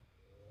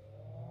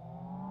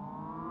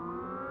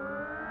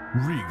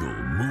Regal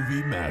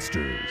Movie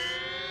Masters.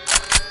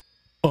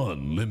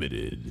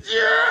 Unlimited.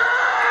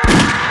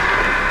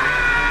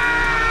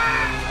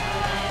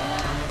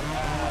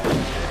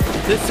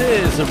 This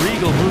is the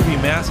Regal Movie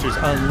Masters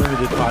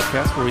Unlimited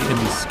podcast where we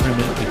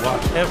indiscriminately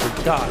watch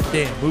every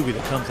goddamn movie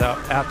that comes out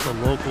at the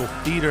local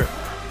theater.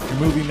 The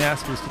movie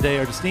masters today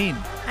are Justine.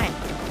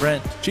 Hi.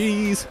 Brent.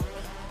 Cheese.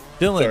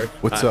 Dylan. Sorry.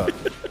 What's up?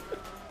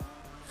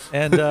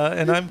 And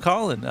I'm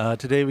Colin.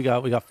 Today we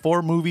got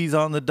 4 movies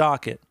on the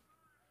docket.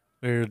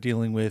 We're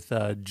dealing with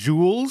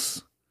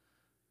Jules,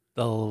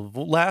 The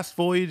Last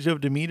Voyage of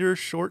Demeter,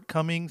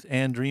 Shortcomings,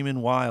 and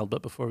Dreamin Wild.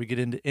 But before we get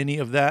into any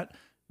of that,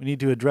 we need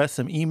to address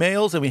some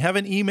emails. And we have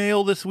an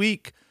email this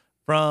week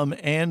from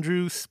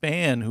Andrew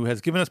Spann, who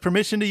has given us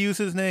permission to use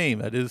his name.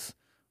 That is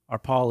our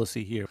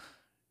policy here.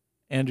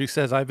 Andrew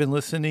says, I've been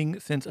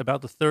listening since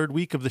about the 3rd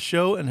week of the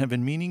show and have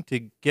been meaning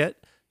to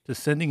get to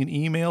sending an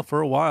email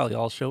for a while.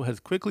 Y'all's show has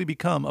quickly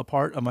become a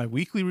part of my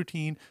weekly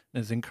routine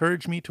and has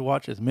encouraged me to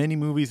watch as many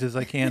movies as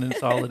I can in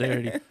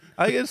solidarity.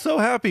 I get so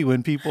happy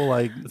when people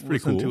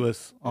listen to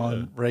us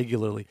on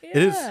regularly. Yeah.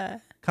 It is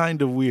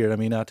kind of weird. I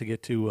mean, not to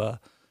get too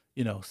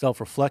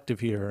self-reflective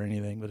here or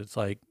anything, but it's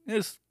like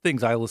there's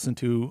things I listen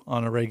to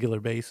on a regular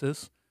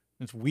basis.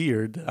 It's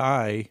weird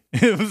that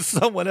it was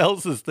someone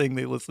else's thing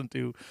they listen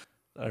to,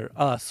 or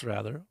us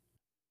rather.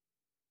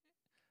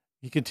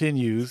 He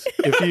continues,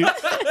 if you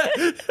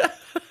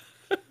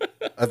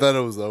I thought it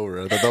was over.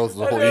 I thought that was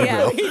the whole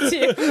Yeah, email. me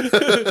too.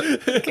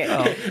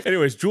 Okay.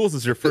 Anyways, Jules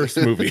is your first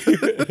movie.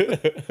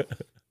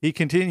 He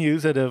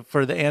continues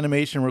for the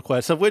animation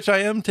requests, of which I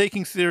am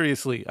taking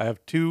seriously. I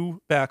have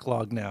 2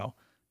 backlog now.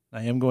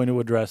 I am going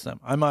to address them.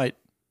 I might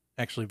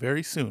actually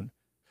very soon.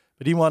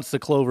 But he wants the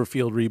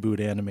Cloverfield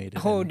reboot animated.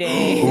 Oh,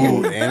 dang.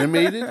 Ooh,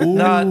 animated?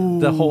 Not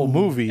the whole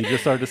movie,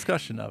 just our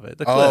discussion of it.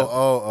 The clip.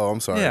 Oh,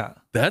 I'm sorry. Yeah.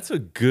 That's a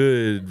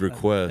good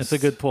request. It's a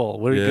good pull.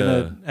 We're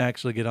going to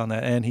actually get on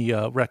that. And he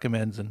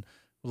recommends and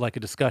would like a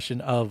discussion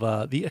of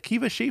the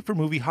Akiva Schaffer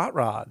movie Hot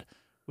Rod,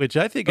 which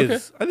I think I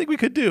think we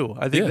could do.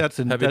 I think that's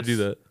happy to do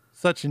that.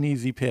 Such an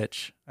easy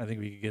pitch. I think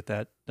we could get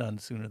that done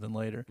sooner than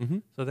later. Mm-hmm.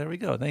 So there we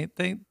go.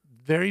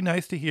 Very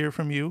nice to hear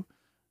from you,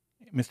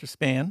 Mr.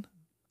 Spann.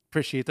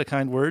 Appreciate the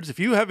kind words.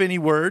 If you have any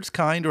words,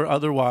 kind or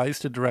otherwise,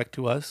 to direct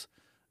to us,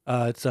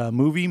 it's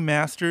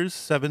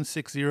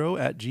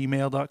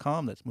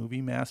moviemasters760@gmail.com. That's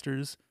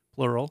moviemasters,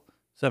 plural,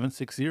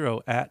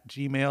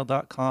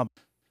 760@gmail.com.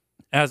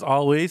 As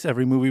always,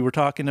 every movie we're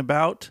talking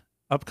about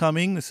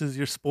upcoming, this is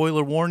your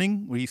spoiler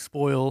warning. We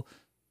spoil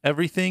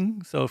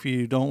everything. So if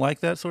you don't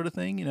like that sort of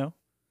thing,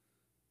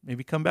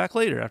 maybe come back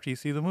later after you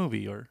see the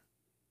movie, or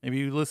maybe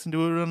you listen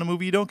to it on a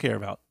movie you don't care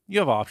about. You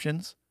have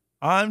options.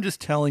 I'm just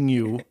telling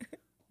you.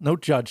 No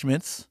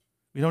judgments.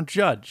 We don't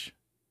judge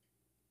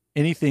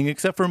anything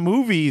except for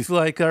movies,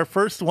 like our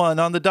first one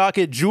on the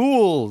docket,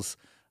 Jules.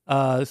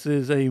 This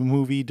is a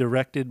movie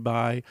directed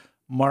by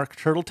Mark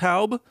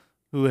Turtletaub,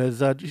 who has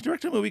he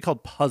directed a movie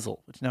called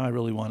Puzzle, which now I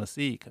really want to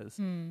see because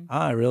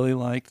I really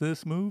like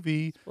this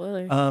movie.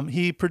 Spoilers.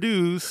 He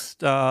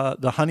produced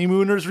the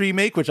Honeymooners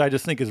remake, which I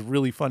just think is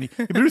really funny.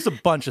 He produced a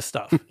bunch of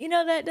stuff.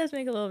 That does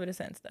make a little bit of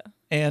sense, though.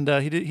 And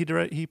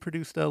he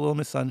produced Little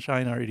Miss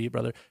Sunshine, Our Idiot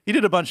Brother. He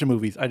did a bunch of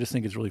movies. I just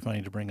think it's really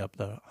funny to bring up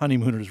the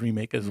Honeymooners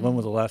remake, as when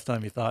was the last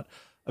time you thought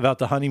about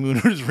the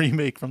Honeymooners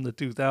remake from the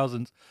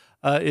 2000s?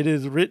 It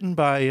is written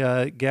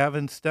by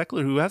Gavin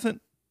Steckler, who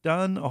hasn't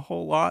done a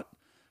whole lot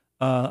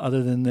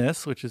other than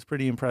this, which is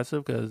pretty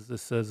impressive because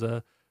this is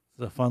a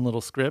fun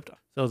little script.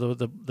 So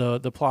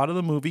the plot of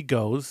the movie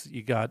goes,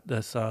 you got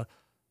this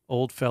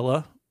old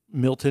fella,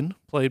 Milton,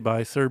 played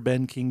by Sir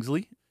Ben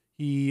Kingsley.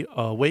 He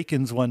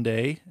awakens one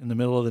day in the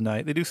middle of the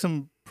night. They do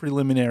some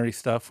preliminary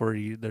stuff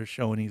where they're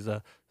showing he's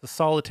a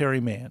solitary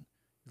man.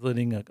 He's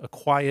living a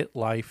quiet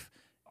life.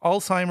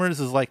 Alzheimer's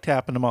is like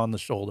tapping him on the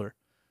shoulder.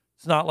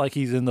 It's not like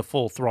he's in the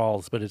full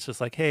thralls, but it's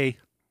just like, hey,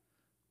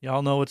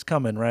 y'all know what's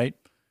coming, right?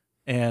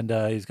 And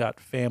he's got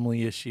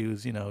family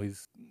issues.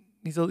 He's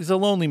a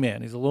lonely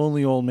man. He's a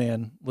lonely old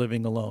man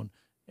living alone.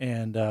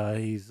 And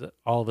he's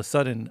all of a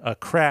sudden a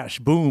crash,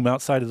 boom,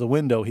 outside of the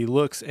window. He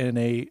looks and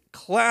a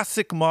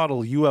classic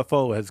model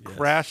UFO has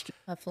crashed.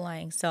 A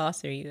flying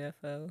saucer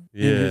UFO.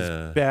 In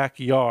his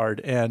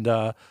backyard. And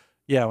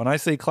when I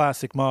say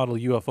classic model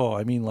UFO,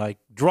 I mean like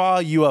draw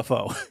a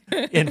UFO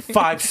in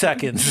 5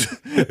 seconds.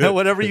 And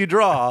whatever you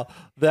draw,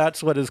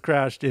 that's what has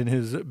crashed in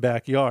his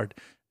backyard.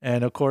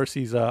 And of course,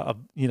 he's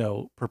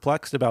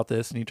perplexed about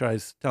this, and he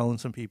tries telling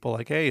some people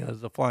like, "Hey,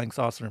 there's a flying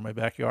saucer in my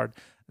backyard,"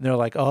 and they're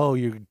like, "Oh,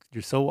 you're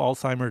so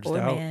Alzheimer's Poor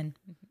out." man.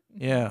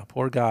 Yeah,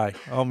 poor guy.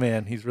 Oh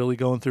man, he's really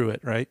going through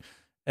it, right?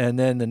 And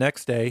then the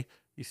next day,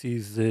 he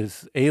sees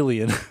this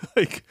alien,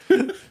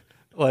 kind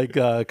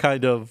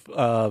of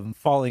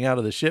falling out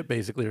of the ship,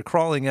 basically, or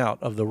crawling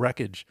out of the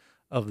wreckage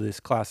of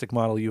this classic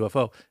model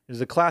UFO. There's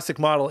a classic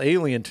model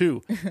alien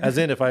too, as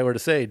in if I were to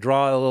say,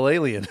 draw a little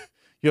alien,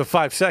 you have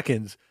 5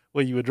 seconds.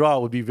 What you would draw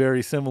would be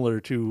very similar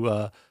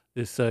to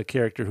this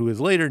character who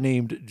is later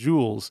named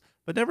Jules,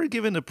 but never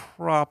given a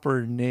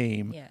proper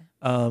name. Yeah.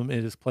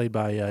 It is played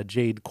by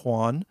Jade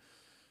Kwan.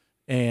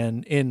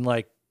 And in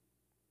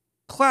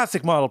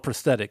classic model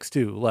prosthetics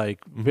too,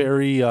 like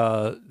very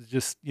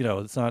just,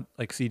 it's not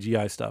like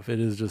CGI stuff. It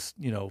is just,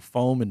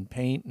 foam and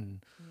paint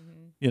and,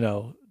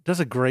 does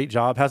a great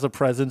job, has a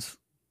presence,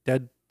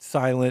 dead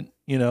silent,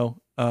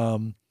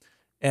 and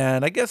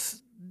I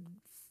guess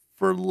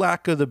for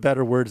lack of the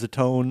better words, the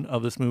tone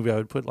of this movie I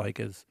would put like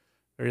as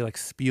very like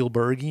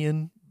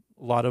Spielbergian,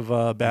 a lot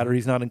of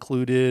batteries not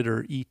included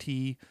or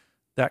E.T.,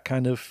 that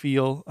kind of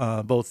feel,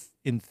 both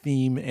in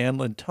theme and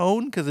in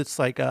tone, because it's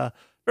like a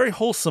very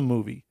wholesome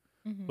movie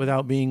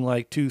without being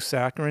like too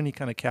saccharine. He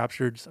kind of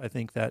captured, I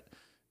think, that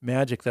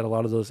magic that a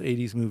lot of those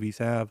 80s movies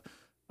have.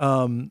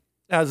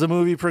 As the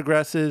movie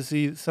progresses,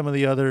 some of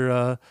the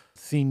other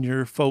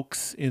senior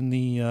folks in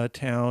the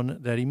town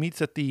that he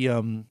meets at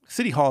the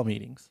city hall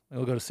meetings.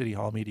 He'll go to city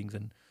hall meetings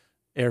and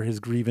air his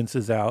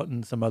grievances out,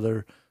 and some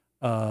other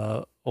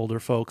older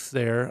folks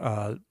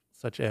there,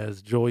 such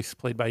as Joyce,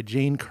 played by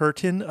Jane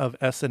Curtin of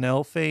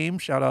SNL fame.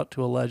 Shout out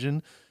to a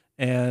legend.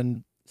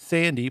 And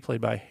Sandy, played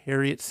by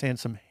Harriet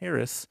Sansom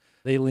Harris.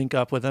 They link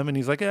up with him, and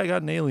he's like, "Hey, I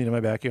got an alien in my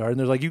backyard." And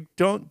they're like, "You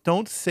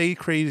don't say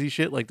crazy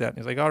shit like that." And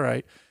he's like, "All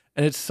right."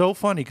 And it's so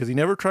funny because he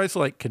never tries to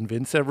like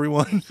convince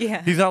everyone.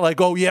 Yeah. He's not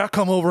like, "Oh yeah,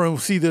 come over and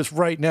see this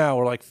right now,"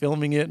 or like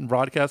filming it and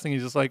broadcasting.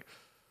 He's just like,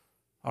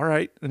 "All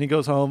right." And he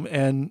goes home,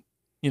 and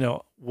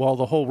while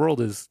the whole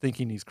world is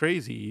thinking he's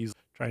crazy, he's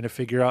trying to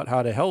figure out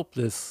how to help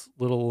this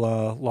little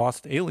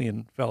lost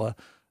alien fella.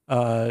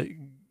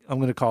 I'm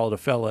going to call it a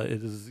fella.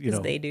 It is,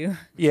 They do.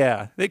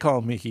 Yeah, they call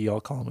him Mickey.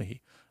 I'll call him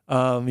Mickey.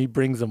 He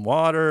brings him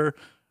water,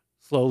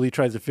 slowly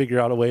tries to figure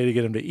out a way to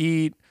get him to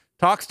eat,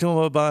 talks to him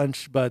a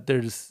bunch, but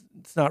it's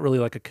not really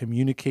like a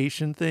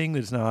communication thing.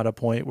 There's not a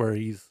point where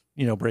he's,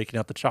 breaking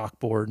out the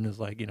chalkboard and is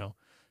like,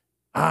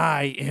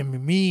 I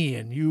am me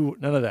and you,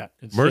 none of that.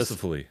 It's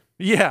Mercifully.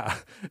 Yeah,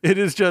 it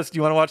is just,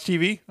 you want to watch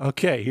TV?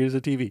 Okay, here's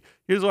a TV.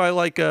 Here's why I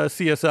like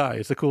CSI.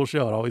 It's a cool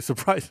show. It always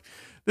surprises.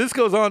 This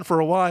goes on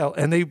for a while,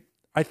 and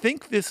I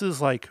think this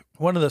is like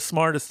one of the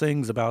smartest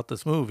things about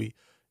this movie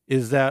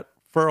is that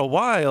for a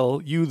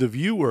while, you, the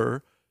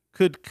viewer,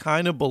 could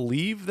kind of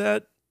believe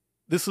that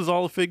this is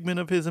all a figment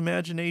of his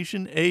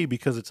imagination. A,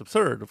 because it's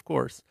absurd, of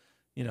course.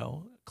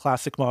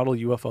 Classic model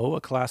UFO,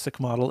 a classic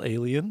model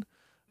alien.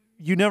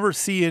 You never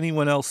see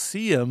anyone else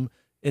see him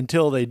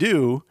until they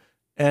do.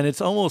 And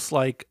it's almost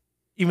like,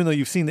 even though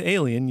you've seen the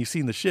alien, you've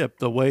seen the ship,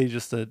 the way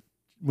just the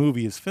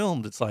movie is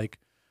filmed, it's like,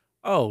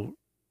 oh,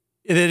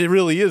 it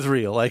really is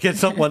real. Like it's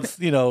someone's,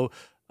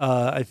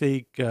 I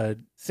think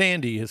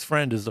Sandy, his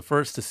friend, is the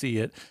first to see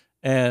it.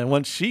 And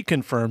once she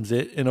confirms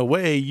it, in a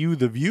way, you,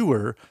 the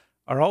viewer,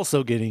 are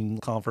also getting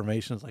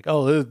confirmations like,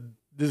 oh,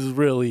 this is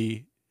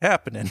really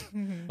happening.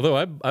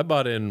 Although I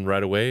bought in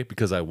right away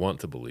because I want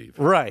to believe.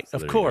 Right, So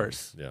of there you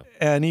course. go. Yeah.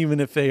 And even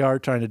if they are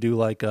trying to do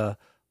like what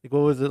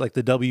was it, like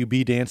the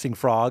WB dancing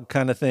frog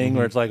kind of thing,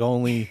 where it's like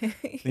only,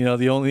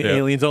 the only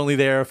alien's only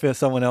there if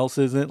someone else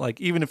isn't.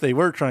 Like even if they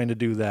were trying to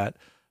do that,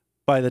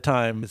 by the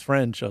time his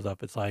friend shows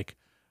up, it's like,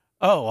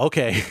 oh,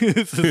 okay,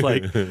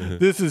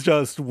 this is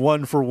just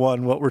one for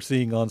one. What we're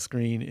seeing on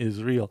screen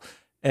is real.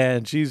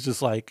 And she's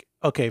just like,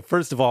 okay,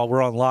 first of all,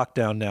 we're on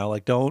lockdown now.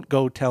 Like, don't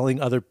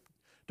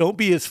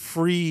be as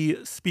free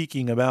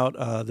speaking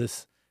about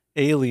this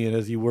alien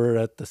as you were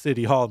at the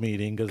city hall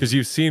meeting, Because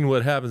you've seen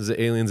what happens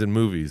to aliens in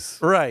movies.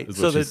 right? Is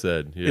So what she that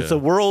said. Yeah. it's a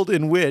world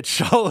in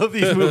which all of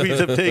these movies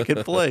have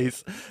taken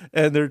place,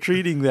 and they're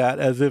treating that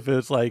as if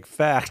it's like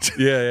fact.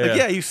 Yeah, Like,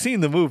 yeah, you've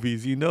seen the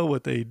movies, you know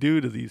what they do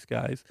to these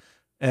guys,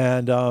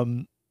 and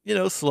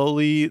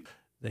slowly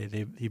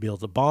he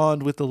builds a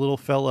bond with the little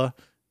fella,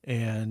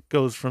 and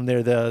goes from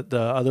there. The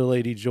other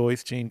lady,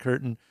 Joyce, Jane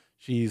Curtin,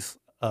 she's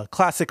a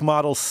classic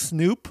model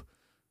Snoop.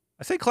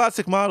 I say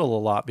classic model a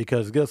lot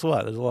because guess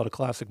what? There's a lot of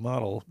classic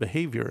model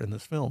behavior in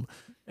this film.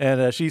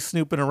 And she's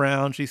snooping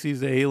around. She sees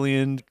the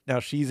alien.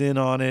 Now she's in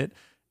on it.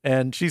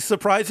 And she's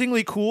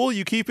surprisingly cool.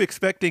 You keep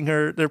expecting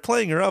her. They're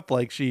playing her up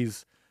like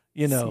she's,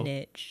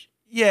 Snitch.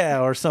 yeah,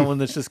 or someone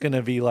that's just going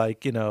to be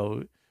like,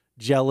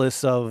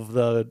 jealous of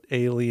the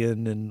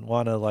alien and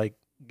want to like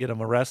get him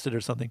arrested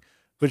or something.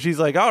 But she's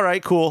like, all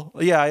right, cool.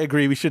 Yeah, I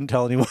agree. We shouldn't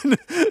tell anyone.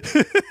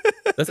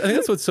 I think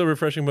that's what's so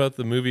refreshing about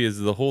the movie is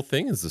the whole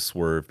thing is the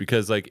swerve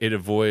because like it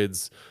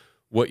avoids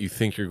what you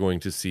think you're going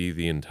to see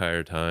the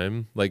entire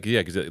time. Like,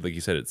 yeah, because like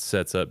you said, it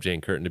sets up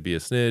Jane Curtin to be a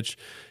snitch.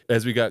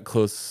 As we got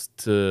close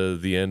to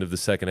the end of the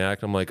second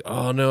act, I'm like,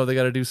 oh no, they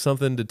got to do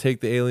something to take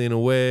the alien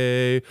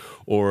away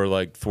or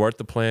like thwart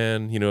the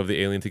plan, of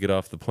the alien to get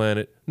off the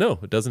planet. No,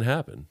 it doesn't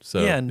happen.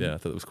 So yeah, I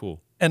thought it was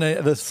cool. And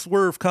the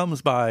swerve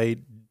comes by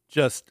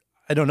just,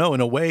 I don't know,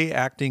 in a way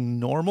acting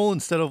normal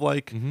instead of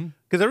like,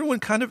 because everyone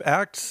kind of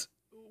acts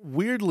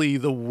weirdly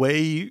the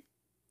way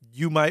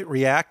you might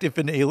react if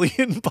an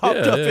alien popped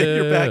up in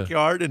your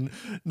backyard and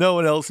no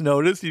one else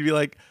noticed. You'd be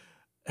like,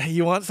 hey,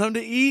 you want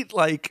something to eat?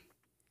 Like,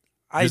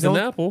 Here's an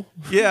apple.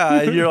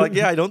 Yeah. You're like,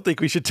 yeah, I don't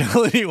think we should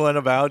tell anyone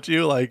about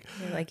you. Like,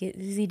 You're like,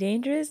 is he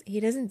dangerous? He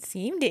doesn't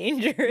seem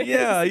dangerous.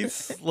 yeah, he's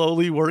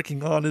slowly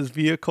working on his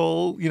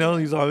vehicle.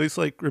 He's always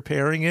like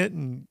repairing it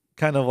and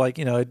kind of like,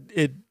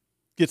 it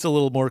gets a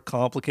little more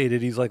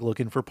complicated. He's like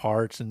looking for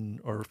parts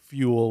or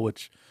fuel,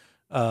 which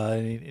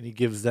and he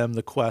gives them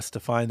the quest to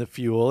find the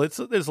fuel.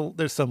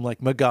 There's some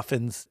like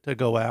MacGuffins to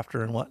go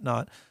after and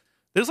whatnot.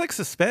 There's like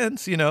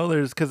suspense,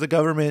 because the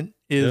government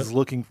is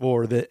looking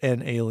for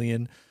an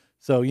alien.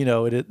 So,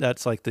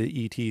 that's like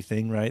the ET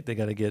thing, right? They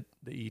got to get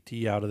the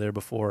ET out of there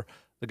before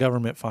the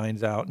government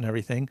finds out and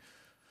everything.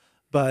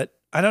 But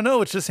I don't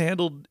know. It's just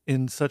handled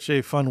in such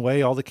a fun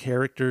way. All the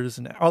characters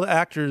and all the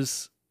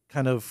actors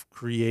kind of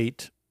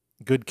create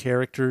good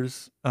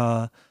characters.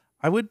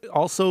 I would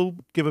also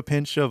give a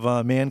pinch of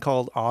a Man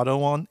Called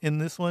Otto in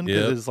this one,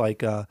 because it's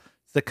like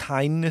it's the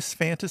kindness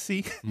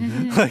fantasy.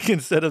 Like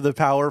instead of the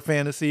power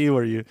fantasy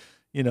where you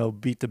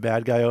beat the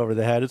bad guy over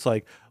the head. It's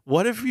like,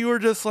 what if you were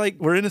just like,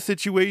 we're in a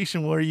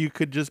situation where you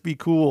could just be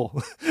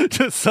cool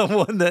to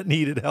someone that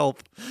needed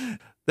help?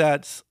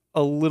 That's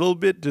a little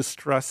bit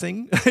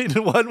distressing in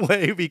one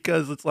way,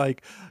 because it's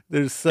like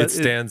it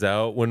stands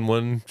out when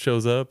one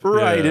shows up.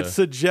 Right. Yeah. It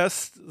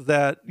suggests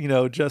that,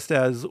 just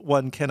as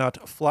one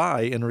cannot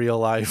fly in real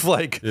life,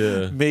 like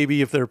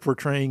maybe if they're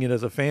portraying it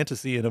as a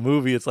fantasy in a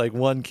movie, it's like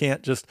one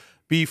can't just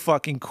be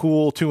fucking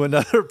cool to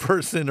another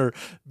person or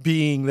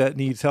being that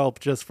needs help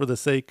just for the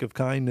sake of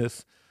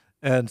kindness.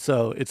 And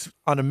so it's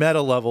on a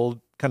meta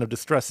level kind of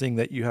distressing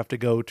that you have to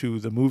go to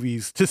the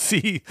movies to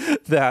see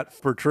that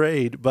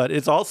portrayed, but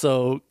it's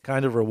also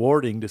kind of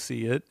rewarding to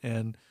see it.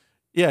 And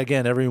yeah,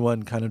 again,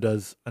 everyone kind of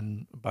does,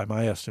 by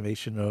my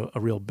estimation, a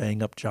real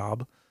bang up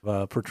job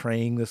of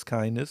portraying this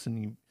kindness.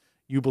 And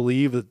you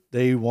believe that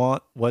they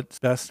want what's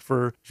best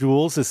for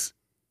Jules, this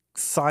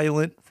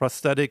silent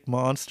prosthetic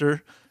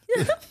monster.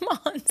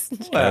 Monster.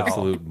 Well,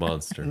 absolute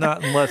monster.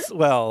 Not unless,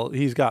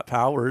 he's got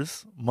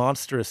powers,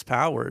 monstrous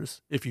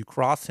powers, if you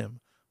cross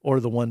him or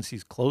the ones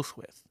he's close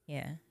with.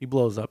 Yeah. He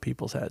blows up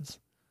people's heads.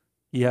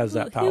 He has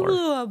that power. He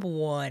blew up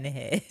one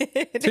head.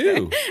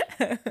 Two.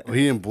 Well,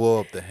 he didn't blow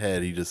up the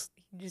head. He just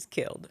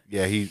killed.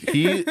 Yeah, he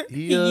He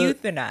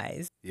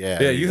euthanized. Yeah,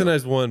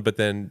 euthanized one, but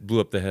then blew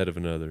up the head of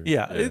another.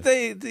 Yeah.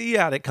 They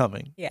had it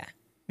coming. Yeah.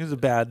 He was a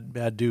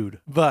bad dude.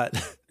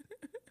 But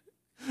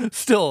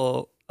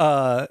still,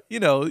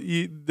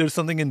 there's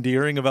something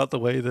endearing about the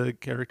way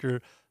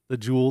the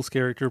Jules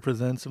character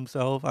presents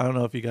himself. I don't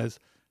know if you guys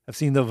have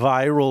seen the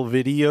viral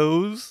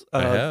videos.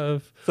 I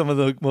have. Some of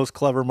the most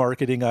clever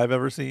marketing I've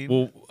ever seen.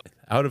 Well,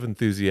 out of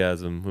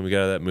enthusiasm, when we got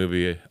out of that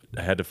movie,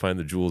 I had to find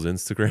the Jules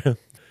Instagram.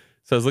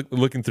 So I was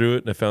looking through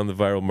it, and I found the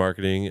viral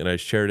marketing, and I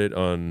shared it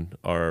on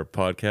our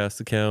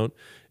podcast account.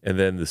 And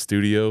then the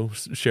studio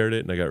shared it,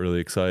 and I got really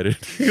excited,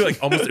 like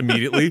almost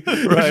immediately.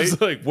 Right? Just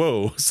like,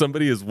 whoa,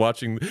 somebody is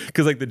watching.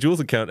 Because like the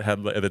Jules account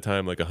had at the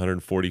time like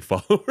 140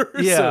 followers.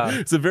 Yeah, so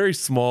it's a very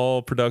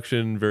small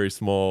production, very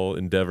small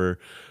endeavor.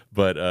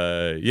 But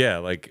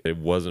like it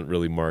wasn't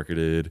really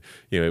marketed.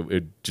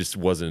 It just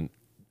wasn't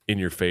in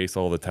your face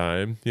all the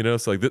time.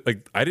 So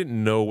like I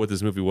didn't know what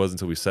this movie was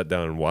until we sat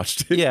down and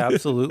watched it. Yeah,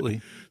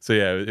 absolutely. So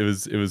yeah, it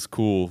was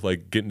cool,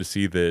 like getting to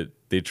see that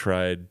they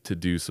tried to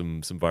do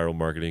some viral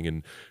marketing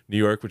in New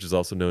York, which is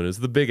also known as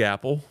the Big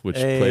Apple, which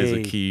plays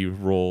a key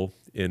role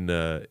in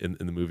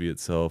the movie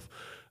itself.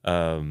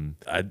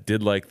 I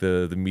did like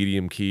the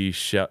medium key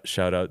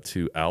shout out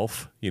to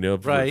Alf,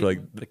 right? For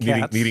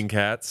like needing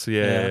cats.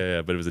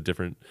 Yeah. But it was a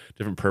different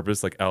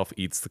purpose. Like Alf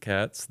eats the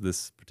cats.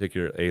 This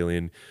particular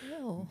alien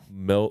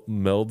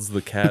melds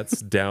the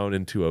cats down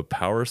into a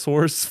power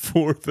source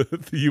for the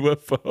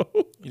UFO.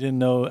 You didn't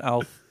know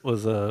Alf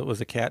was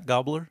a cat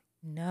gobbler?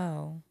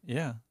 No.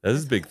 Yeah, that's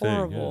his big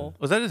horrible thing. Yeah.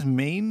 Was that his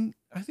main?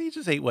 I think he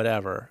just ate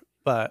whatever,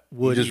 but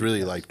he just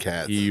really liked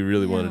cats. He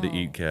really wanted to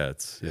eat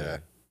cats. Yeah.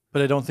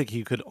 But I don't think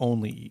he could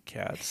only eat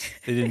cats.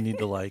 They didn't need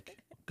to like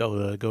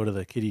go to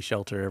the kitty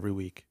shelter every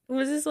week.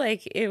 Was this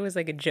like it was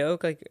like a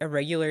joke, like a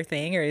regular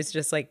thing, or is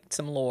just like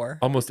some lore?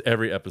 Almost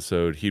every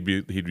episode, he'd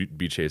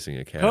be chasing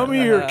a cat. Come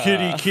here,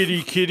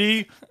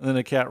 kitty, and then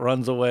a cat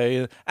runs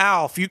away.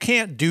 Alf, you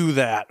can't do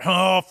that.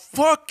 Oh,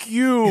 fuck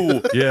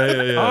you.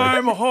 Yeah.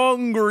 I'm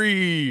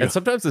hungry. And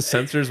sometimes the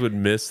censors would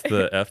miss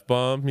the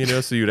F-bomb,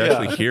 so you'd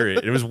actually hear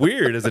it. It was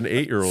weird as an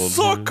 8-year-old.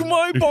 Suck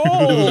my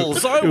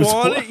balls. I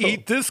want to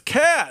eat this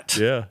cat.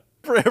 Yeah.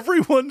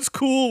 Everyone's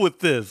cool with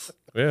this.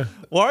 Yeah.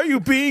 Why are you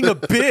being a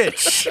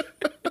bitch?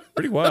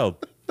 Pretty wild.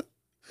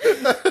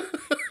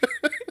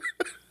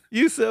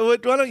 You said, why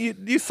don't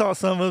you saw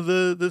some of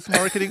this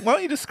marketing? Why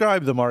don't you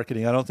describe the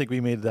marketing? I don't think we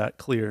made that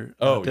clear.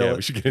 Yeah,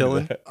 we should get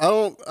into that. I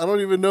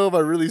don't even know if I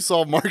really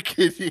saw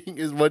marketing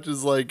as much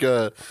as like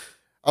I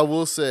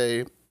will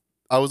say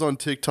I was on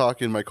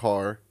TikTok in my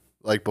car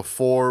like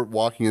before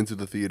walking into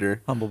the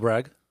theater. Humble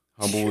brag.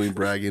 Humbly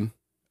bragging.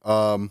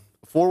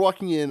 Before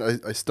walking in,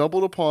 I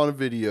stumbled upon a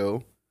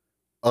video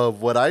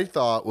of what I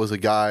thought was a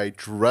guy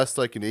dressed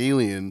like an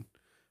alien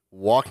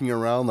walking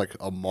around like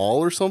a mall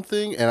or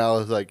something. And I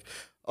was like,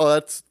 oh,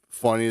 that's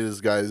funny.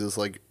 This guy's just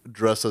like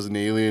dressed as an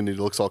alien. He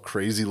looks all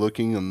crazy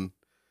looking. And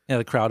yeah,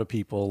 the crowd of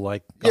people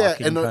like yeah.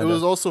 And it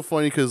was also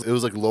funny because it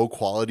was like low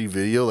quality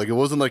video. Like it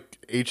wasn't like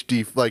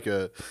HD, like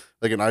an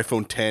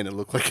iPhone 10. It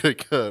looked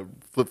like a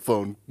flip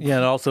phone. Yeah,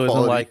 and also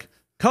isn't like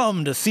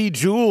come to see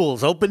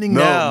Jules opening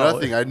No, now.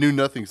 nothing. I knew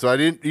nothing. So I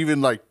didn't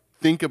even like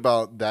think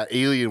about that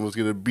alien was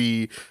going to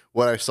be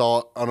what I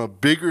saw on a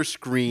bigger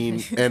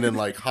screen and in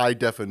like high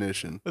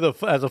definition.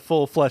 As a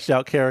full fleshed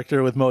out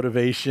character with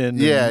motivation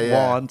and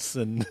wants.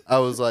 And I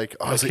was like,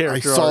 I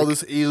saw arc.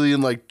 this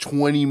alien like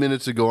 20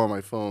 minutes ago on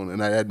my phone,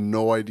 and I had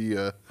no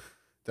idea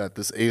that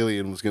this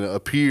alien was going to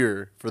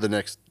appear for the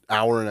next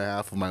hour and a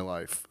half of my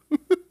life.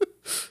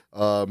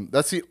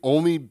 That's the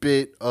only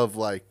bit of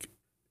like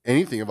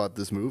anything about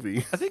this movie.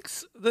 I think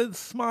the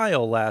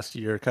Smile last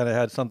year kind of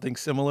had something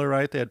similar,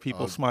 right? They had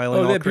people smiling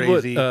Oh, all they had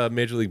crazy. people at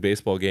Major League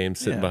Baseball games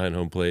sitting behind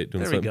home plate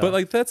doing There we something. go. But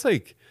like that's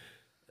like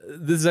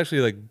this is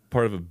actually like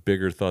part of a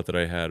bigger thought that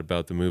I had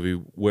about the movie,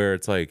 where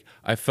it's like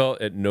I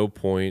felt at no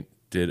point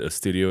did a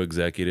studio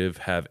executive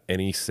have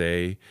any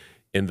say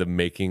in the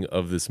making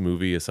of this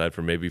movie aside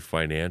from maybe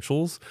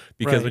financials.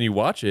 Because Right. when you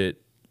watch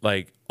it,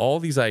 like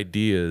all these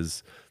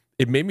ideas,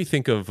 it made me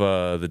think of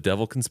the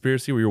Devil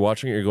Conspiracy, where you're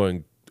watching it, you're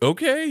going,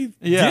 okay,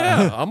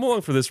 yeah, I'm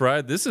along for this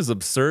ride. This is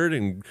absurd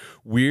and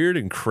weird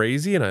and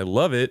crazy, and I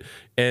love it.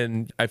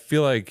 And I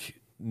feel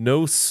like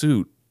no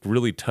suit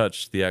really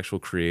touched the actual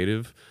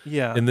creative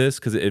in this,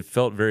 because it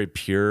felt very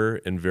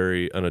pure and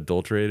very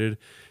unadulterated.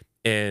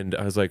 And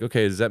I was like,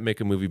 okay, does that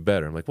make a movie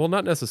better? I'm like, well,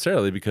 not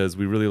necessarily, because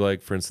we really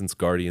like, for instance,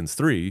 Guardians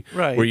 3,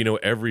 Right. where, you know,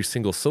 every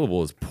single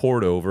syllable is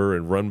poured over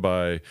and run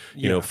by,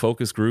 you know,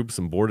 focus groups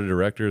and board of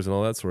directors and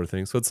all that sort of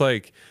thing. So it's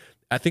like,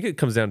 I think it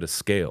comes down to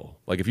scale.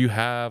 Like if you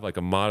have like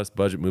a modest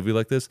budget movie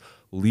like this,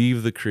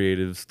 leave the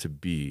creatives to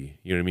be,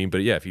 you know what I mean?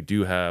 But yeah, if you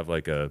do have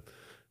like a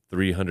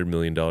 $300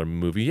 million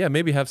movie, yeah,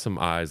 maybe have some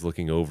eyes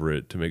looking over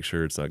it to make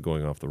sure it's not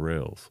going off the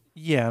rails.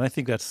 Yeah, and I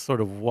think that's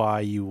sort of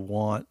why you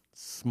want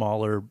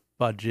smaller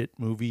budget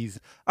movies.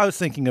 I was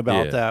thinking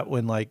about that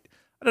when, like,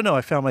 I don't know,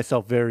 I found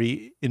myself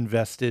very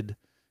invested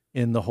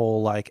in the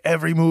whole, like,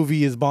 every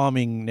movie is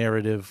bombing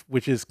narrative,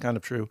 which is kind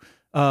of true.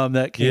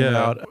 That came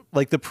out,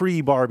 like the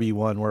pre-Barbie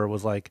one, where it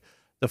was like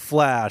the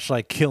Flash,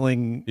 like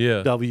killing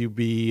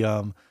WB.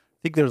 I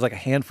think there was like a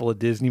handful of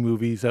Disney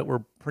movies that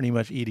were pretty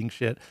much eating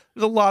shit.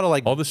 There's a lot of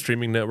like all the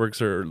streaming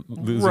networks are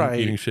losing,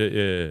 eating shit.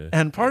 Yeah.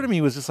 And part of me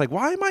was just like,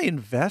 why am I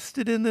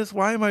invested in this?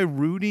 Why am I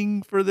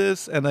rooting for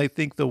this? And I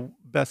think the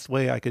best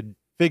way I could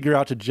figure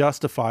out to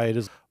justify it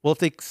is, well, if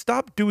they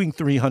stop doing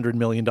 $300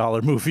 million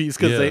movies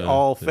because they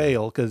all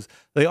fail, because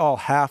they all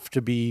have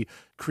to be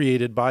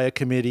created by a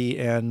committee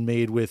and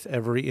made with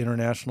every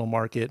international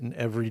market and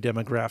every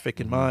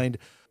demographic in mind.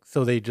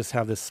 So they just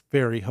have this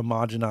very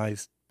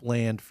homogenized,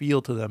 bland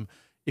feel to them.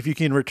 If you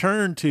can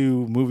return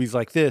to movies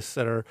like this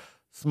that are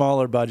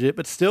smaller budget,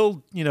 but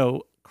still, you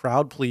know,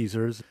 crowd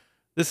pleasers,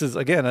 this is,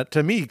 again,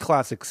 to me,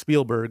 classic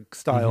Spielberg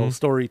style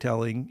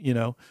storytelling, you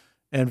know,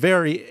 and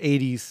very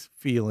 80s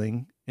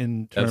feeling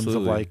in terms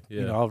of like,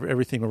 you know,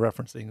 everything we're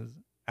referencing is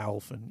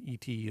Alf and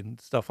E.T.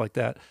 and stuff like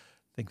that.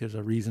 I think there's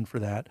a reason for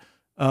that.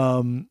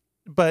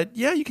 But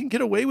yeah, you can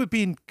get away with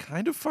being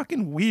kind of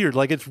fucking weird.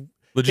 Like it's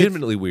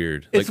legitimately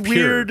weird. It's like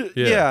weird.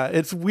 Pure. Yeah,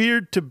 it's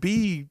weird to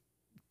be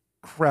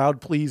crowd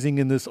pleasing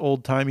in this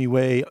old timey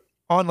way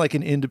on like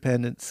an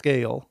independent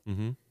scale.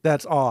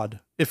 That's odd.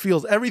 It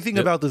feels, everything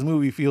about this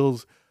movie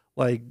feels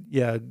like,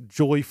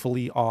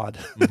 joyfully odd.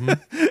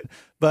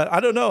 But I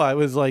don't know. I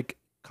was like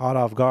caught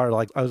off guard.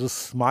 Like I was just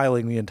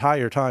smiling the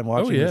entire time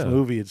watching this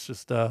movie. It's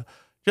just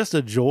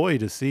a joy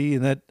to see.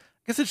 And that, I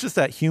guess it's just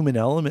that human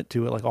element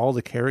to it. Like all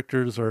the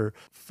characters are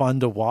fun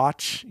to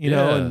watch, you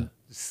know, and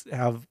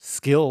have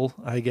skill,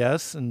 I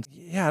guess. And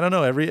I don't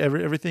know.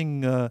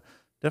 Everything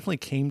definitely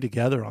came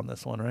together on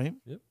this one, right?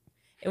 Yep.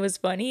 It was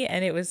funny,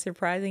 and it was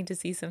surprising to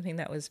see something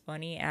that was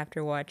funny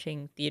after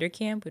watching Theater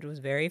Camp, which was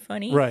very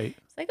funny. Right.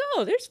 It's like,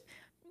 oh, there's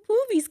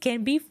movies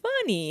can be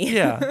funny.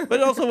 Yeah, but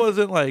it also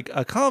wasn't like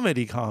a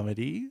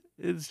comedy.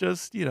 It's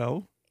just, you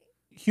know,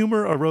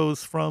 humor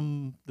arose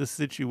from the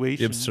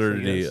situation. The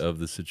absurdity of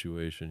the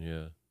situation,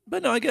 yeah.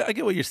 But no, I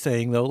get what you're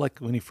saying, though. Like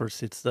when he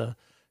first hits the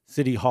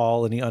city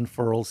hall and he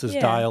unfurls his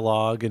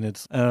dialogue, and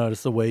it's, I don't know,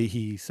 just the way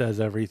he says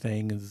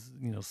everything is,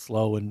 you know,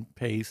 slow and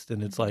paced,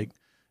 and it's like,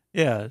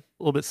 a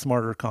little bit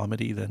smarter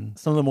comedy than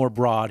some of the more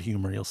broad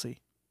humor you'll see.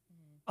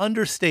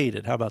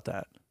 Understated, how about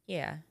that?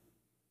 Yeah.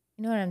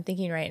 You know what I'm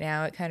thinking right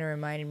now? It kind of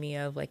reminded me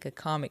of like a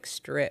comic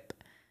strip,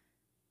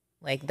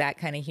 like that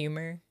kind of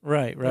humor.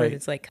 Right. Where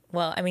it's like,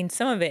 well, I mean,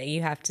 some of it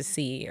you have to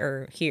see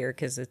or hear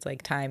because it's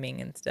like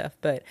timing and stuff,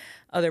 but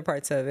other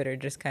parts of it are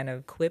just kind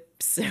of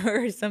quips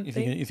or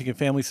something. You thinking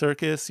Family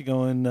Circus? You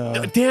going?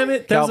 Damn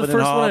it! That was the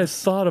first one I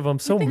thought of. I'm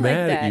so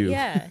mad like at you.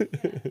 Yeah.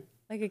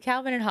 Like a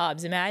Calvin and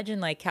Hobbes. Imagine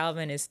like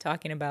Calvin is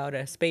talking about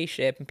a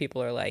spaceship and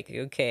people are like,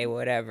 okay,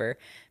 whatever.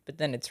 But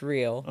then it's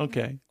real.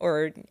 Okay.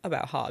 Or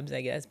about Hobbes,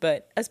 I guess.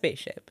 But a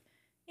spaceship.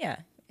 Yeah.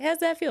 It has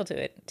that feel to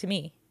it, to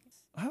me.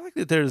 I like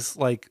that there's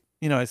like,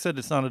 you know, I said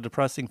it's not a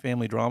depressing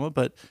family drama,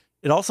 but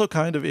it also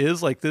kind of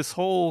is. Like this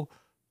whole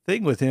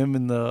thing with him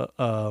and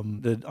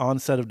the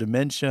onset of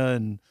dementia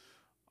and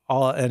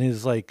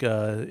his like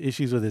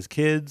issues with his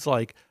kids,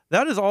 like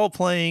that is all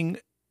playing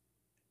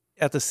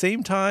at the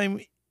same time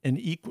and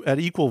at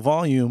equal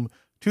volume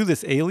to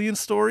this alien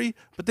story,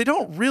 but they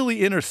don't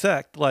really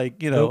intersect.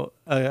 Like,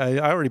 I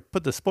already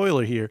put the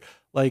spoiler here.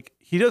 Like,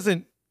 he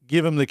doesn't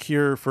give him the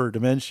cure for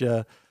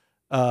dementia.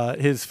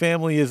 His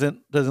family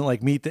doesn't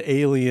like meet the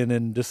alien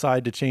and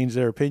decide to change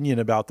their opinion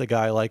about the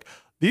guy. Like,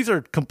 these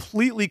are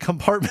completely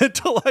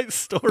compartmentalized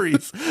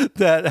stories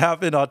that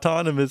happen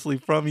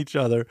autonomously from each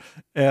other.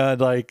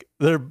 And like,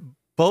 they're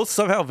both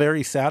somehow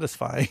very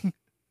satisfying.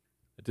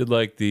 I did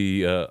like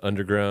the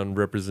underground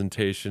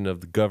representation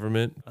of the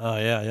government. Oh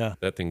yeah.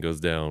 That thing goes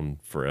down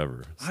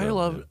forever. I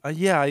love,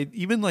 I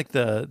even like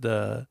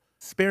the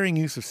sparing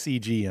use of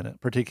CG in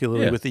it,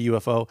 particularly with the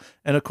UFO,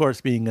 and of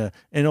course being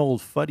an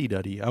old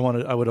fuddy-duddy. I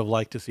would have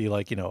liked to see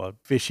like a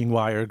fishing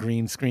wire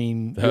green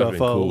screen UFO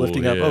cool.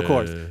 lifting up, of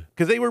course,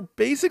 because they were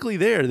basically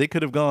there. They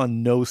could have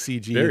gone no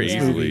CG very in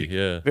this easily,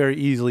 movie, very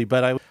easily.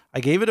 But I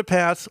gave it a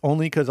pass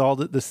only because all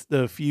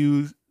the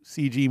few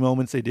CG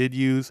moments they did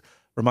use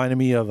reminded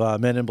me of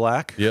Men in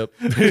Black. Yep.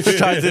 Which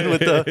ties in with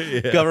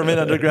the government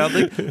underground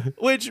thing,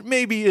 which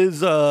maybe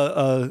is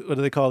what do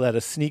they call that?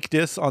 A sneak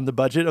diss on the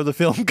budget of the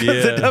film,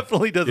 because it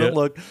definitely doesn't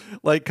look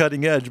like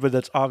cutting edge, but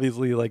that's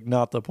obviously like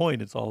not the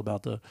point. It's all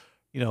about the,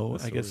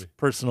 I guess,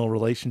 personal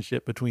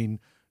relationship between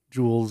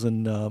Jules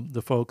and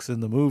the folks in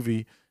the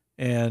movie.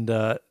 And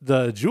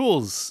the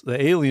Jules,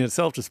 the alien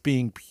itself, just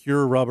being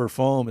pure rubber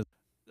foam.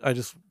 I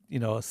just,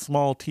 a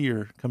small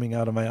tear coming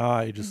out of my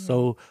eye, just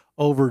so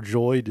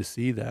overjoyed to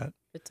see that.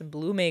 It's some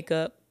blue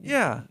makeup.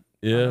 Yeah.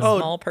 Yeah.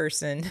 Small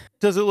person.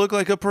 Does it look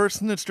like a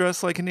person that's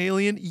dressed like an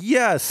alien?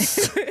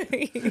 Yes.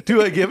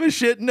 Do I give a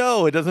shit?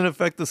 No, it doesn't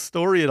affect the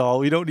story at all.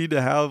 We don't need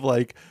to have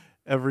like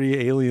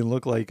every alien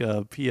look like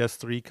a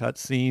PS3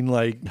 cutscene,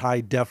 like high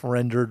def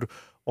rendered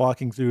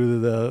walking through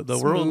the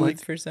world.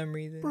 Like, for some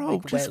reason. bro,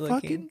 like just wet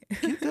fucking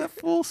get that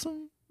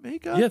fulsome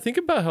makeup. Yeah, think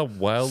about how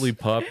wildly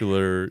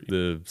popular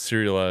the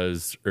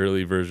serialized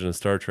early version of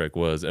Star Trek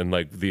was, and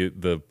like the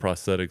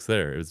prosthetics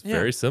there. It was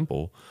very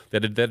simple. They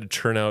had to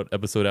churn out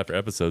episode after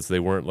episode, so they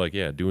weren't like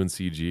doing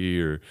CG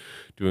or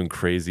doing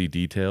crazy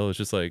detail. It's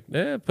just like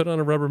put on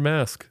a rubber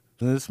mask.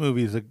 And this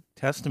movie is a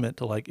testament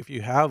to like, if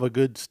you have a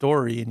good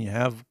story and you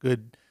have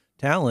good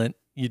talent,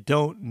 you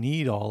don't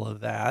need all of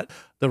that,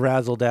 the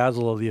razzle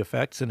dazzle of the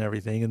effects and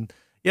everything. And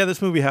yeah,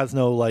 this movie has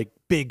no like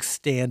big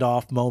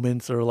standoff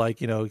moments or like,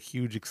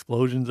 huge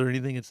explosions or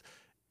anything. It's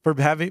for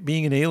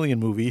being an alien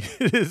movie.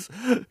 It is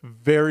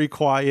very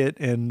quiet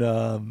and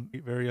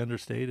very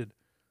understated.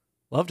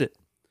 Loved it.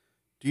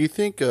 Do you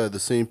think the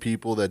same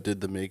people that did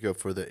the makeup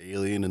for the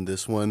alien in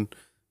this one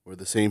were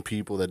the same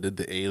people that did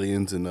the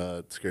aliens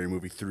in Scary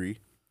Movie 3?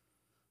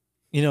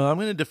 I'm going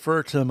to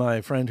defer to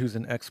my friend who's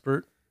an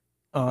expert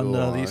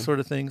on these sort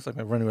of things, like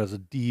my friend who has a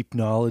deep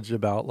knowledge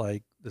about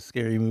like the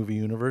Scary Movie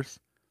universe.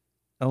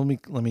 Let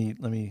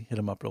me hit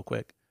him up real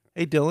quick.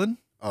 Hey, Dylan.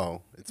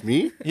 Oh, it's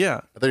me?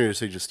 Yeah. I thought you were going to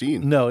say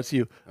Justine. No, it's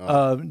you.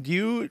 Oh. Do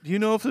you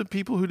know if the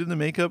people who did the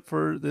makeup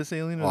for this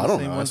alien are I the don't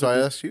same know. ones? That's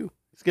why I asked you.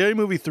 Scary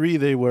Movie 3,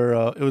 they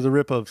were. It was a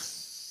rip of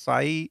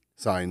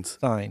Signs.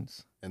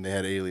 And they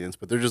had aliens,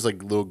 but they're just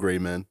like little gray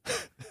men.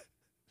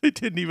 They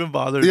didn't even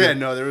bother. Yeah,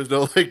 no, there was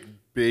no like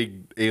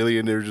big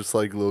alien. They were just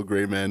like little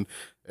gray men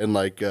and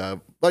like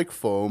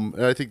foam.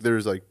 And I think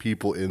there's like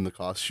people in the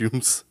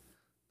costumes.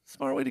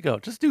 Smart way to go.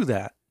 Just do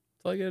that.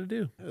 That's all you got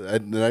to do.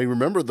 And I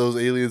remember those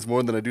aliens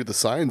more than I do the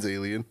Signs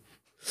alien.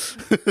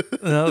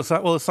 No,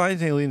 the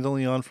science alien's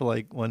only on for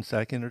like 1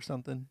 second or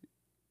something.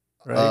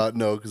 Right?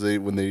 No, because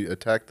when they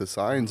attacked the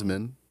Signs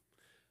men.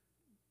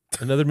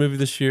 Another movie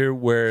this year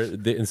where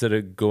they, instead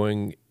of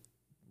going,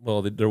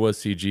 there was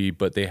CG,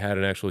 but they had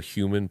an actual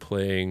human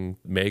playing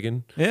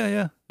Megan.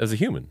 Yeah. As a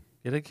human.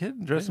 Get a kid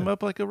and dress him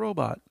up like a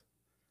robot.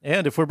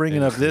 And if we're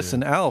bringing up this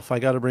and Alf, I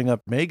got to bring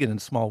up Megan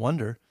and Small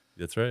Wonder.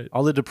 That's right.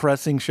 All the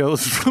depressing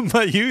shows from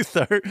my youth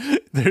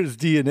there's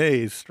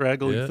DNA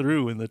straggling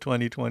through in the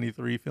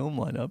 2023 film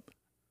lineup.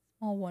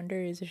 Small Wonder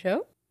is a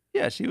show?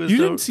 Yeah, she was. You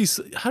didn't see?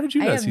 How did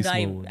you not see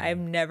Small Wonder? I've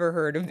never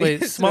heard of Wait,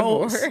 this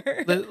Small.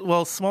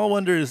 before. Small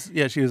Wonder is.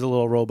 Yeah, she was a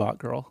little robot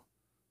girl.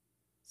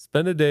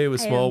 Spend a day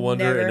with Small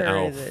Wonder and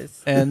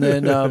Alf. And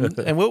then,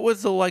 and what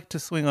was the Like to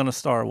Swing on a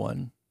Star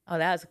one? Oh,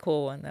 that was a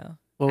cool one though.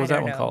 What was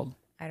that one called?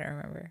 I don't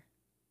remember.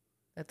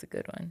 That's a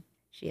good one.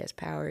 She has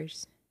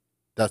powers.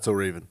 That's a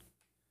Raven.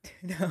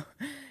 No,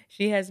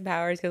 she has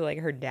powers because like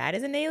her dad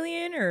is an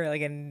alien or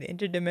like an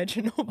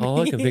interdimensional being.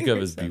 All I can think of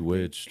is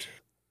Bewitched.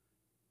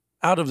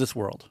 Out of This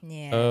World.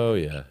 Yeah. Oh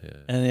yeah.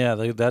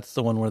 And that's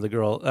the one where the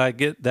girl. I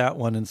get that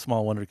one and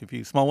Small Wonder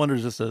confused. Small Wonder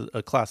is just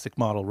a classic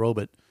model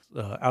robot.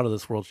 Out of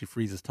This World, she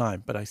freezes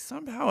time. But I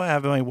somehow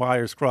have my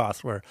wires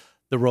crossed where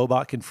the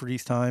robot can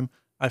freeze time.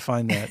 I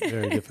find that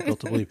very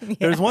difficult to believe. Yeah.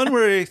 There's one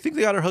where I think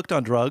they got her hooked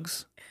on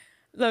drugs.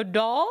 The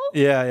doll?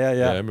 Yeah.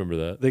 I remember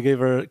that. They gave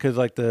her, because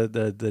like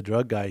the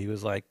drug guy, he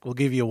was like, we'll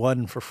give you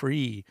one for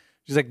free.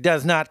 She's like,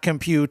 does not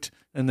compute.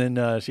 And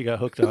then she got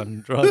hooked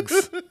on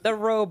drugs. The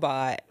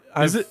robot.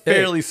 I'm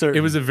fairly certain.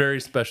 It was a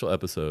very special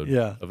episode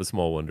of A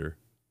Small Wonder.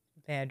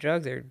 Man,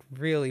 drugs are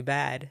really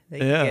bad. They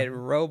can get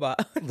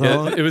robot.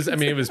 Yeah, it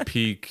was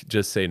peak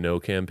Just Say No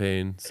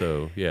campaign.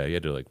 So yeah, you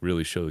had to like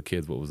really show the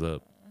kids what was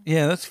up.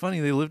 Yeah, that's funny.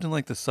 They lived in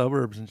like the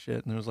suburbs and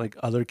shit, and there was like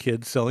other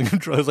kids selling them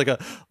drugs. There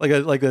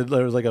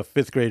was like a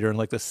fifth grader, and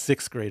like the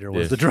sixth grader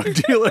was the drug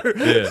dealer.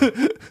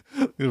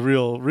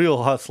 The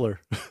real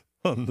hustler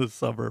on the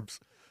suburbs.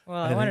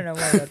 Well, I want to know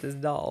more about this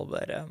doll,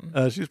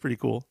 but she's pretty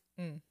cool.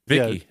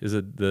 Vicky is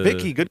it the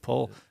Vicky? Good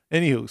pull.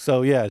 Anywho,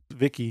 so yeah,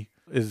 Vicky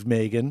is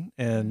Megan,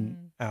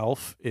 and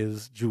Alf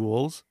is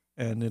Jules,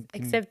 and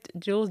except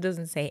Jules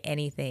doesn't say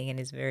anything and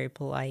is very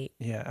polite.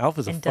 Yeah, Alf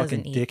is a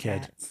fucking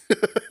dickhead.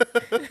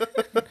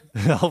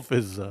 Alf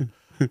is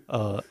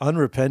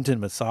unrepentant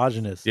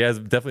misogynist. Yeah, he's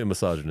definitely a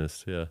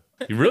misogynist. Yeah,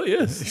 he really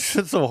is. He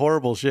said some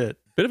horrible shit.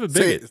 Bit of a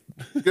bigot.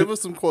 Give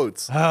us some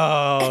quotes.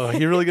 Oh,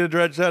 you really gonna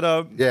dredge that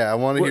up? Yeah, I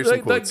want to hear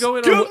some quotes.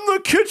 Get in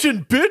the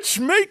kitchen, bitch!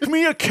 Make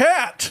me a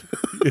cat.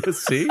 Yeah,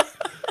 see?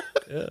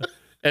 Yeah.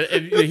 And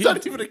It's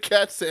not even a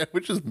cat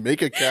sandwich. Just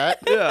make a cat.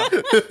 Yeah.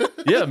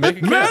 Yeah, make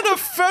a cat.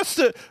 Manifest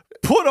it.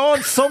 Put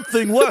on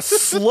something less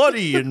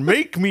slutty and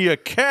make me a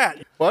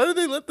cat. Why did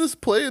they let this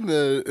play in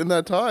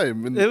that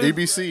time in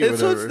ABC? Or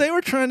whatever? They were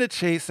trying to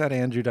chase that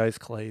Andrew Dice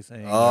Clay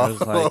thing.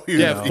 Oh,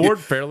 yeah. Ford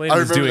Fairlane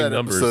was doing that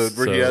numbers episode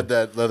where you had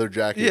that leather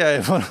jacket. Yeah,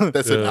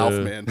 that's an Alf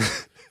man.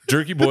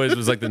 Jerky Boys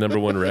was like the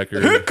 #1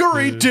 record.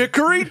 Hickory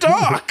dickory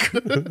dock.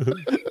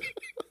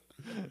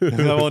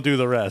 I won't do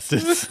the rest.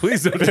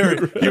 Please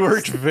don't. You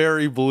worked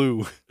very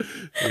blue.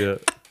 Yeah,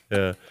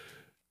 yeah.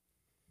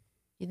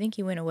 You think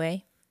he went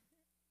away?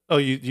 Oh,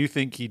 you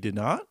think he did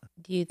not?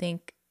 Do you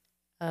think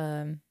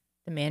the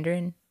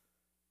Mandarin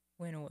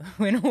went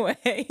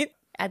away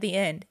at the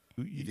end?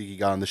 You think he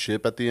got on the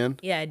ship at the end?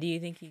 Yeah. Do you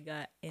think he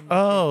got in?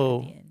 Oh,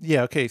 at the end?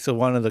 yeah. Okay. So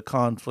one of the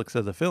conflicts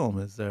of the film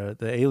is the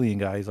alien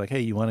guy. He's like, "Hey,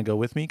 you want to go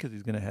with me?" Because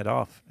he's going to head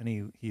off,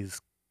 and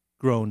he's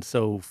grown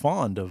so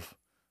fond of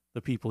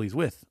the people he's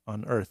with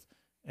on Earth,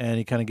 and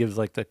he kind of gives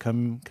like the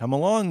come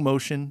along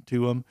motion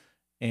to him,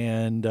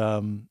 and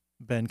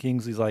Ben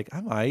Kingsley's like,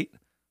 I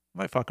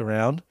might fuck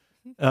around,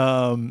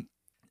 and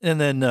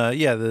then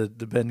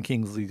the Ben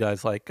Kingsley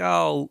guy's like,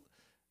 I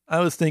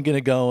was thinking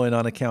of going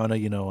on account of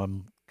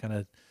I'm kind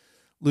of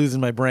losing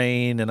my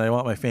brain, and I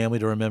want my family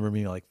to remember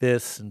me like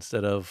this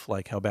instead of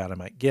like how bad I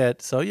might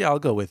get. So yeah, I'll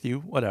go with you,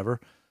 whatever.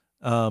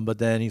 But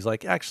then he's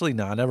like, actually,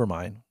 nah, never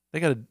mind.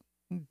 They got to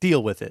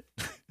deal with it.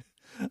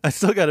 I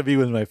still got to be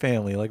with my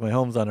family. Like my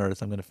home's on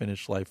Earth. I'm going to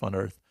finish life on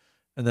Earth.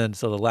 And then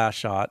so the last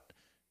shot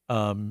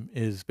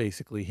is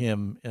basically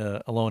him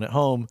alone at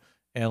home.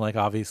 And like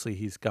obviously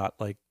he's got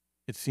like,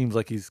 it seems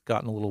like he's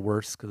gotten a little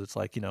worse because it's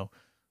like,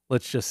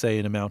 let's just say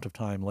an amount of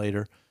time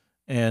later.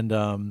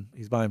 And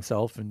he's by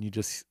himself and you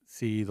just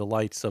see the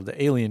lights of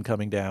the alien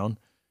coming down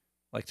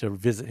like to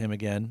visit him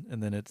again.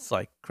 And then it's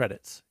like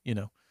credits,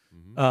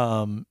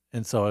 Mm-hmm.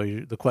 And so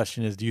the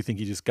question is, do you think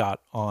he just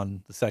got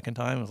on the second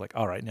time? I was like,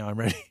 all right, now I'm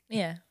ready.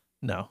 Yeah.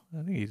 No,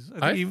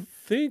 I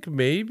think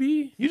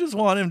maybe you just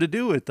want him to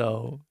do it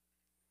though.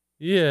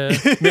 Yeah,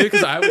 maybe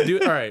because I would do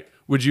it. All right,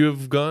 would you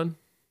have gone?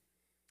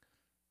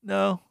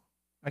 No,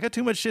 I got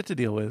too much shit to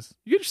deal with.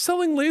 You're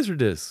selling laser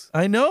discs.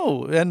 I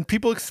know, and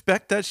people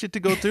expect that shit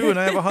to go through, and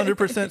I have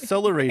 100%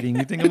 seller rating.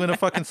 You think I'm gonna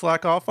fucking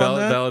slack off on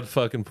that? Valid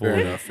fucking point.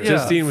 Fair enough. Yeah.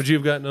 Justine, would you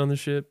have gotten on the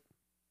ship?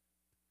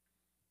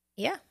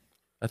 Yeah.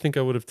 I think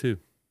I would have too.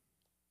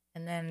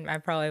 And then I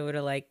probably would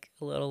have like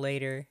a little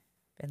later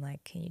been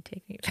like, can you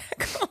take me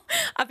back home?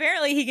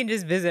 Apparently he can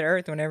just visit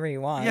Earth whenever he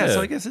wants. Yeah,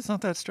 so I guess it's not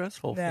that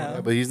stressful. No.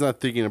 Yeah, but he's not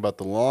thinking about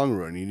the long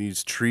run. He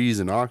needs trees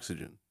and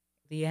oxygen.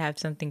 Do you have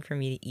something for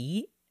me to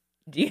eat?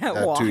 Do you have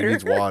That water? too, he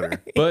needs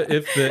water. But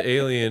if the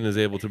alien is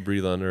able to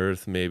breathe on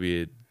Earth,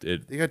 maybe it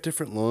They got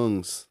different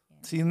lungs.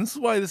 See, and this is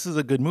why this is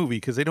a good movie,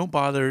 because they don't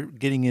bother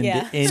getting into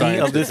Yeah. any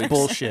of this Scientific.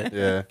 bullshit.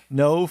 Yeah.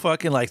 No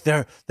fucking like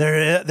their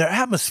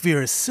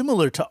atmosphere is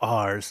similar to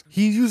ours.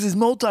 He uses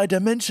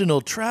multi-dimensional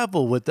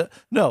travel with the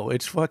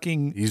it's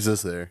fucking He's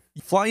just there.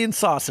 flying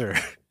saucer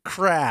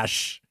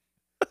crash.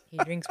 He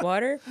drinks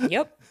water?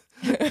 Yep.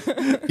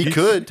 He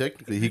could,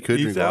 technically. He could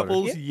Eats drink water.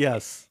 apples, Yeah.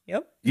 yes.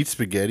 Yep. Eat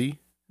spaghetti.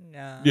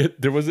 No. Yeah,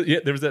 there was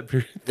that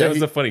period. That Yeah,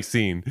 was a funny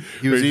scene.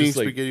 He where was eating just,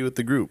 like, spaghetti with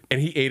the group. and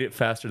he ate it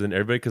faster than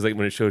everybody because like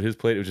when it showed his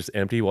plate, it was just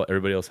empty while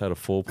everybody else had a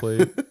full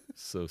plate.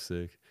 So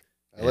sick.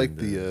 I like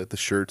And, the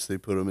shirts they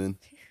put him in.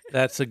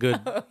 That's a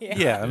good. Oh, yeah.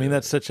 Yeah, I mean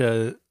that's such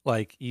a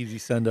like easy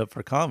send up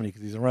for comedy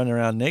because he's running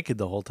around naked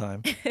the whole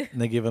time, and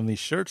they give him these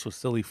shirts with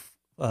silly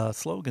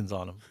slogans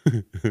on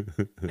them,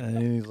 and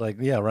he's like,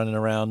 yeah, running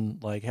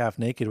around like half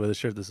naked with a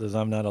shirt that says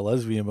 "I'm not a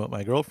lesbian, but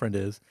my girlfriend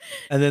is,"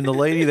 and then the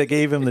lady that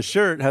gave him the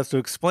shirt has to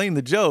explain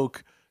the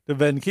joke to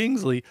Ben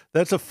Kingsley.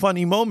 That's a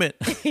funny moment.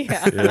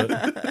 Yeah.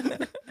 Yeah.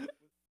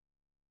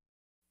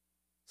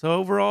 So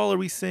overall, are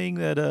we saying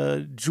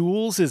that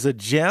Jules is a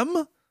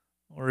gem,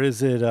 or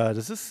is it?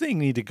 Does this thing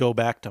need to go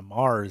back to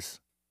Mars?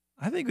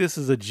 I think this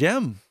is a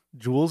gem.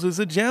 Jules is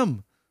a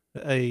gem.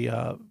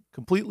 A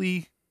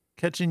completely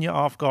catching you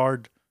off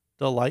guard,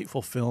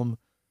 delightful film.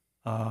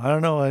 I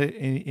don't know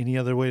any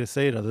other way to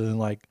say it other than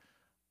like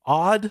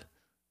odd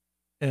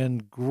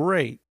and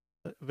great.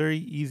 Very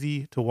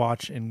easy to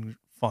watch and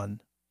fun.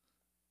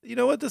 You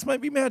know what? This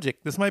might be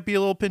magic. This might be a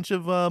little pinch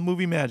of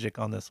movie magic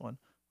on this one.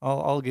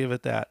 I'll give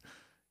it that.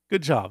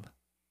 Good job.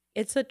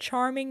 It's a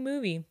charming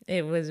movie.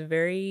 It was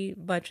very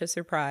much a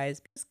surprise.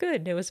 It was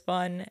good. It was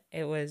fun.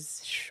 It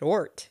was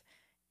short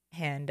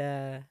and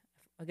a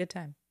good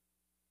time.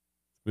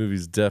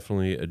 Movie's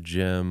definitely a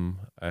gem.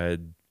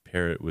 I'd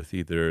pair it with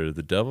either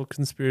The Devil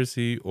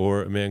Conspiracy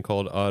or A Man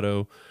Called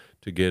Otto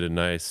to get a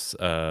nice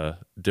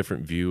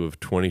different view of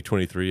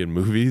 2023 in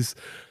movies.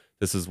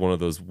 This is one of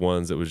those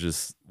ones that was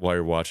just, while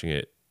you're watching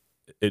it,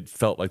 it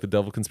felt like The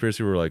Devil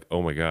Conspiracy. We were like,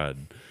 oh my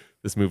God,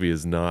 this movie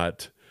is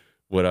not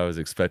what I was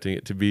expecting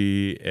it to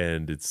be.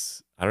 And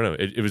it's, I don't know,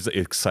 it was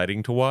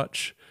exciting to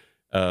watch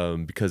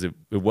because it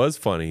was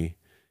funny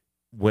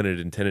when it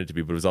intended to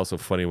be, but it was also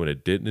funny when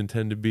it didn't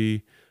intend to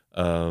be.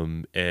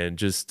 And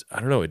just, I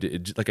don't know,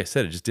 it like I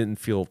said, it just didn't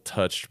feel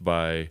touched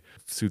by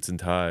suits and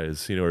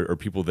ties, you know, or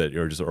people that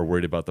are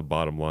worried about the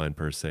bottom line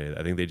per se.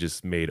 I think they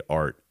just made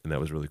art, and that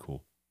was really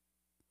cool.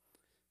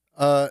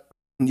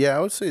 Yeah,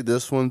 I would say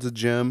this one's a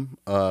gem.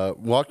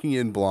 Walking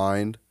in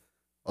blind,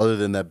 other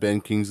than that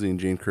Ben Kingsley and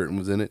Jane Curtin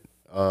was in it.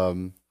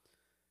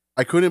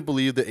 I couldn't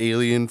believe the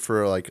alien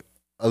for like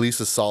at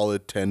least a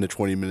solid 10 to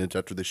 20 minutes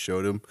after they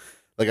showed him.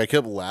 Like I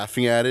kept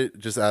laughing at it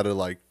just out of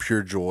like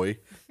pure joy.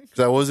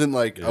 Because I wasn't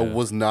like, I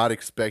was not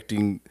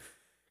expecting,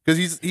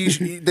 because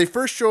they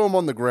first show him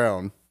on the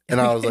ground,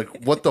 and I was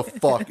like, what the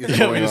fuck is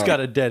going on? We just got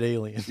a dead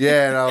alien.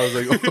 Yeah, and I was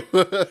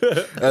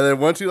like, and then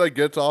once he like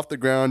gets off the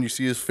ground, you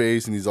see his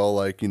face, and he's all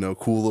like, you know,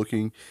 cool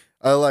looking.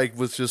 I like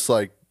was just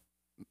like,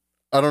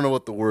 I don't know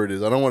what the word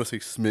is. I don't want to say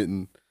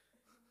smitten.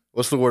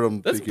 What's the word I'm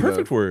That's thinking a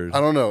perfect of? word.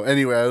 I don't know.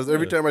 Anyway,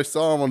 every time I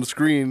saw him on the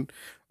screen,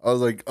 I was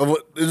like, oh,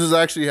 what, this is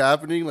actually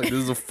happening? Like, this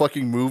is a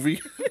fucking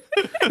movie?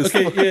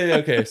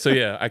 Okay. So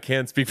yeah, I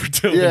can speak for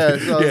Dylan. Yeah,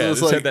 so I was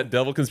just like- had that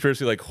Devil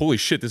Conspiracy, like, holy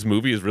shit, this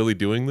movie is really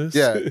doing this?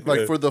 Yeah,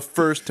 like for the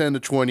first 10 to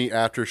 20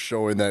 after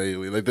showing that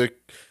alien. Like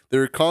they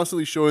were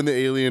constantly showing the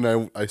alien.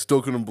 I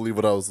still couldn't believe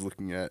what I was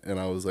looking at. And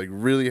I was like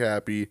really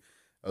happy.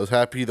 I was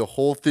happy the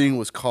whole thing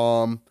was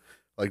calm,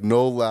 like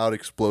no loud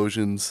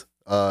explosions.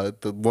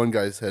 The one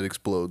guy's head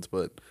explodes,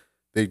 but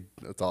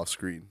that's off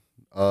screen.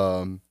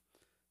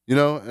 You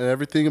know, and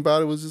everything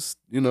about it was just,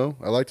 you know,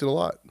 I liked it a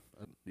lot.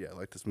 Yeah, I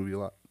liked this movie a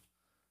lot.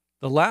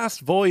 The Last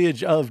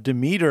Voyage of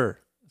Demeter.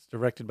 It's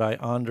directed by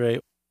Andre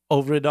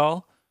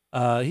Ovredal.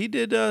 He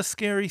did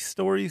Scary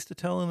Stories to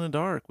Tell in the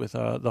Dark with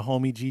the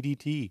homie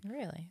GDT.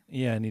 Really?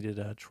 Yeah, and he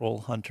did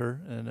Troll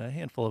Hunter and a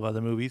handful of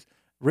other movies.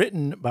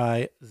 Written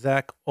by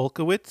Zach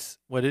Olkowitz.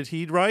 What did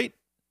he write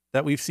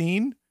that we've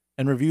seen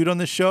and reviewed on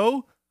the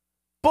show?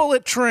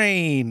 Bullet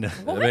Train.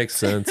 That makes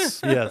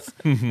sense. Yes.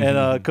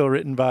 And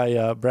co-written by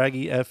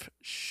Braggy F.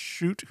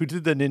 Shute, who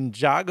did the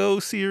Ninjago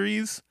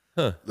series.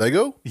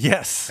 Lego?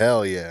 Yes.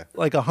 Hell yeah.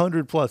 Like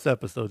 100+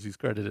 episodes he's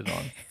credited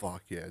on.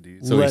 Fuck yeah,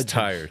 dude. So Legend. he's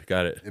tired.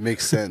 Got it. It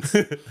makes sense.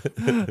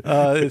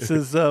 This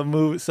is a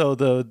movie. So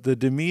the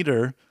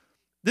Demeter.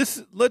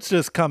 This, let's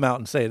just come out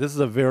and say, this is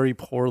a very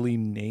poorly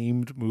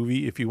named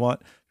movie. If you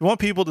want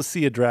people to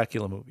see a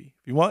Dracula movie,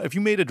 if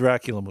you made a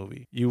Dracula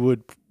movie, you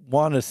would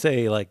want to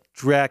say like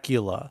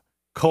Dracula :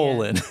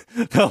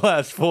 The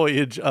Last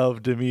Voyage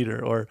of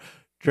Demeter, or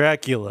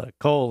Dracula :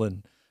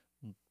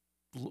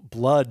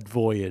 Blood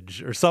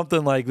Voyage, or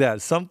something like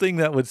that. Something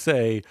that would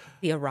say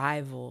The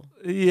Arrival.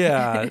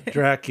 yeah,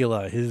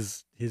 Dracula,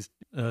 his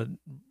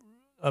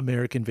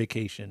American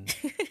Vacation,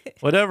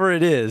 whatever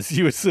it is,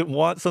 you would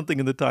want something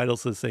in the title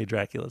to say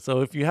Dracula. So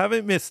if you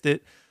haven't missed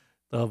it,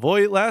 the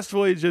Last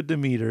Voyage of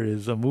Demeter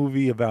is a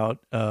movie about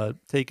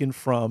taken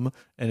from,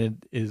 and it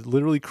is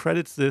literally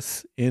credits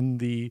this in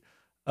the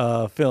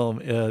film,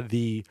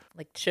 the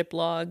Like ship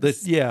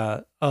logs.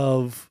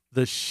 of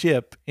the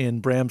ship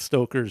in Bram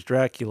Stoker's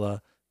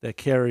Dracula that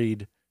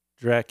carried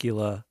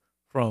Dracula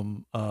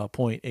from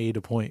point A to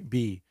point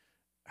B.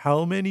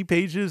 How many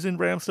pages in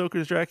Bram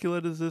Stoker's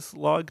Dracula does this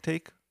log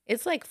take?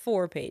 It's like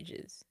 4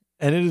 pages.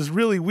 And it is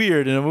really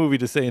weird in a movie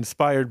to say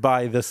inspired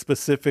by the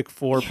specific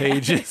 4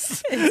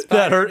 pages that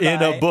Inspired are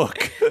in a by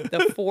book.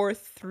 The 4th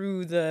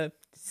through the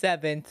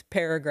 7th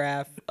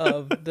paragraph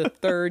of the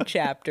 3rd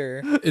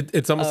chapter.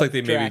 It's almost of like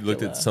they maybe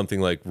looked Dracula. at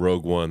something like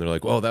Rogue One. They're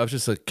like, oh, that was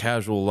just a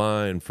casual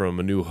line from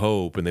A New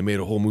Hope, and they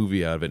made a whole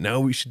movie out of it. Now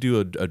we should do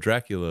a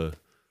Dracula.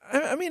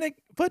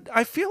 But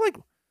I feel like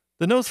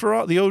the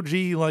Nosferatu, the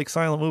OG like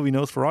silent movie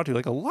Nosferatu,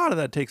 like a lot of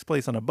that takes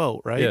place on a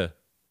boat, right? Yeah.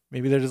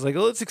 Maybe they're just like,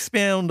 oh, let's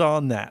expound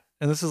on that.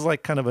 And this is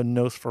like kind of a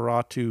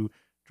Nosferatu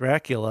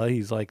Dracula.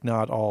 He's like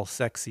not all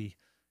sexy.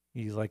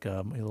 He's like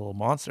a little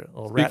monster, a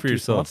little Speak rat for tooth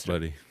yourself, monster.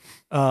 buddy.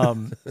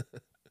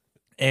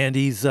 And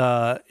he's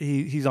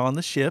on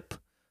the ship,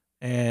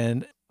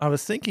 and I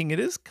was thinking it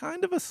is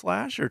kind of a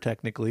slasher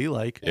technically,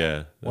 like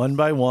Yeah. one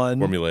by one,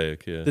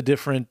 Formulaic, yeah. the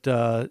different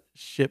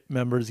ship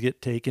members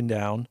get taken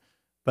down.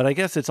 But I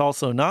guess it's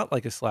also not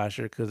like a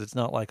slasher because it's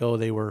not like, oh,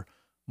 they were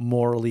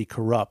morally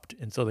corrupt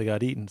and so they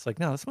got eaten. It's like,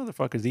 no, this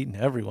motherfucker's eating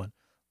everyone.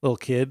 Little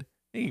kid,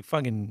 you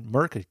fucking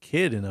murk a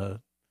kid in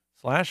a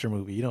slasher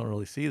movie. You don't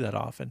really see that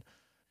often.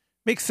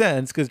 Makes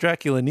sense because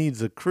Dracula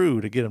needs a crew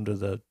to get him to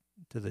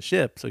the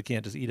ship, so he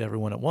can't just eat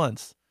everyone at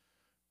once.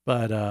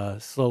 But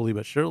slowly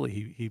but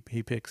surely, he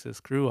picks his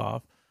crew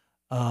off.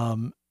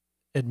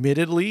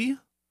 Admittedly,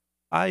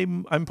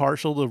 I'm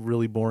partial to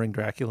really boring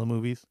Dracula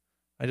movies.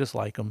 I just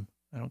like them.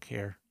 I don't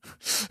care.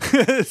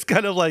 It's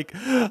kind of like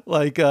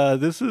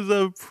this is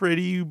a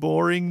pretty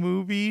boring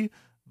movie,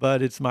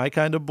 but it's my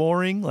kind of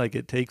boring. Like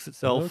it takes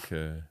itself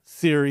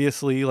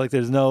seriously. Like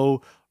there's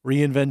no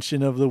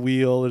reinvention of the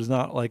wheel. There's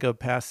not like a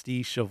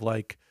pastiche of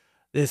like,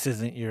 this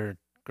isn't your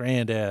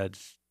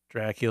granddad's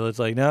Dracula. It's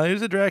like, no,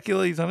 there's a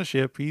Dracula. He's on a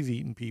ship. He's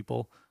eating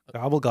people.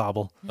 Gobble,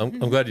 gobble. I'm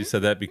glad you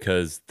said that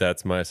because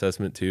that's my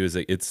assessment too, is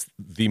that it's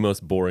the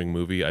most boring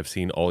movie I've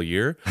seen all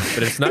year.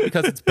 But it's not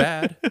because it's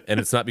bad and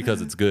it's not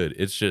because it's good.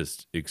 It's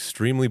just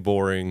extremely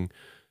boring.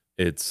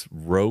 It's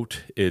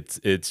rote.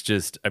 It's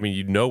just, I mean,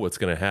 you know what's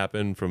going to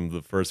happen from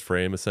the first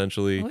frame,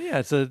 essentially. Well,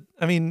 yeah,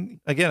 I mean,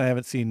 again, I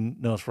haven't seen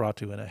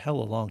Nosferatu in a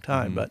hell of a long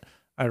time, but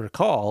I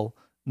recall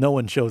no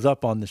one shows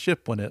up on the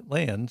ship when it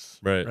lands.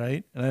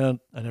 Right. And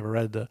I never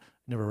read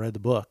the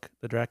book,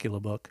 the Dracula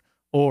book,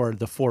 or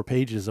the 4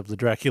 pages of the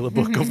Dracula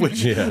book of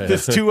which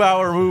this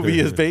 2-hour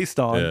movie is based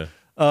on.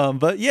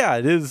 But yeah,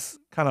 it is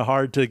kind of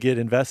hard to get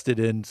invested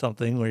in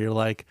something where you're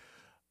like,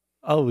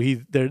 oh,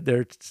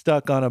 they're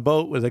stuck on a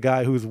boat with a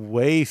guy who's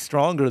way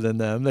stronger than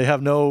them. They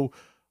have no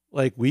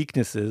like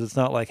weaknesses. It's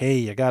not like,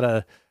 hey,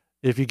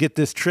 if you get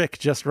this trick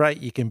just right,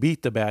 you can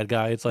beat the bad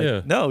guy. It's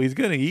like, no, he's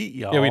gonna eat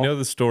y'all. Yeah, we know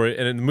the story,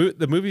 and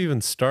the movie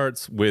even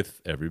starts with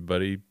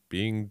everybody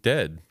being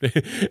dead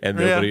and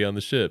nobody on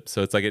the ship.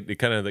 So it's like it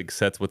kind of like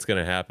sets what's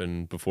going to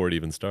happen before it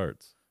even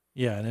starts.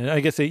 Yeah, and I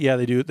guess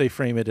they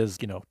frame it as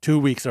 2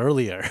 weeks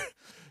earlier.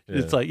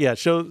 It's like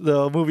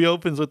the movie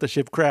opens with the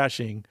ship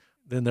crashing,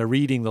 then they're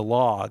reading the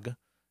log.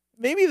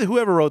 Maybe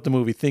whoever wrote the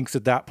movie thinks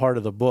that part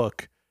of the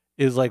book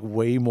is like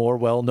way more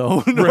well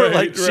known or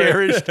like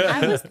cherished.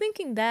 I was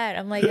thinking that.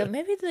 I'm like,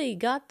 maybe they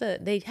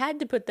had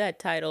to put that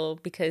title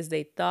because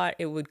they thought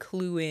it would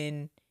clue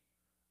in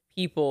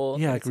people.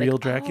 Yeah, like real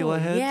Dracula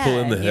heads. Yeah, pull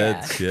in the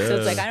heads. Yeah. So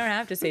it's like I don't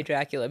have to say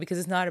Dracula because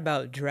it's not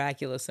about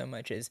Dracula so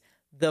much as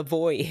the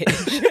voyage.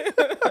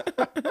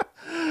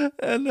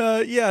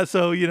 And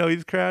so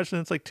he's crashed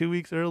and it's like 2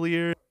 weeks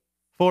earlier,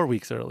 4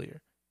 weeks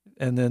earlier.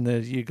 And then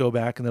you go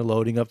back and they're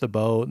loading up the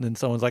boat, and then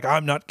someone's like,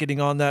 I'm not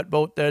getting on that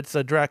boat. That's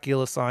a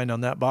Dracula sign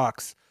on that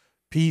box.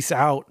 Peace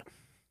out.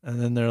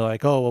 And then they're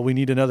like, oh, well, we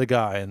need another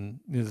guy. And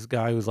this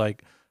guy who's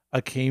like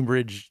a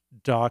Cambridge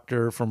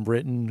doctor from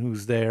Britain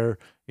who's there,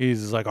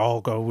 he's like,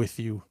 I'll go with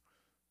you.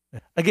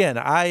 Again,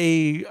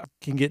 I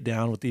can get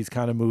down with these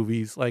kind of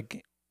movies,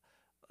 like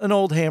an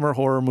old Hammer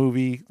horror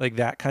movie, like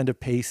that kind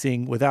of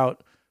pacing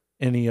without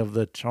any of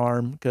the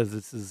charm, because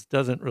this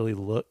doesn't really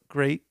look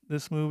great,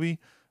 this movie.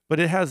 But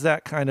it has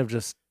that kind of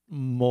just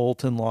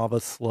molten lava,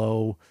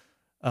 slow,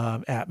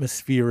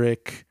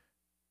 atmospheric,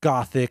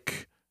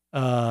 gothic,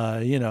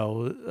 tone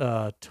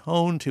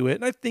to it.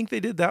 And I think they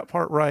did that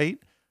part right.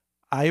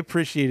 I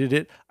appreciated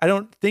it. I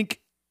don't think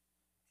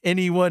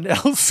anyone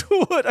else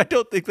would. I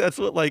don't think that's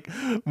what like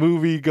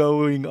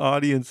movie-going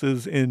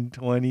audiences in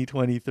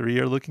 2023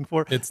 are looking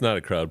for. It's not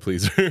a crowd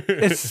pleaser.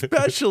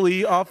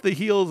 Especially off the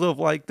heels of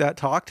like that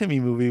Talk to Me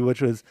movie,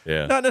 which was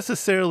not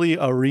necessarily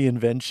a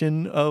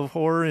reinvention of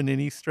horror in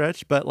any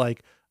stretch, but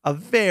like a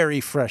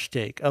very fresh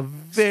take, a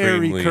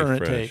very Extremely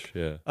current fresh,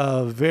 take,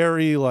 a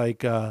very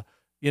like,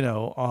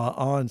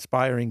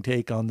 awe-inspiring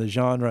take on the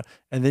genre.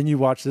 And then you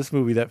watch this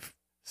movie that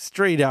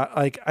straight out,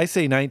 like I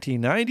say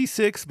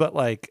 1996, but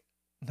like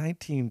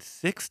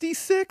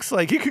 1966,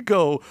 like you could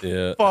go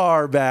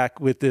far back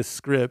with this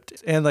script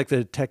and like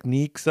the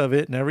techniques of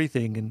it and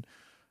everything.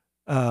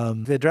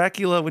 And the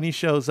Dracula, when he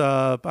shows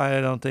up,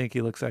 I don't think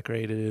he looks that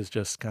great. It is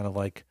just kind of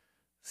like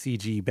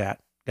CG bat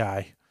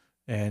guy,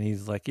 and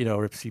he's like,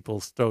 rips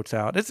people's throats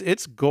out.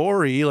 It's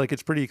gory, like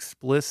it's pretty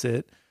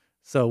explicit.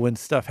 So when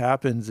stuff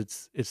happens,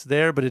 it's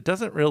there, but it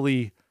doesn't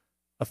really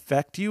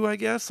affect you, I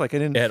guess. Like I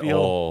didn't at feel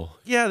all.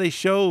 Yeah, they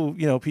show,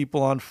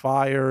 people on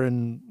fire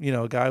and,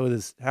 a guy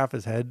with half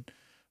his head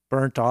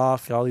burnt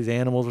off, all these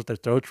animals with their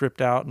throats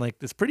ripped out, and like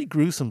this pretty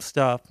gruesome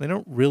stuff. They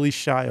don't really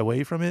shy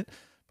away from it,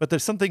 but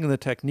there's something in the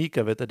technique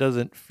of it that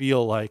doesn't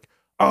feel like,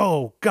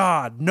 oh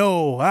God,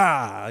 no,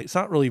 it's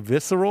not really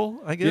visceral,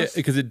 I guess.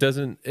 Yeah, because it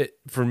doesn't,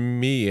 for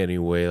me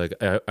anyway, like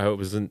I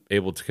wasn't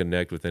able to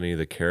connect with any of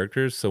the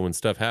characters. So when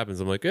stuff happens,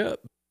 I'm like, yeah.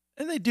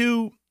 And they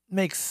do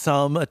make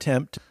some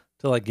attempt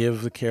to like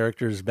give the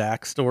characters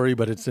backstory,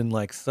 but it's in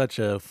like such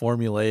a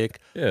formulaic.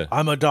 Yeah,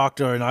 I'm a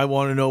doctor and I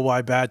want to know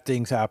why bad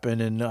things happen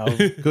and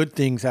good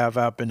things have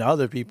happened to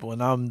other people,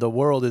 and the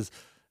world is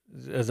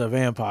as a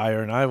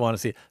vampire and I want to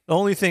see it. The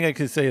only thing I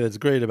could say that's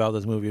great about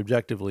this movie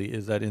objectively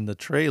is that in the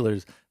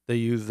trailers they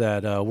use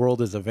that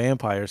 "World is a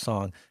Vampire"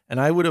 song, and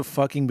I would have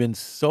fucking been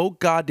so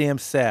goddamn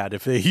sad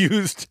if they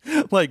used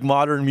like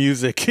modern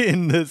music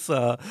in this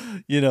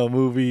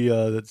movie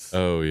that's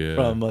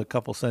from a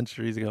couple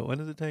centuries ago. When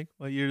does it take?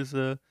 What year is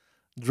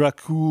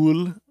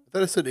Dracul? I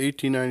thought it said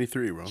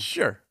 1893, bro.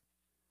 Sure,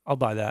 I'll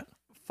buy that.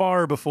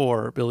 Far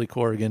before Billy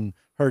Corgan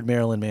heard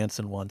Marilyn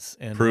Manson once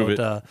and wrote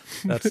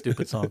that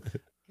stupid song.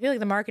 I feel like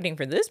the marketing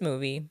for this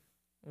movie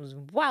was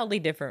wildly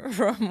different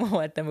from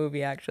what the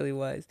movie actually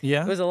was.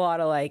 Yeah. It was a lot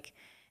of like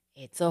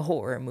it's a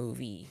horror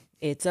movie.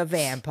 It's a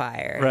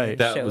vampire. Right.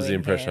 That was the Showing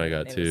impression I him,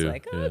 got, and it was too.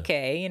 like, Yeah.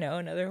 okay,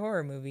 another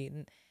horror movie.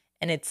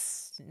 And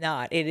it's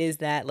not. It is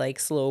that like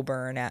slow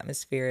burn,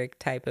 atmospheric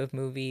type of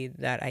movie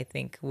that I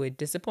think would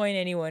disappoint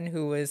anyone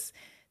who was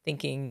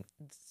thinking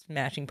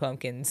Smashing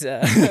Pumpkins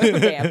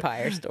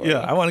vampire story. Yeah,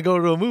 I want to go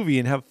to a movie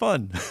and have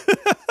fun.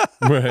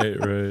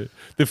 Right.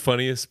 The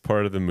funniest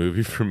part of the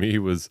movie for me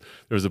was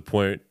there was a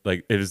point,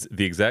 like it was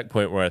the exact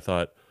point where I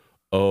thought,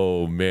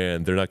 oh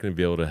man, they're not going to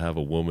be able to have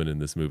a woman in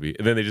this movie.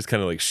 And then they just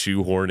kind of like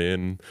shoehorn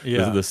in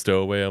the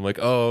stowaway. I'm like,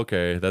 oh,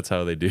 okay, that's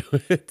how they do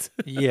it.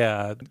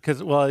 Yeah, because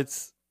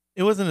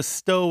it wasn't a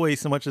stowaway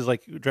so much as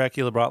like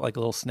Dracula brought like a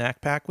little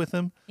snack pack with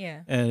him.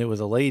 Yeah. And it was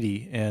a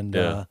lady, and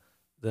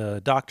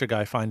the doctor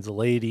guy finds a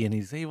lady, and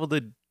he's able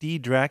to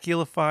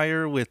de-Draculify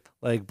her with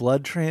like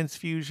blood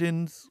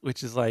transfusions,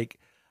 which is like,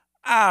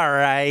 all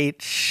right,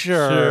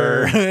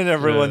 sure. And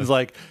everyone's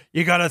like,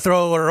 you gotta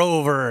throw her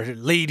over.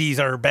 Ladies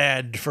are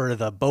bad for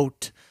the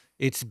boat.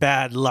 It's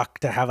bad luck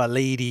to have a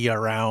lady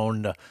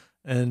around.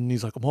 And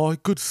he's like, my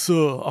good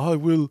sir, I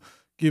will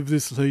give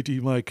this lady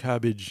my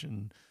cabbage.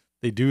 And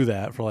they do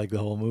that for like the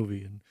whole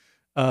movie.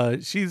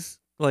 And she's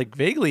like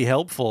vaguely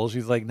helpful.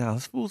 She's like, nah,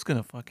 this fool's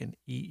gonna fucking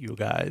eat you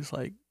guys.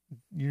 Like,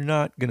 you're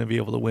not gonna be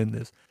able to win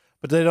this.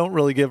 But they don't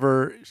really give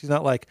her, she's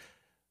not like,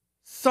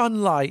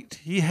 sunlight,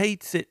 he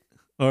hates it.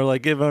 Or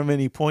like give him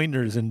any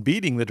pointers in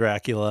beating the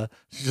Dracula.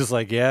 She's just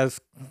like, yes,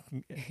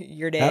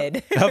 you're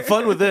dead. Have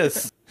fun with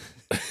this.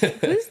 Who's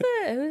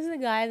the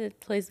guy that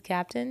plays the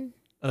captain?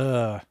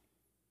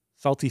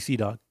 Salty Sea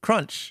Dog.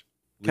 Crunch.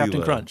 Captain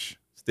Leela. Crunch.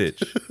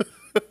 Stitch.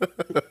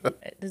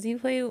 Does he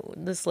play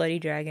the slutty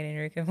dragon in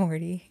Rick and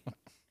Morty?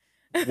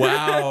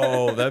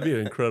 Wow, that'd be an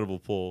incredible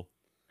pull.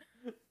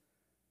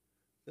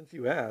 Since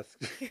you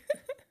asked.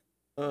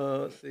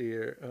 Let's see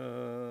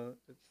here.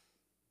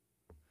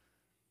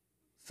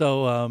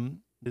 So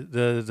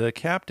the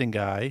captain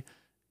guy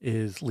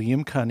is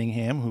Liam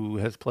Cunningham, who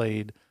has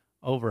played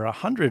over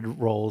 100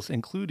 roles,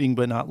 including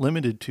but not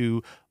limited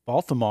to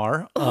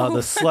Baltimore,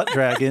 the slut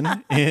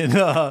dragon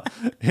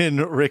in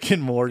Rick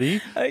and Morty.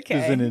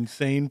 Okay. Is an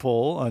insane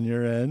pull on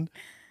your end,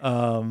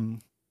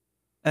 and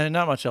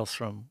not much else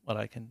from what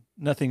I can.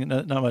 Nothing,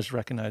 not much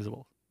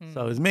recognizable.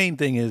 So his main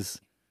thing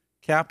is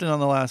captain on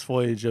the last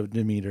voyage of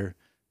Demeter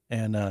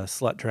and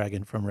slut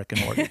dragon from Rick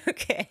and Morty.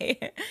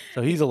 Okay.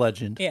 So he's a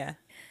legend. Yeah.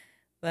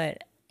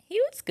 But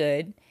he was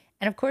good.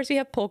 And of course we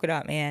have Polka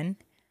Dot Man.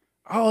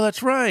 Oh,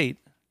 that's right.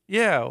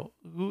 Yeah.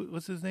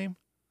 What's his name?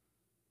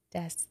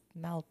 Das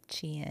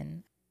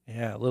Malchian.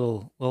 Yeah,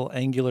 little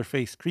angular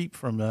faced creep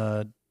from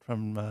Dark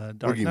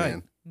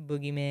Knight.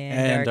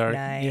 Boogeyman, Dark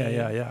Knight.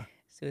 Yeah.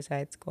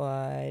 Suicide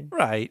Squad.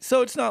 Right.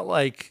 So it's not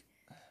like,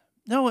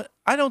 no,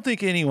 I don't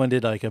think anyone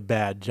did like a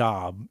bad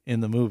job in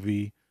the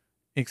movie,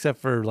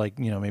 except for like,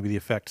 maybe the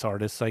effects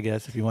artists, I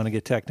guess, if you want to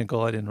get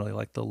technical. I didn't really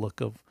like the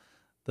look of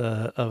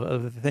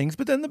the things,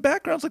 but then the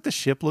backgrounds, like the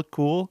ship looked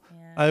cool.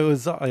 Yeah.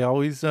 I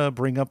always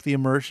bring up the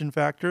immersion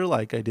factor.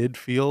 Like I did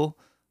feel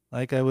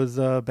like I was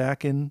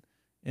back in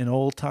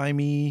old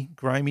timey,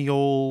 grimy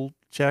old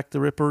Jack the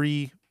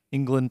Rippery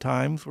England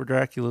times where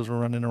Draculas were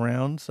running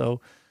around. So,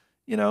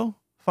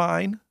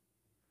 fine.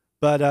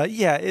 But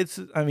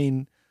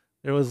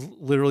there was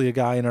literally a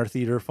guy in our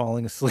theater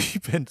falling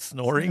asleep and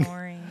snoring.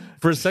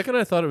 For a second,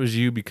 I thought it was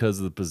you because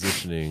of the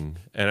positioning,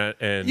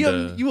 and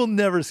you will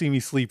never see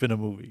me sleep in a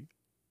movie.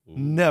 Ooh.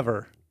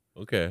 Never.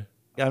 Okay.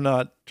 I'm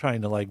not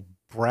trying to like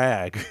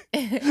brag,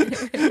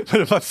 but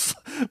if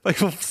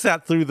I've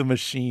sat through the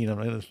machine, I'm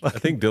gonna. I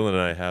think Dylan and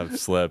I have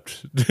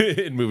slept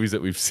in movies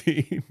that we've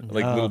seen,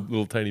 like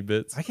little tiny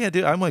bits. I can't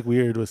do. I'm like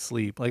weird with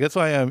sleep. Like that's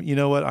why I'm. You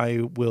know what? I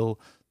will.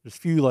 There's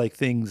few like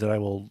things that I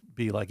will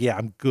be like, yeah,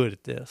 I'm good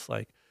at this.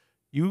 Like.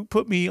 You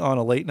put me on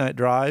a late night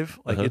drive,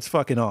 like it's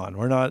fucking on.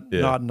 We're not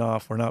nodding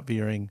off. We're not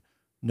veering.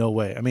 No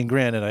way. I mean,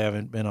 granted, I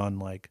haven't been on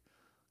like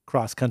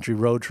cross country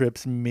road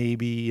trips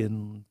maybe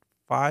in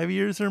 5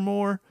 years or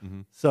more.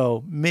 Mm-hmm.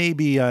 So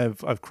maybe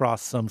I've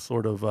crossed some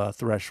sort of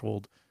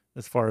threshold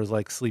as far as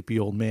like sleepy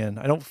old man.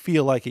 I don't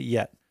feel like it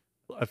yet.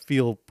 I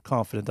feel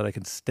confident that I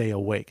can stay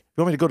awake. If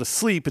you want me to go to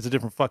sleep, it's a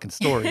different fucking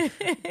story.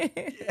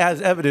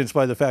 As evidenced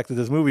by the fact that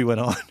this movie went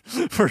on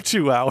for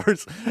 2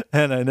 hours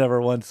and I never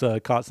once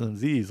caught some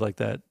Z's like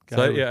that.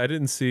 So I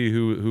didn't see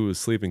who was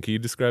sleeping. Can you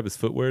describe his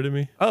footwear to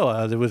me? Oh,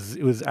 it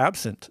was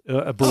absent,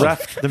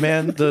 bereft.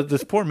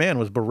 This poor man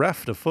was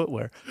bereft of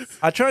footwear.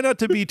 I try not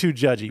to be too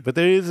judgy, but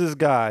there is this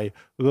guy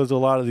who goes to a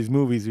lot of these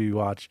movies we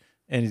watch,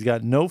 and he's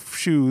got no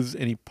shoes,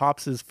 and he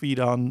pops his feet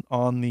on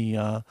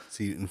the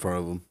seat in front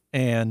of him.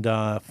 And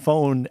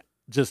phone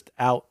just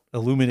out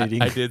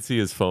illuminating. I did see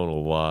his phone a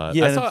lot.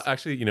 Yeah, I saw,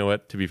 actually, you know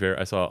what? To be fair,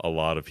 I saw a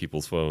lot of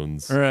people's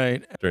phones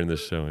during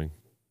this showing.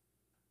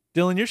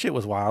 Dylan, your shit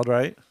was wild,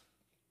 right?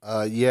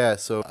 Yeah,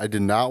 so I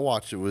did not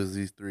watch it with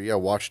these three. I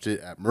watched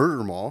it at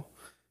Murder Mall.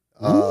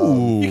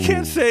 You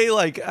can't say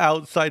like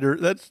outsider.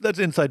 That's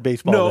inside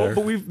baseball. No,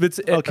 there. but it's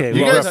okay.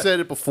 You guys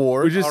said it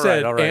before. We just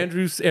said all right.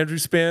 Andrew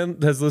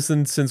Span has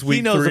listened since week 3.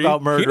 He knows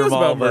about Murder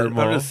Mall. Murder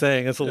Mall. I'm just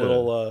saying it's a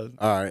little. All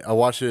right, I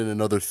watched it in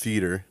another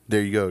theater.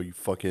 There you go. You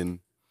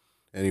fucking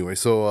Anyway,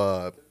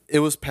 so it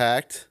was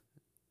packed.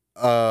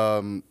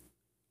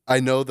 I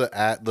know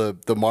I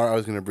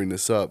was gonna bring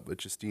this up, but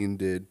Justine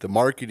did. The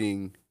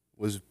marketing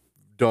was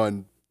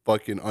done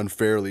fucking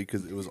unfairly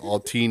because it was all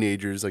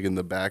teenagers, like in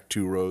the back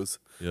 2 rows.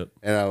 Yep.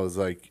 And I was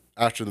like,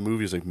 after the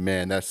movie, I was like,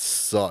 man, that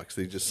sucks.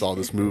 They just saw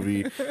this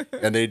movie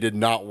and they did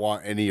not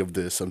want any of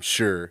this, I'm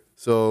sure.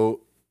 So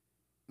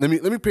let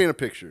me paint a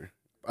picture.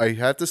 I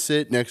had to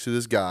sit next to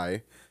this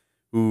guy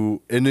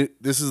who,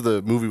 this is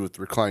the movie with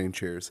reclining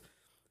chairs.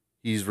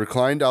 He's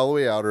reclined all the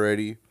way out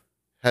already,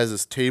 has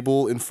this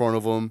table in front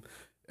of him,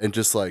 and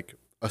just like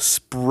a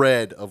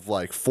spread of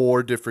like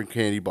 4 different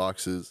candy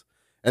boxes.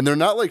 And they're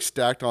not like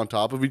stacked on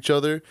top of each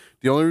other.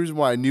 The only reason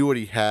why I knew what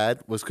he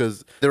had was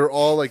because they were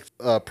all like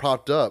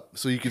propped up.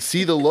 So you could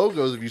see the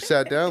logos if you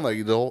sat down,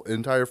 like the whole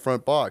entire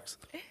front box.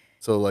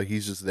 So like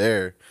he's just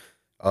there.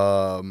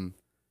 Let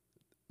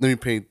me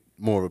paint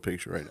more of a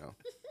picture right now.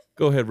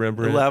 Go ahead,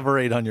 Rembrandt.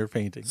 Elaborate on your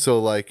painting. So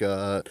like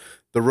the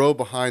row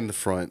behind the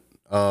front,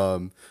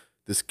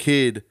 this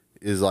kid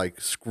is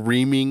like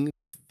screaming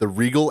the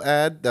Regal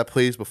ad that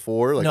plays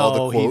before, like all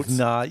the quotes. He's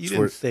not. You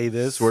didn't say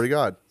this. Swear to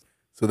God.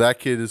 So that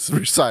kid is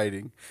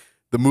reciting.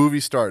 The movie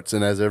starts,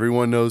 and as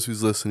everyone knows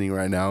who's listening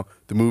right now,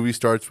 the movie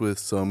starts with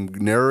some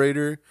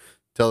narrator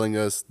telling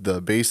us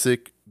the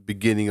basic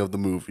beginning of the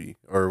movie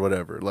or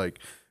whatever. Like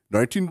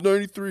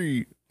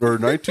 1993 or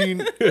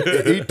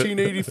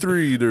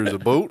 1883, there's a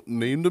boat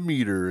named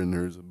Demeter, and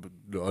there's an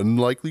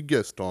unlikely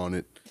guest on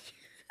it.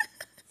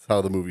 That's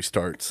how the movie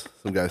starts.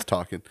 Some guy's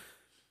talking.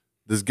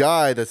 This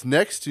guy that's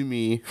next to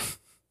me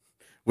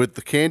with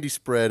the candy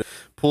spread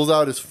pulls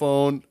out his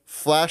phone,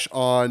 flash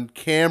on,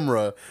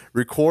 camera,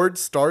 records,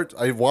 starts.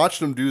 I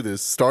watched him do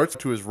this, starts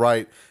to his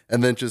right,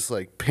 and then just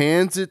like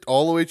pans it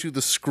all the way to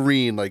the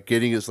screen, like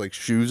getting his like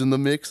shoes in the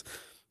mix,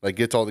 like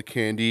gets all the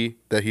candy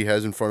that he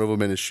has in front of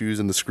him and his shoes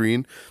in the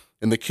screen.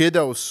 And the kid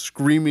that was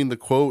screaming the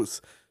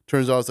quotes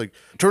turns out, it's like,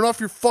 turn off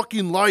your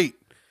fucking light.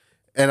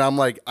 And I'm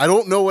like, I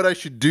don't know what I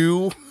should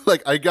do.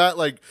 Like I got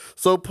like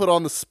so put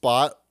on the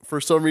spot. For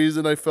some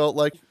reason, I felt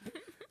like,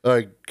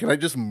 can I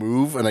just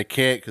move? And I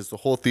can't because the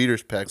whole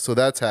theater's packed. So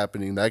that's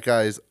happening. That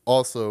guy's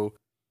also,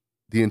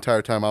 the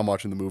entire time I'm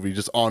watching the movie,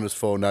 just on his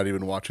phone, not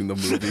even watching the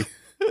movie.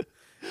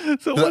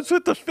 So what's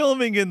with the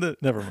filming in the...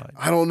 Never mind.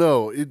 I don't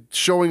know. It's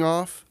showing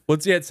off. Well,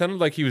 yeah, it sounded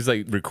like he was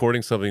like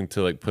recording something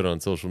to like put on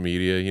social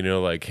media, you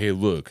know, like, hey,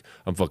 look,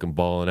 I'm fucking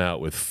balling out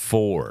with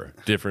 4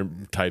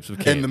 different types of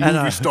candy. And the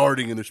movie's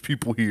starting and there's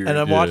people here. And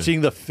I'm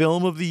watching the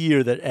film of the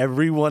year that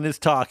everyone is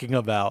talking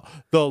about,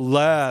 The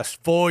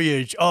Last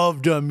Voyage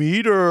of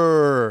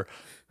Demeter,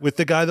 with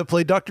the guy that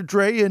played Dr.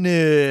 Dre in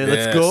it.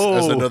 Let's go.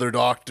 As another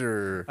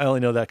doctor. I only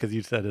know that because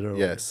you said it earlier.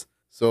 Yes.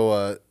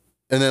 So,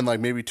 and then like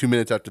maybe 2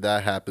 minutes after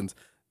that happens,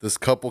 this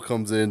couple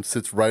comes in,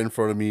 sits right in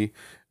front of me,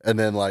 and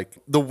then like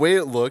the way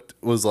it looked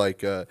was like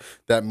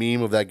that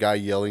meme of that guy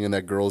yelling in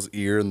that girl's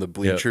ear in the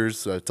bleachers.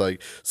 Yep. So it's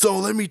like, so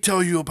let me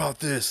tell you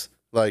about this.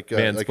 Like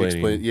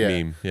explain, yeah,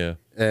 meme, yeah.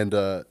 And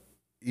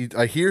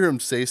I hear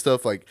him say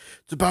stuff like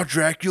it's about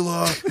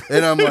Dracula,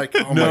 and I'm like,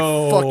 oh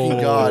my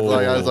fucking God!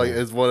 Like I was like,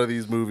 it's one of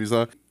these movies,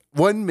 huh?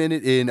 1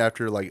 minute in,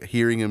 after like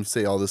hearing him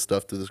say all this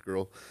stuff to this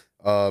girl,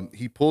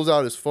 he pulls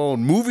out his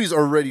phone. Movie's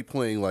already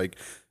playing, like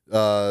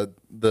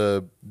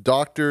the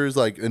doctors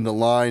like in the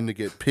line to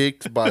get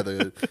picked by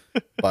the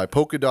by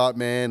Polka Dot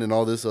Man and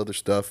all this other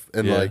stuff,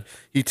 and like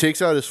he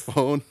takes out his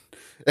phone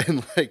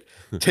and like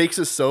takes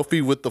a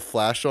selfie with the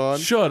flash on.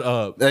 Shut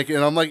up! Like,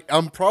 and I'm like,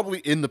 I'm probably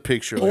in the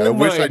picture. Like, I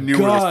wish I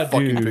knew where this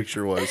fucking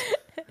picture was.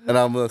 And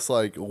I'm just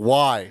like,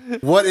 why?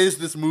 What is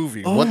this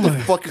movie? What the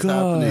fuck is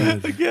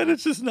happening? Again,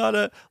 it's just not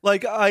a,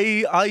 like,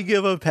 I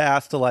give a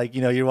pass to, like,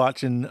 you know, you're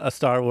watching a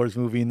Star Wars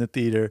movie in the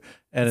theater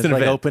and it's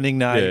like event. Opening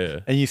night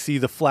and you see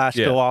the flash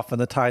go off on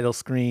the title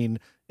screen.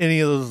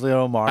 Any of those, you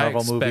know,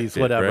 Marvel movies,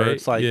 whatever. Right?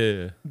 It's like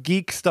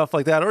geek stuff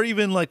like that. Or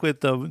even like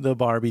with the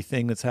Barbie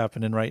thing that's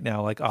happening right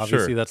now. Like,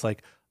 obviously that's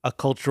like a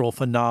cultural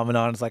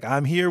phenomenon. It's like,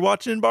 I'm here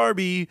watching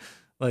Barbie.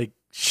 Like,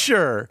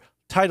 sure,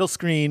 title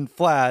screen,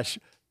 flash.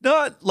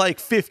 Not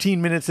like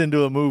 15 minutes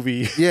into a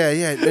movie. Yeah.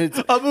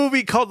 It's a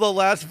movie called The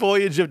Last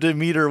Voyage of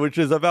Demeter, which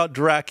is about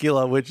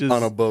Dracula, which is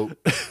on a boat.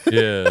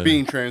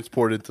 Being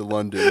transported to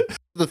London.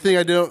 The thing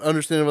I don't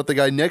understand about the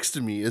guy next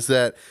to me is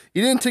that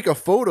he didn't take a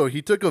photo,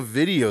 he took a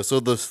video. So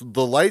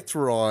the lights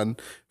were on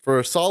for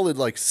a solid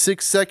like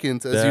 6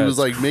 seconds as he was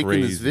like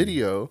making this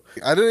video.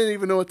 I didn't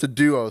even know what to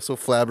do. I was so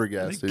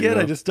flabbergasted. Again,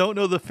 I just don't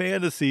know the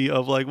fantasy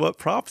of like what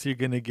props you're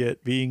going to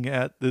get being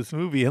at this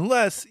movie,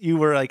 unless you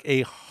were like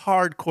a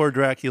hardcore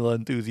Dracula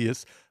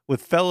enthusiast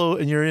with fellow,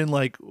 and you're in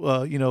like,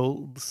 you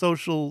know,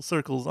 social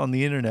circles on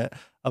the internet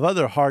of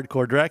other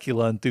hardcore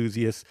Dracula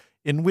enthusiasts.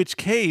 In which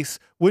case,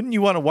 wouldn't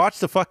you want to watch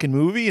the fucking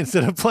movie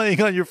instead of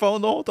playing on your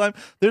phone the whole time?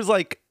 There's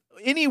like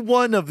any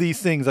one of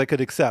these things I could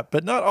accept,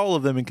 but not all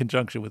of them in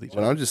conjunction with each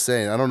other. I'm just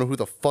saying, I don't know who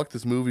the fuck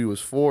this movie was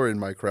for in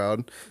my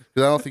crowd, because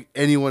I don't think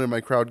anyone in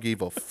my crowd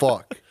gave a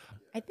fuck.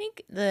 I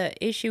think the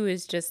issue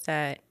is just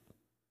that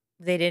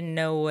they didn't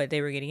know what they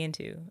were getting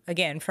into.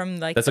 Again, from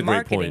like That's the a great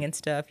marketing point. and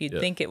stuff, you'd Yeah.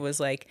 think it was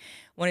like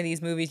one of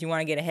these movies you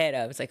want to get ahead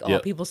of. It's like, oh,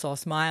 Yep. people saw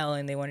Smile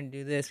and they wanted to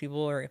do this.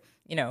 People are,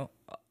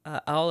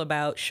 all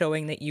about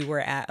showing that you were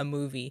at a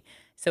movie.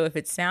 So if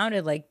it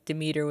sounded like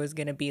Demeter was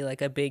going to be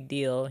like a big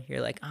deal, you're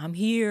like, I'm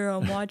here,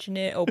 I'm watching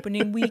it,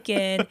 opening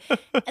weekend. And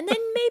then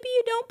maybe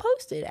you don't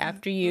post it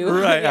after you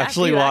Right, after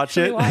actually you watch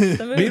it. watch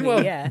the movie.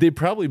 Meanwhile, yeah. they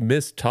probably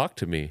missed Talk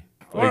to Me.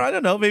 Or I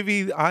don't know,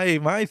 maybe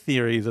my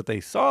theory is that they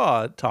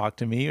saw Talk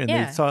to Me and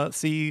Yeah. they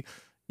see,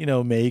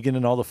 Megan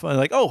and all the fun.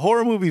 Like, oh,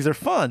 horror movies are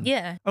fun.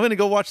 Yeah. I'm going to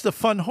go watch the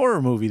fun horror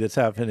movie that's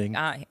happening.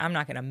 I'm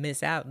not going to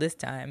miss out this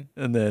time.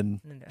 And then,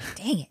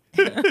 Dang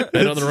it.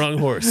 And on the wrong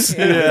horse.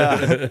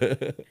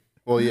 yeah.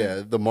 Well,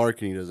 yeah, the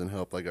marketing doesn't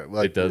help. Like It we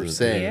were doesn't.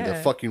 saying, Yeah.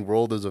 the fucking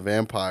world is a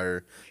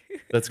vampire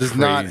That's does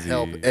crazy. not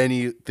help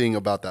anything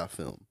about that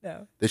film.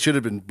 No. They should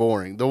have been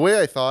boring. The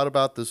way I thought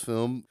about this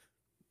film,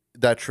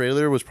 that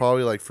trailer was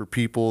probably like for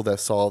people that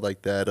saw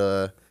like that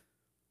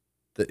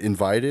the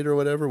Invited or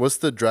whatever. What's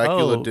the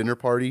Dracula Oh. dinner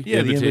party?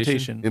 Yeah, the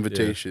Invitation.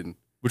 invitation.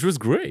 Which was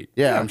great.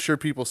 Yeah, Yeah. I'm sure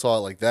people saw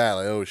it like that.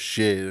 Like, oh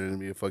shit, there's gonna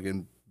be a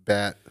fucking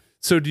bat.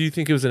 So do you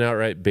think it was an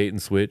outright bait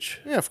and switch?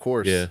 Yeah, of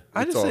course. Yeah.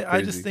 I It's just all I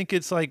just crazy. think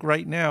it's like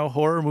right now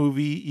horror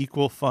movie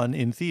equal fun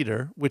in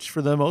theater, which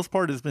for the most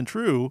part has been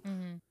true,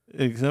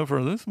 except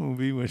for this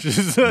movie, which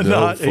is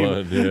not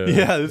fun,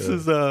 yeah. This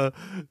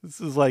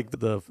is like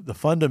the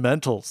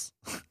fundamentals.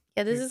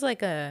 Yeah, this is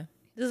like a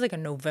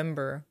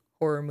November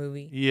horror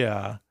movie.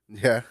 Yeah.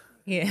 Yeah.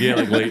 Yeah. Yeah,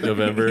 like late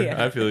November.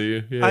 Yeah. I feel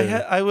you. Yeah.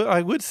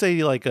 I would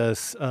say like a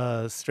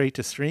straight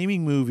to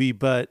streaming movie,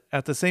 but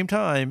at the same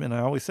time, and I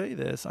always say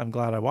this, I'm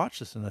glad I watched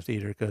this in the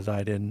theater because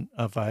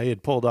if I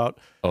had pulled out,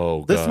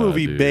 Oh, this God,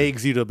 movie dude.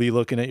 begs you to be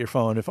looking at your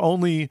phone. If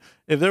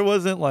there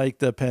wasn't like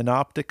the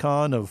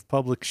panopticon of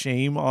public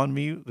shame on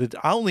me, that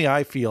only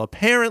I feel.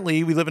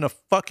 Apparently, we live in a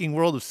fucking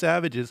world of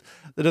savages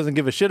that doesn't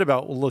give a shit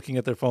about looking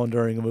at their phone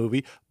during a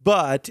movie.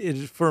 But it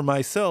is for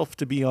myself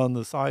to be on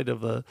the side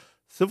of a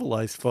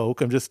civilized folk.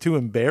 I'm just too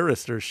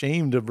embarrassed or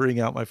ashamed to bring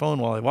out my phone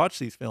while I watch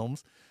these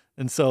films.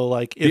 And so,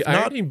 like, if The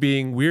not, irony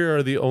being, we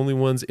are the only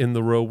ones in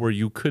the row where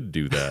you could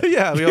do that.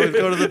 yeah, we always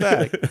go to the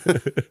back.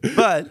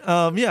 But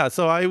yeah,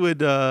 so I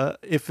would,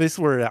 if this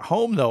were at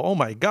home though, oh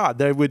my God,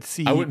 I would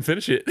see. I wouldn't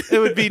finish it. It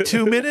would be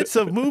 2 minutes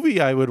of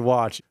movie I would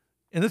watch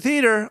in the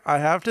theater. I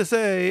have to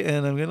say,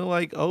 and I'm gonna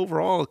like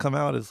overall come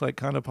out as like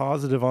kind of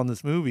positive on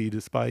this movie,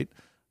 despite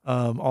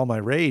all my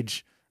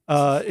rage.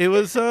 It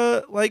was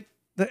like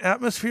the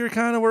atmosphere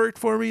kind of worked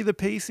for me. The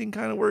pacing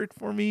kind of worked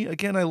for me.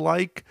 Again, I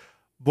like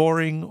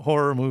boring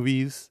horror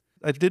movies.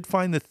 I did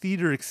find the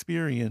theater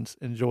experience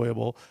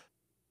enjoyable.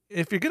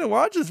 If you're going to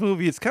watch this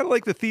movie, it's kind of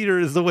like the theater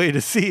is the way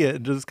to see it,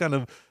 and just kind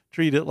of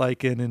treat it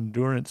like an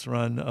endurance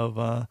run of,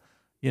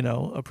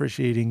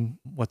 appreciating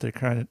what they're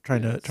trying to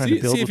build. See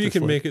if with you this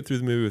can flick. make it through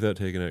the movie without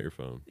taking out your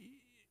phone.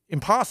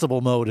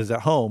 Impossible mode is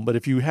at home, but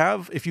if you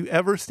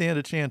ever stand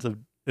a chance of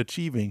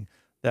achieving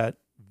that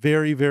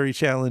very, very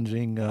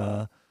challenging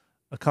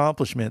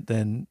accomplishment,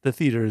 then the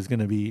theater is going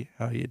to be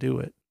how you do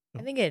it.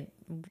 I think it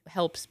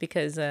helps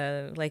because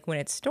like when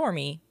it's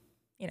stormy,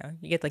 you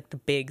get like the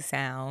big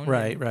sound.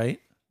 Right, and right.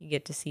 You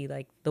get to see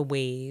like the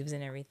waves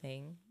and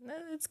everything.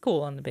 It's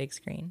cool on the big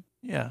screen.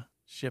 Yeah.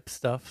 Ship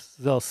stuff.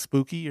 It's all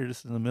spooky. You're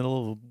just in the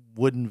middle of a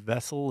wooden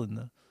vessel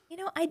and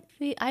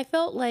I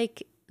felt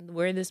like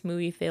where this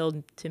movie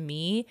failed to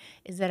me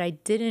is that I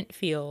didn't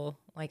feel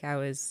like I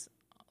was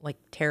like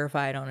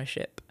terrified on a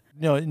ship.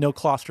 no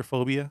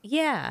claustrophobia.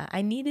 Yeah,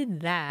 I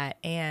needed that,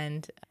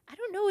 and I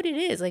don't know what it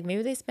is. Like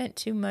maybe they spent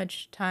too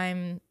much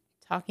time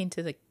talking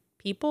to the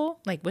people,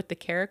 like with the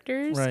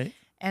characters, Right.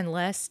 and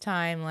less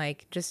time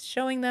like just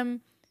showing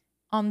them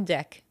on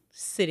deck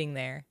sitting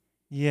there,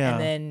 Yeah.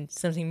 and then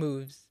something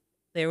moves.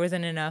 There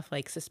wasn't enough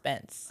like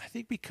suspense. I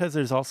think because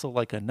there's also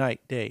like a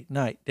night, day.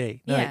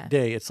 Yeah.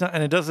 It's not,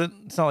 and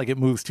it's not like it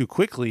moves too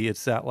quickly.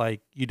 It's that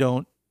like you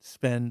don't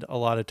spend a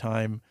lot of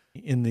time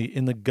in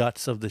the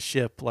guts of the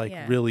ship, like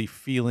Yeah. really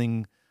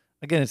feeling,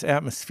 again, it's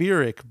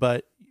atmospheric,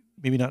 but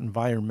maybe not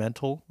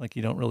environmental. Like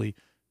you don't really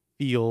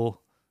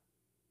feel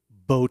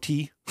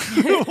boaty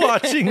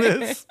watching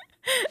this.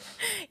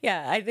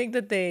 Yeah, I think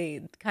that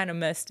they kind of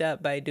messed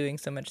up by doing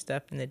so much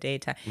stuff in the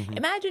daytime.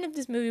 Imagine if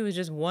this movie was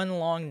just one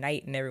long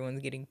night and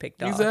everyone's getting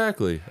picked off.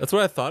 Exactly. That's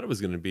what I thought it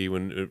was going to be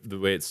the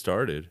way it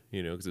started,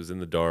 because it was in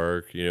the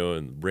dark,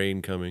 and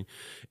rain coming.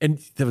 And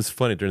that was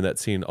funny during that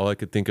scene. All I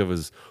could think of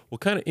was, what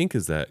kind of ink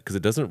is that? Because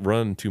it doesn't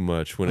run too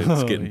much when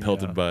it's getting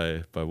pelted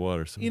by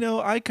water. So.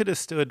 I could have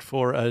stood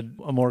for a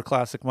more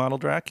classic model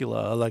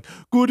Dracula, like,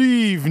 good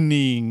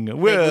evening. Like,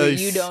 Well, where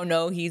you don't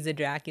know he's a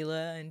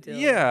Dracula until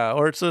yeah,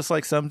 or it's just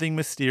like something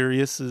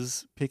mysterious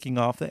is picking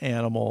off the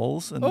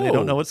animals and they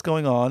don't know what's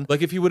going on.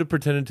 Like if you would have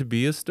pretended to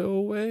be a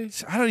stowaway?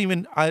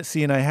 I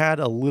see, and I had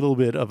a little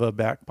bit of a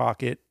back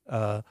pocket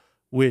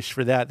wish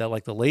for that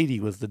like the lady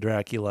was the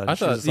Dracula. And I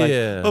she was thought, like,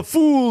 yeah. I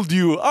fooled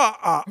you,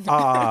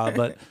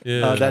 but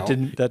Yeah. that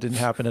didn't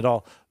happen at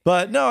all.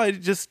 But no, I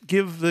just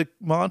give the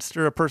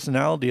monster a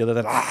personality other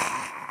than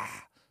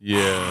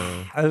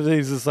Yeah. I think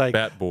he's just like,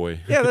 Bat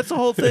boy. yeah, that's the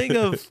whole thing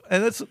of,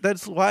 and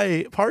that's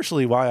why,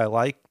 partially why I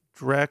like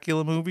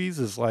Dracula movies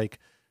is like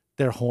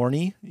they're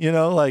horny,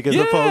 like as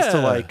opposed to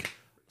Yeah. like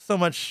so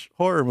much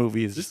horror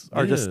movies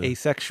are just yeah.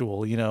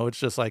 asexual, it's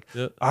just like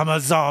Yeah. I'm a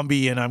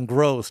zombie and I'm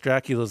gross.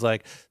 Dracula's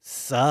like,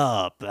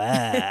 sup,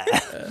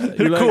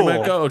 You like cool.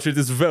 my couch? It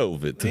is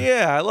velvet.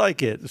 Yeah, I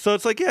like it. So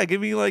it's like, yeah, give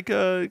me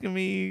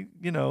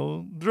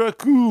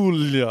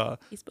Dracula.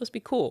 He's supposed to be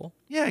cool.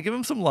 Yeah, give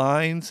him some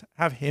lines,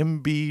 have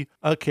him be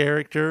a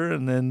character,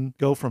 and then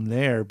go from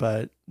there.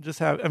 But just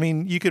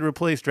you could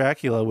replace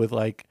Dracula with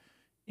like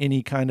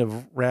any kind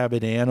of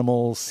rabid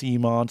animal, sea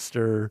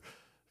monster,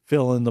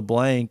 fill in the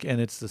blank,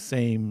 and it's the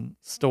same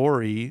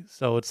story.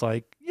 So it's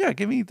like, yeah,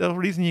 give me the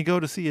reason you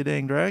go to see a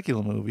dang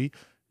Dracula movie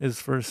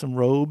is for some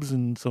robes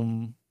and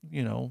some,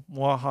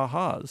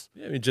 wah-ha-has.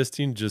 Yeah,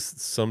 Justine just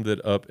summed it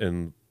up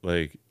in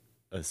like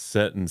a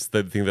sentence.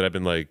 The thing that I've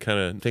been like kind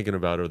of thinking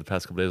about over the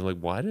past couple days. I'm like,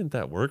 why didn't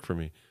that work for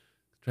me?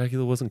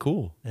 Dracula wasn't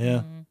cool.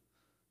 Yeah.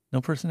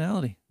 No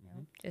personality.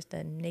 Just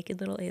a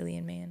naked little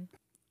alien man.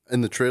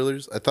 In the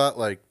trailers, I thought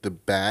like the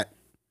bat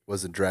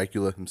wasn't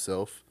Dracula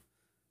himself.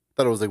 I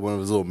thought it was like one of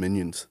his little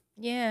minions.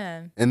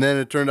 Yeah. And then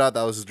it turned out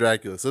that was his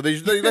Dracula. So they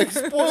like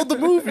spoiled the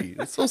movie.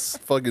 It's so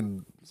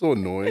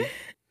annoying.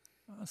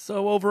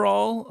 So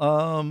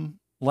overall,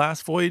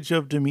 last voyage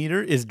of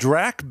Demeter, is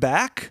Drac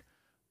back?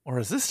 Or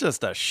is this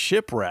just a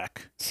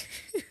shipwreck?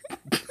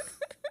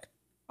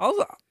 I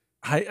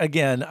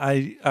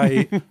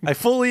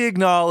fully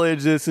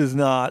acknowledge this is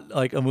not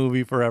like a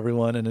movie for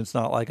everyone, and it's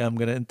not like I'm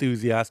going to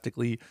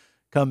enthusiastically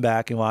come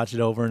back and watch it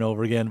over and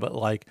over again. But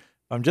like,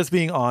 I'm just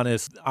being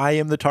honest. I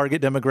am the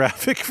target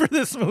demographic for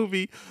this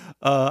movie.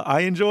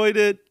 I enjoyed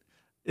it.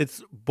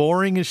 It's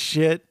boring as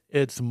shit.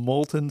 It's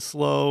molten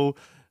slow,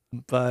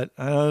 but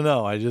I don't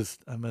know.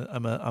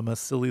 I'm a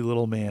silly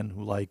little man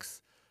who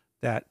likes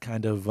that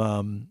kind of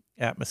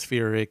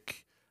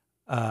atmospheric.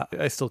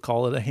 I still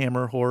call it a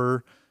hammer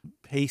horror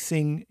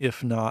pacing,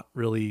 if not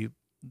really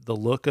the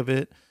look of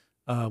it.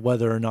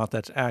 Whether or not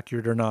that's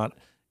accurate or not,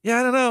 yeah,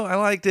 I don't know. I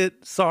liked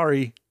it.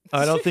 Sorry,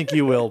 I don't think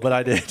you will, but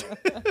I did.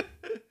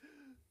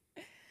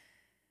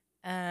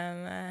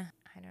 I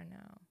don't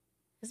know.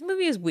 This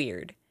movie is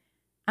weird.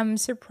 I'm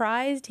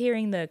surprised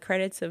hearing the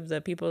credits of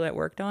the people that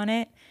worked on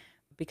it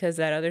because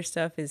that other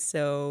stuff is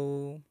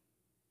so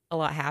a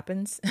lot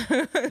happens.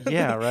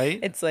 Yeah, right.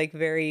 It's like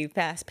very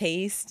fast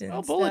paced and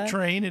Bullet stuff.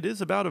 Train. It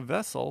is about a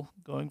vessel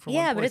going from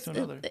one place to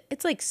another.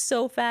 It's like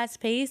so fast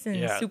paced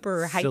and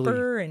super silly.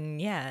 hyper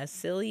and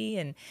silly,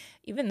 and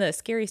even the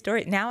scary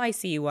story. Now I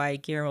see why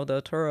Guillermo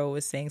del Toro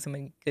was saying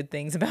some good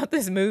things about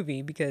this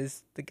movie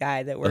because the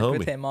guy that worked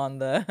with him on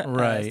the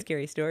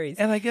scary stories.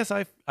 And I guess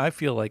I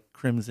feel like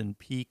Crimson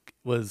Peak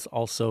was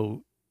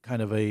also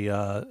kind of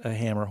a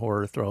hammer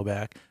horror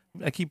throwback.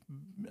 I keep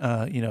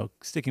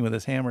sticking with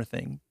this hammer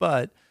thing,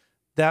 but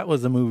that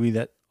was a movie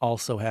that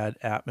also had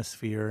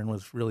atmosphere and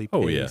was really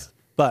paced,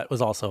 but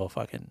was also a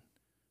fucking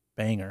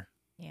banger.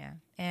 Yeah,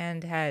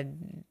 and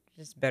had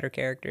just better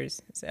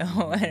characters. So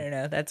I don't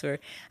know. That's where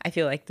I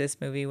feel like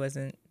this movie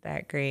wasn't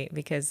that great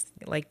because,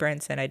 like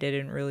Brent said, I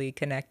didn't really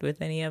connect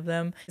with any of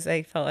them.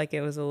 I felt like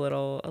it was a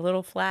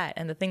little flat.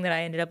 And the thing that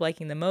I ended up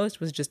liking the most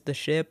was just the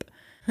ship.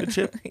 Good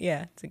ship.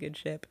 Yeah, it's a good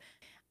ship.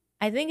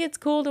 I think it's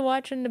cool to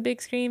watch on the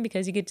big screen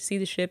because you get to see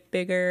the ship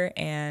bigger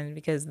and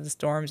because the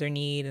storms are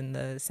neat and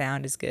the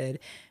sound is good.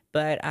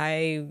 But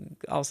I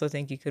also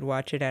think you could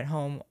watch it at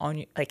home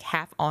on like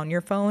half on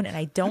your phone, and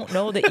I don't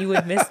know that you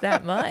would miss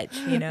that much,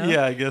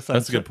 Yeah, I guess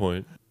that's a good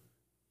point.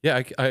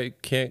 Yeah, I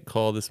can't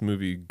call this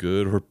movie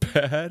good or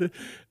bad.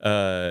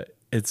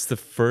 It's the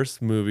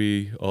first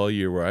movie all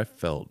year where I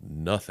felt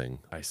nothing.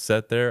 I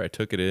sat there, I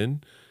took it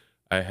in.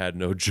 I had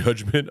no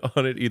judgment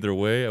on it either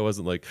way. I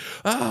wasn't like,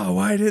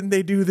 why didn't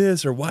they do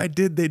this? Or why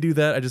did they do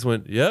that? I just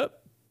went,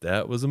 yep,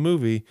 that was a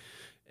movie.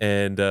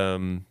 And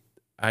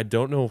I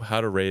don't know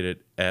how to rate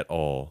it at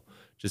all,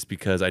 just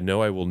because I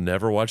know I will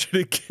never watch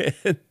it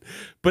again.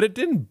 But it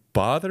didn't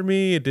bother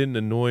me. It didn't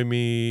annoy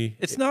me.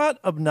 It's not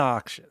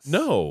obnoxious.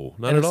 No,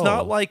 not and at all. It's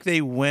not like they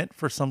went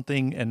for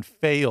something and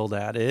failed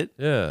at it.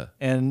 Yeah.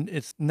 And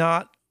it's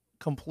not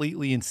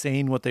completely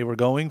insane what they were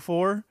going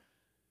for.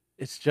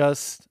 It's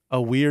just a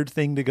weird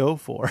thing to go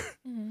for.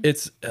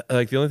 It's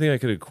like the only thing I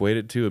could equate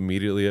it to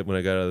immediately when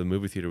I got out of the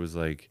movie theater was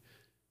like,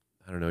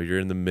 I don't know, you're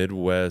in the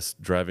Midwest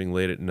driving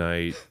late at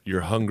night. You're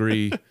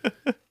hungry.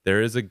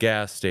 There is a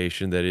gas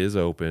station that is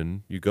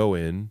open. You go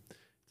in.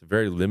 It's a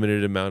very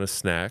limited amount of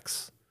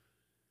snacks.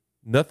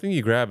 Nothing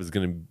you grab is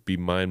going to be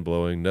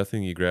mind-blowing.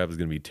 Nothing you grab is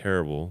going to be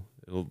terrible.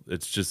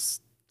 It's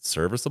just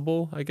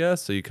serviceable, I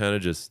guess. So you kind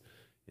of just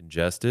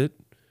ingest it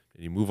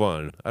and you move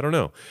on. I don't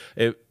know.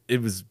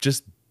 It was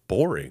just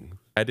boring.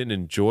 I didn't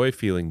enjoy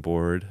feeling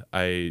bored.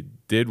 I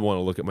did want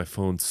to look at my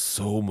phone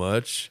so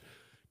much,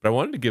 but I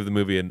wanted to give the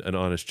movie an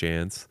honest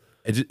chance.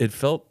 It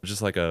felt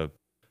just like a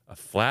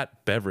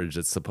flat beverage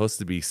that's supposed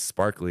to be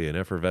sparkly and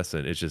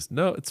effervescent. It's just,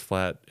 no, it's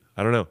flat.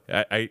 I don't know.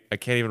 I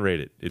can't even rate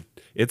it.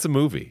 It's a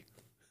movie.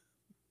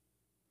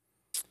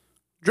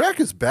 Drac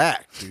is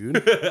back,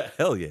 dude.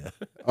 Hell yeah.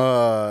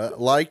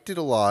 Liked it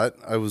a lot.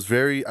 I was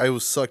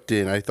sucked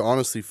in. I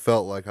honestly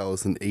felt like I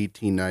was in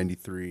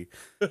 1893.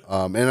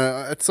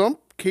 At some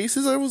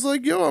cases I was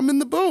like, yo, I'm in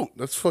the boat.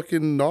 That's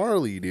fucking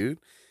gnarly, dude.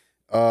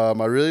 I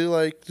really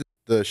liked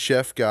the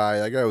chef guy.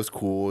 That guy was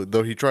cool,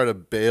 though he tried to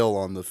bail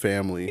on the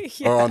family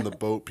or on the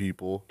boat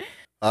people.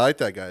 I like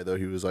that guy, though.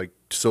 He was like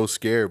so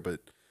scared,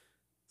 but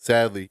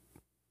sadly,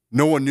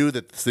 no one knew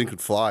that this thing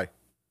could fly.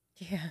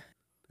 Yeah.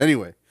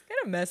 Anyway. Kind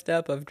of messed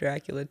up of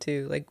Dracula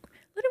too. Like,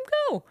 let him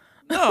go.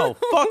 No,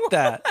 fuck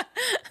that.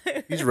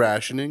 He's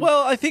rationing.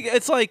 Well, I think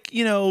it's like,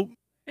 you know,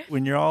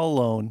 when you're all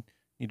alone,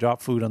 you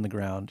drop food on the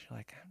ground. You're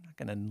like, I'm not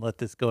going to let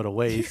this go to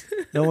waste.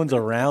 No one's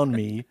around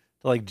me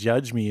to like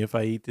judge me if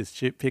I eat this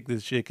shit, pick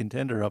this chicken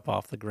tender up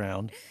off the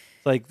ground.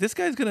 It's like, this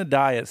guy's going to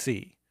die at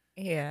sea.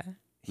 Yeah.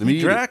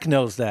 Drac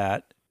knows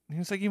that. He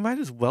was like, you might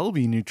as well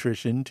be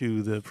nutrition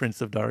to the Prince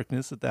of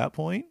Darkness at that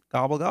point.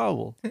 Gobble,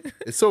 gobble.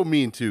 It's so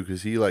mean, too,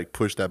 because he, like,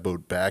 pushed that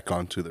boat back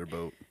onto their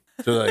boat.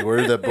 So, like, where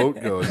did that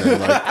boat go? And then,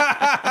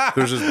 like,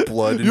 there's just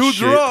blood and you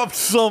shit. dropped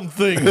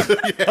something.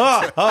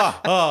 Ha,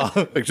 ha,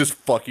 ha. Like, just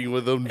fucking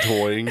with them,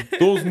 toying.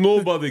 Those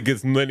nobody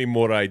gets many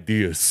more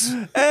ideas.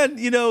 And,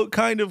 you know,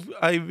 kind of,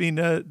 I mean,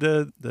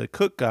 the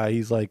cook guy,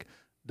 he's, like,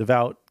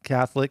 devout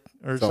Catholic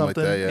or something. Like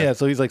that, yeah.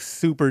 So he's, like,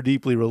 super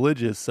deeply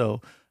religious.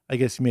 So I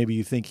guess maybe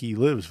you think he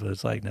lives, but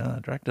it's like, nah,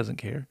 Drac doesn't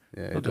care.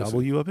 Yeah, He'll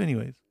gobble you up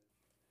anyways.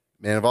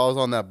 Man, if I was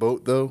on that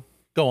boat, though,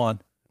 Go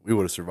on. we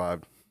would have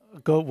survived.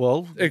 Go,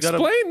 well. you gotta-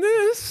 Explain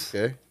this.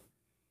 Okay.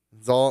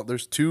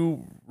 There's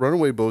 2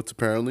 runaway boats,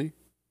 apparently.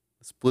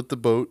 Split the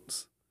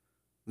boats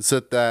and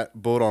set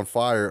that boat on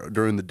fire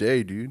during the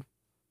day, dude.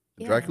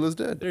 Yeah. Dracula's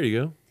dead. There you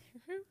go.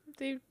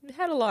 They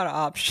had a lot of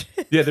options.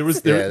 Yeah, there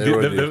was Yeah, they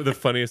were the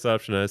funniest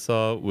option I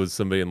saw was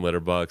somebody in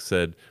Letterboxd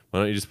said, "Why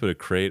don't you just put a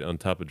crate on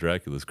top of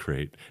Dracula's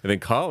crate?" And then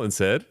Colin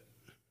said,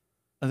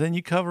 And then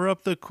you cover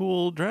up the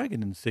cool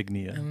dragon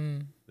insignia.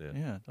 "Yeah,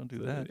 Yeah, don't do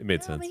that. it made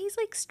No, sense." but he's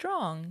like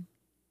strong.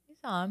 You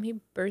saw him. He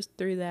burst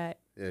through that.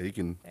 Yeah, he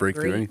can break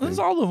through Great. anything. There's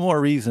all the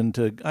more reason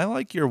to. I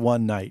like your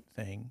one night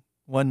thing.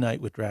 One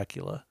night with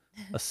Dracula,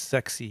 a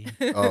sexy,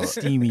 Oh.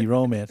 steamy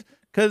romance.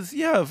 Because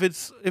yeah,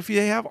 if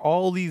you have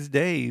all these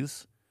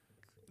days,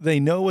 they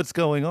know what's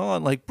going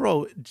on. Like,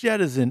 bro,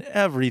 jettison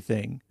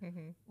everything.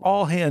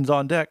 All hands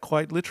on deck,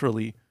 quite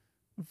literally.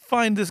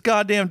 Find this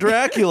goddamn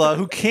Dracula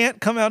who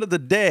can't come out of the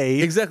day.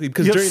 Exactly,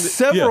 because You have during the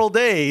several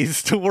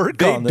days to work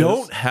they on this.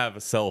 don't have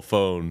a cell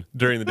phone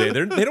during the day.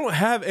 They don't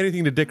have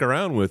anything to dick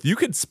around with. You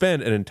could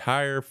spend an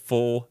entire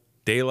full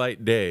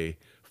daylight day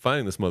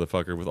finding this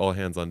motherfucker with all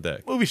hands on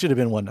deck. Movie should have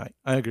been one night.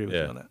 I agree with you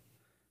Yeah. on that.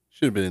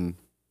 Should have been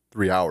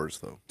 3 hours,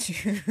 though.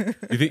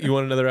 You think you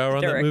want another hour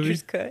on that movie?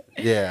 Director's cut.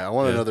 Yeah, I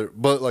want Yeah. another.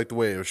 But, like, the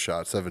way it was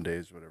shot, 7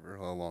 days, whatever,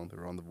 how long they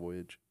were on the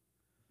voyage.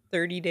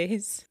 30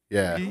 days.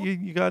 Yeah.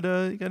 You got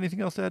anything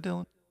else to add,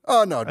 Dylan?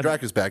 Oh, no,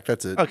 Drac is back.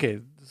 That's it.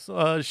 Okay,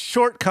 so,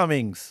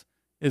 Shortcomings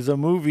is a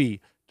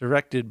movie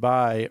directed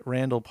by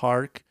Randall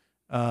Park,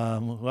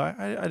 who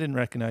I didn't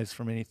recognize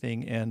from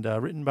anything, and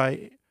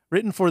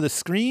written for the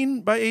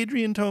screen by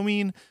Adrian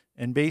Tomine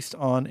and based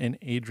on an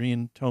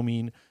Adrian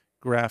Tomine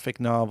graphic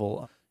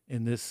novel.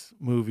 In this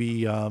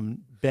movie,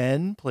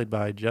 Ben, played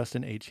by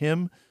Justin H.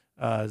 Him,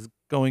 is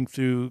going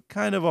through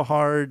kind of a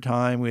hard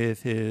time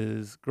with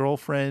his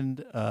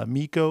girlfriend,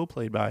 Miko,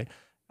 played by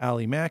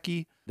Ali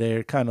Mackey.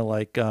 They're kind of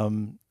like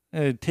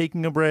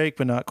taking a break,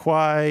 but not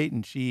quite.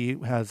 And she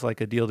has like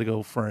a deal to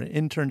go for an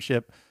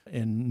internship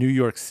in New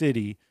York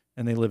City,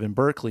 and they live in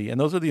Berkeley. And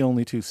those are the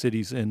only 2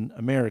 cities in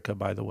America,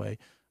 by the way.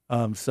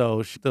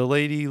 The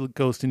lady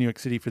goes to New York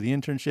City for the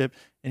internship,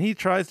 and he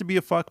tries to be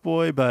a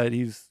fuckboy, but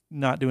he's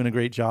not doing a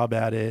great job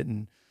at it.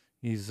 And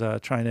he's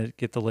trying to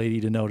get the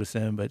lady to notice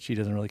him, but she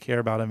doesn't really care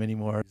about him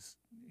anymore.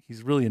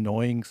 He's really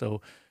annoying,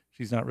 so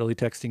she's not really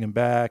texting him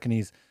back. And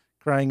he's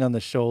crying on the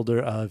shoulder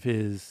of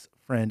his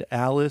friend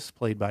Alice,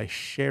 played by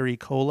Sherry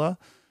Cola.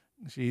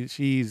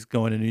 She's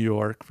going to New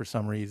York for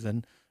some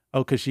reason.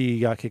 Oh, because she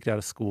got kicked out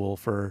of school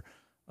for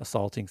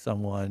assaulting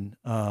someone.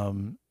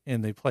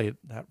 And they play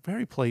that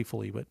very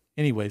playfully. But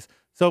anyways,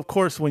 so of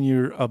course, when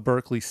you're a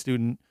Berkeley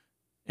student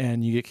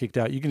and you get kicked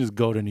out, you can just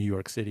go to New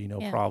York City,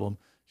 no problem.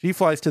 She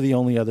flies to the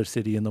only other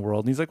city in the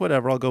world. And he's like,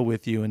 whatever, I'll go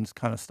with you and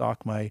kind of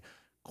stalk my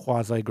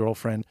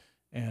quasi-girlfriend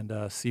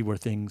and see where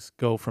things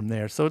go from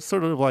there. So it's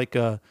sort of like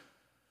a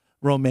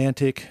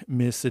romantic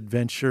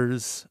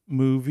misadventures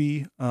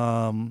movie.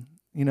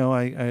 You know,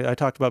 I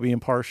talked about being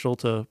partial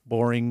to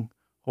boring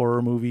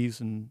horror movies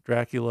and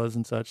Draculas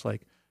and such.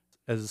 Like,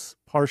 as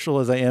partial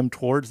as I am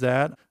towards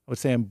that, I would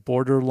say I'm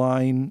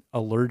borderline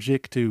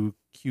allergic to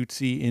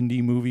cutesy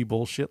indie movie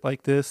bullshit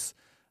like this.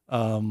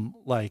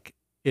 Like,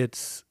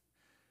 it's,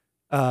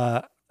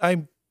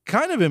 I'm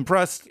kind of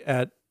impressed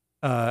at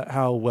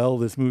how well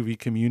this movie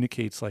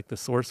communicates like the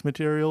source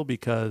material,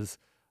 because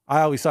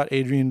I always thought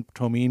Adrian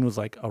Tomine was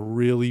like a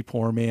really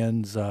poor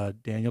man's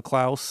Daniel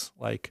Klaus.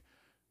 Like,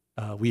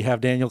 we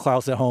have Daniel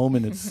Klaus at home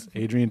and it's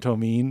Adrian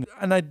Tomine.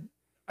 And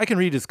I can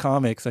read his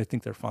comics. I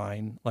think they're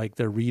fine. Like,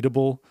 they're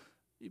readable,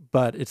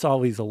 but it's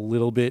always a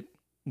little bit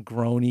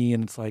groany,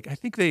 and it's like I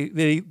think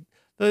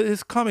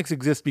his comics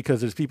exist because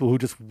there's people who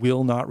just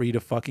will not read a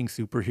fucking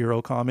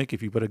superhero comic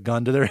if you put a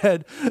gun to their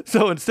head.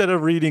 So instead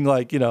of reading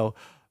like,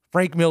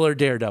 Frank Miller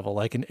Daredevil,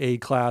 like an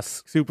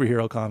A-class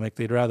superhero comic,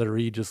 they'd rather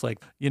read just like,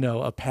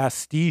 a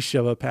pastiche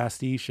of a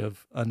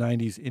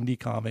 90s indie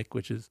comic,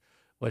 which is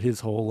what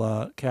his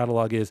whole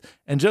catalog is.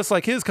 And just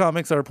like his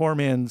comics are poor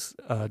man's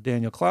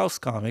Daniel Klaus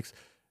comics,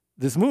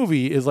 this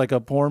movie is like a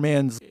poor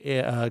man's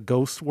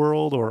Ghost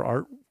World or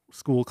Art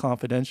School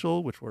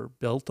Confidential, which were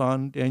built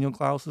on Daniel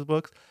Klaus's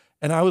books.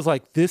 And I was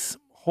like, this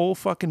whole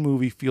fucking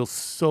movie feels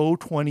so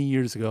 20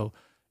 years ago.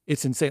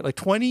 It's insane. Like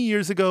 20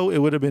 years ago, it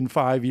would have been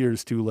 5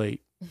 years too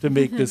late to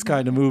make this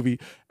kind of movie.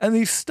 And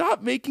they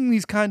stopped making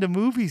these kind of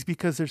movies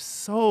because they're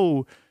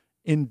so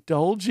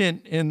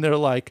indulgent in their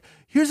like,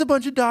 here's a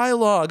bunch of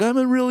dialogue. I'm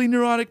a really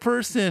neurotic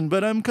person,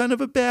 but I'm kind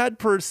of a bad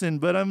person,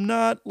 but I'm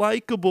not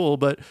likable,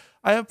 but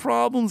I have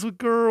problems with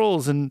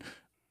girls and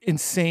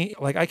insane.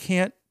 Like I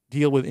can't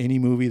deal with any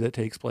movie that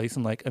takes place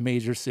in like a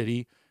major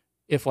city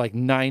if like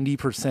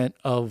 90%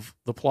 of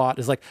the plot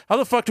is like, how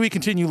the fuck do we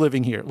continue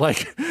living here?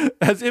 Like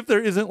as if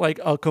there isn't like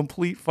a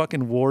complete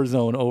fucking war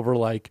zone over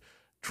like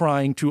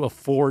trying to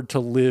afford to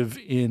live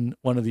in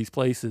one of these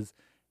places.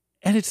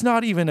 And it's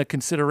not even a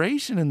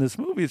consideration in this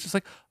movie. It's just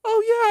like,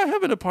 oh yeah, I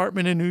have an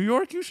apartment in New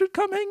York. You should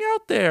come hang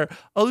out there.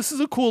 Oh, this is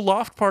a cool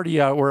loft party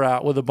we're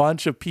at with a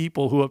bunch of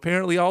people who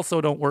apparently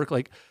also don't work.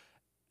 Like,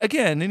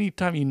 again,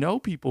 anytime you know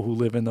people who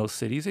live in those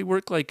cities, they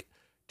work like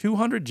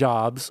 200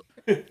 jobs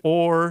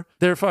or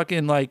they're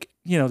fucking like,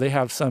 they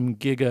have some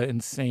giga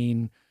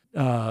insane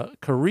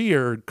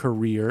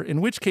career,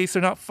 in which case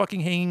they're not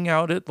fucking hanging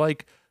out at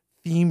like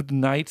themed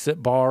nights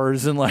at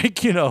bars and like,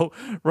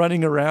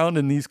 running around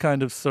in these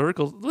kind of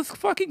circles. This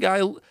fucking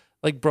guy,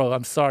 like, bro,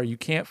 I'm sorry, you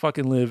can't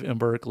fucking live in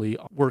Berkeley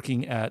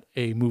working at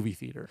a movie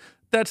theater.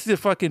 That's the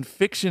fucking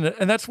fiction.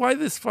 And that's why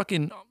this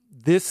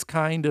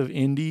kind of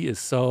indie is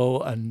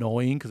so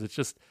annoying, because it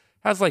just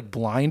has like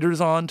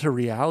blinders on to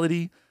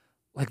reality.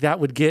 Like that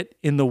would get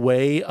in the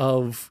way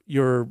of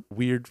your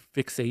weird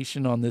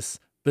fixation on this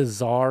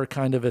bizarre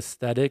kind of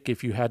aesthetic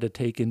if you had to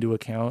take into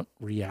account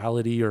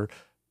reality or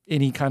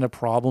any kind of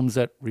problems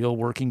that real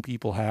working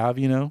people have,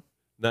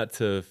 Not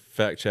to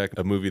fact check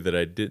a movie that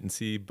I didn't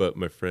see, but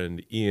my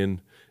friend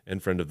Ian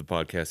and friend of the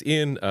podcast,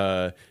 Ian,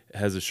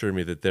 has assured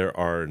me that there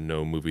are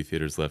no movie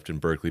theaters left in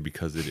Berkeley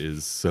because it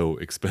is so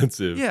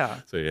expensive.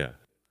 Yeah. So yeah.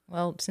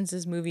 Well, since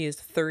this movie is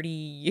 30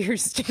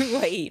 years too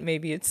late,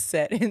 maybe it's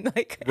set in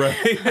like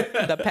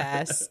the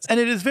past. And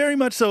it is very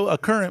much so a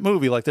current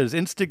movie. Like there's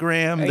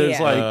Instagram,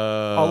 there's like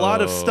a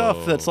lot of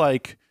stuff that's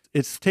like,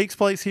 it takes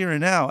place here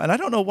and now. And I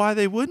don't know why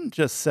they wouldn't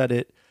just set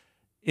it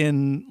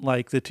in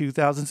like the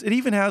 2000s. It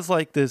even has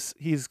like this,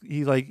 he's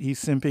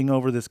simping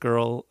over this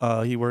girl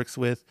he works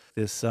with,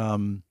 this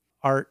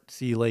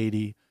artsy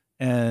lady.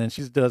 And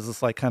she does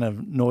this like kind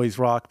of noise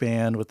rock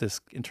band with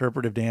this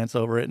interpretive dance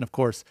over it. And of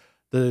course,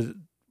 the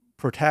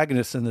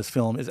protagonist in this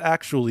film is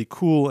actually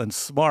cool and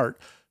smart.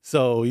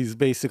 So he's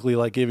basically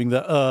like giving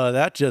the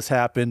that just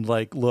happened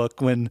like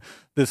look when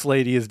this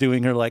lady is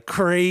doing her like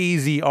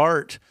crazy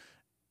art.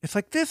 It's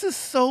like, this is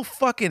so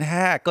fucking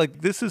hack.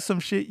 Like this is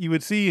some shit you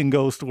would see in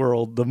Ghost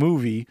World, the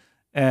movie.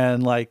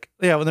 And like,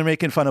 yeah, when they're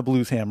making fun of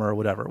Blues Hammer or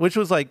whatever, which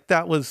was like,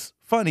 that was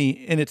funny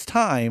in its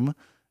time,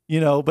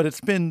 but it's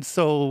been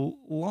so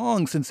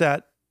long since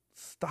that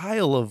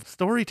style of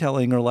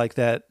storytelling or like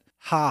that,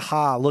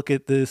 look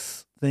at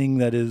this thing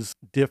that is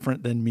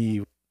different than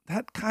me.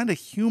 That kind of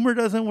humor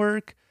doesn't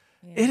work.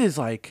 Yeah. It is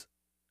like,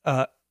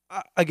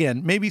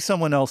 again, maybe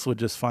someone else would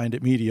just find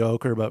it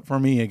mediocre, but for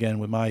me, again,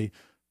 with my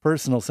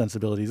personal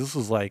sensibilities, this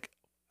was like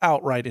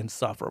outright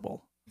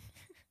insufferable.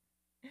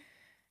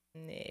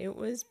 It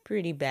was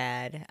pretty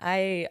bad.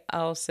 I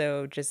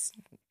also just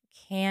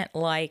can't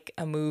like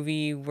a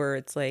movie where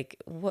it's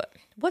like,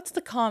 what's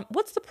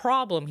the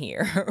problem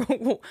here?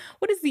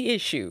 What is the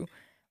issue?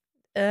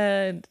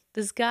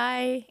 This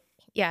guy,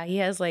 yeah, he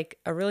has like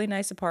a really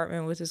nice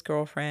apartment with his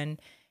girlfriend.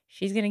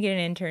 She's going to get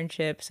an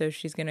internship, so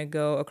she's going to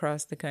go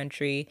across the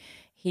country.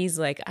 He's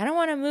like, I don't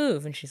want to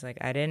move. And she's like,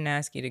 I didn't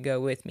ask you to go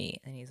with me.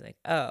 And he's like,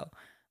 oh,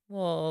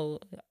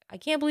 well, I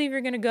can't believe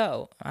you're going to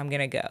go. I'm going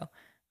to go.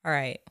 All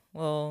right,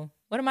 well,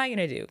 what am I going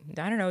to do?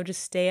 I don't know,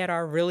 just stay at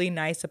our really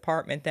nice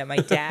apartment that my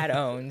dad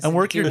owns. And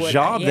work your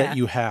job that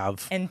you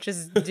have. And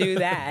just do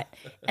that.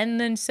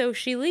 And then so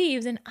she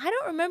leaves. And I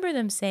don't remember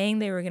them saying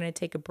they were going to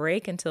take a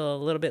break until a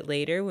little bit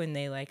later when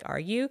they like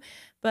argue.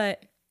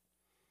 But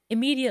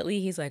immediately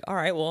he's like, all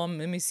right, well,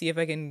 let me see if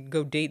I can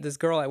go date this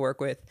girl I work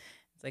with.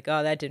 It's like,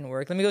 oh, that didn't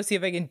work. Let me go see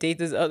if I can date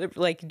this other,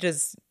 like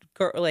just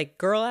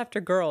girl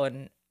after girl.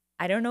 And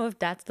I don't know if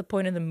that's the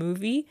point of the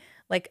movie.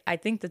 Like, I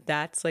think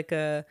that's like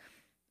I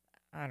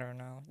don't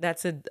know.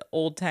 That's an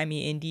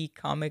old-timey indie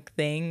comic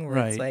thing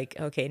where It's like,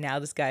 okay, now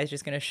this guy's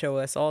just going to show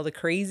us all the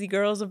crazy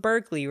girls of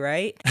Berkeley,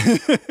 right?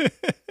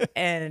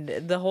 And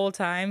the whole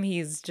time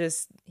he's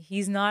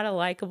not a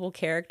likable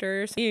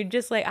character. So you're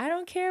just like, I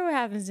don't care what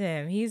happens to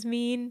him. He's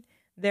mean.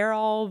 They're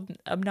all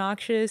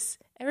obnoxious.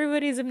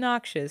 Everybody's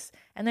obnoxious.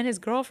 And then his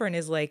girlfriend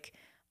is like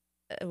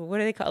what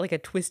do they call it? Like a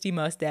twisty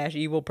mustache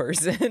evil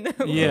person.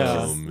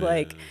 Yeah. Oh,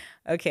 Like, man.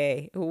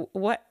 okay,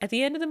 what at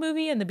the end of the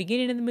movie and the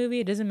beginning of the movie,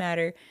 it doesn't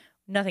matter.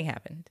 Nothing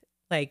happened.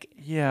 Like,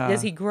 Yeah.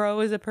 does he grow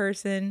as a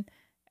person?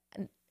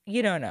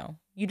 You don't know.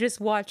 You just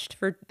watched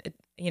for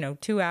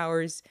 2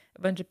 hours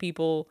a bunch of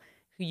people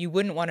who you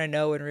wouldn't want to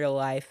know in real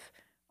life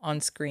on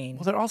screen.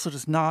 Well, they're also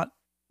just not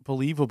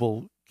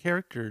believable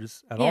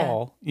characters at Yeah.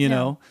 all, you No.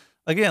 know?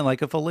 Again,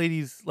 like if a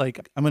lady's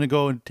like, I'm going to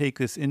go and take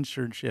this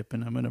internship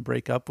and I'm going to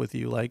break up with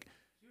you, like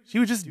she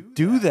would just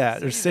do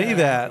that or say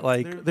that.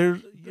 Like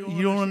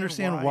you don't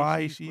understand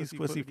why she's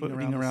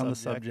pussyfooting around the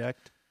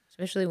subject.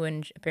 Especially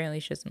when apparently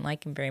she doesn't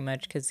like him very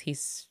much because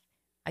he's,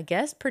 I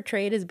guess,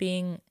 portrayed as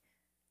being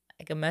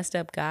like a messed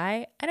up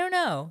guy. I don't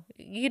know.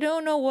 You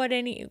don't know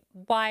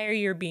why are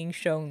you being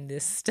shown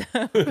this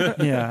stuff?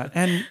 Yeah.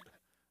 And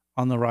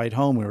on the ride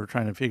home, we were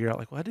trying to figure out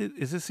like,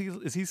 is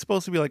he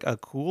supposed to be like a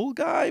cool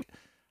guy?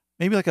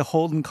 Maybe like a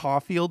Holden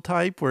Caulfield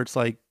type where it's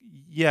like,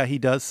 yeah, he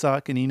does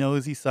suck and he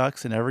knows he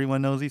sucks and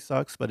everyone knows he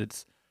sucks, but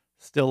it's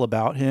still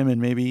about him.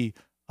 And maybe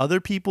other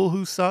people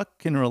who suck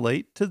can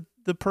relate to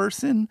the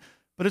person,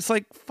 but it's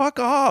like, fuck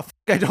off.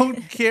 I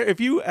don't care if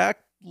you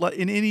act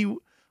in any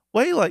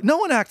way, like no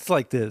one acts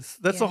like this.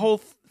 That's the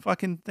whole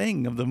fucking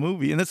thing of the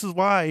movie. And this is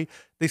why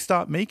they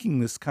stopped making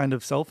this kind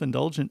of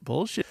self-indulgent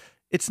bullshit.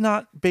 It's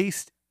not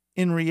based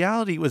in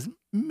reality. It was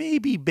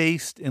maybe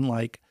based in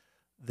like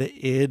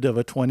the id of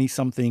a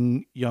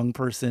 20-something young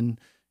person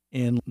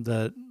in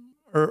the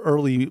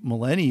early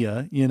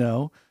millennia, you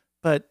know,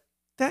 but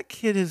that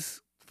kid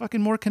is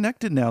fucking more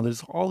connected now.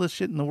 There's all this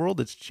shit in the world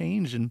that's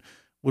changed and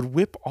would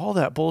whip all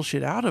that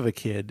bullshit out of a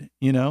kid,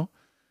 you know?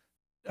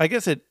 I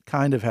guess it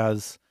kind of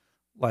has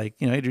like,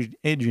 you know,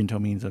 Adrian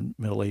Tomein's a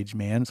middle-aged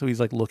man, so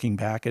he's like looking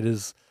back at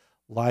his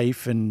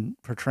life and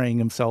portraying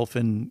himself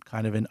in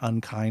kind of an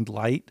unkind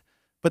light,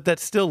 but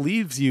that still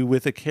leaves you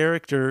with a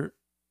character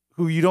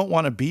who you don't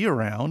want to be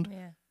around.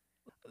 Yeah.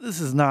 This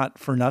is not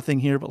for nothing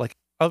here, but like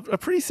a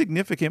pretty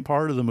significant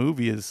part of the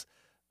movie is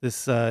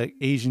this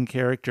Asian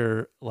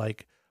character,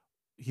 like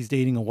he's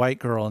dating a white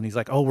girl and he's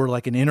like, oh, we're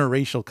like an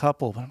interracial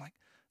couple. But I'm like,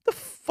 the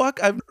fuck?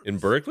 In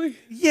Berkeley?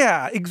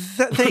 Yeah,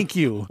 thank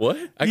you. What?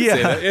 I can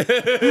say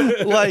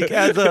that. Like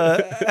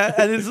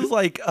and this is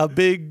like a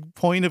big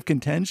point of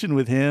contention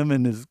with him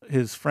and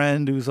his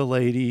friend who's a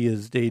lady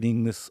is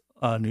dating this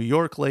New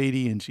York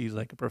lady and she's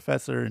like a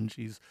professor and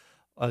she's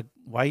a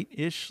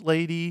white-ish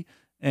lady.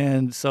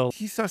 And so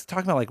he starts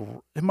talking about like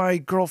my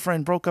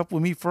girlfriend broke up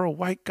with me for a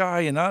white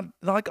guy and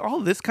like all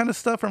this kind of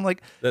stuff. I'm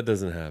like, That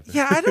doesn't happen.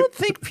 yeah, I don't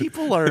think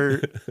people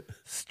are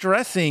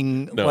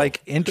stressing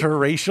like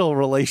interracial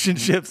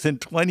relationships in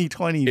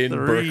 2023. In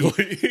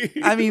Berkeley.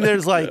 I mean,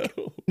 there's like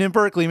in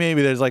Berkeley,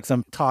 maybe there's like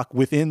some talk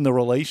within the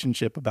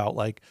relationship about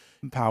like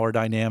power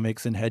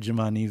dynamics and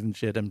hegemonies and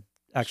shit. I'm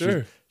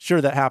actually sure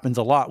that happens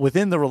a lot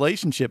within the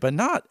relationship, but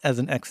not as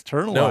an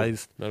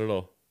externalized not at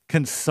all.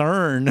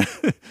 concern.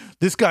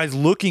 This guy's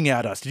looking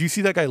at us. Did you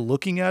see that guy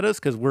looking at us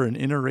because we're an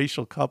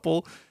interracial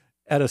couple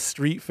at a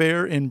street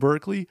fair in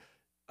Berkeley?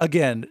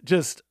 Again,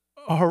 just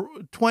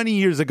 20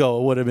 years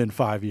ago, it would have been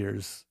 5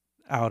 years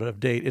out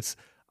of date. It's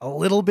a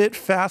little bit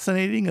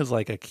fascinating as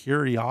like a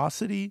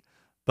curiosity,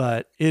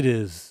 but it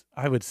is,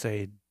 I would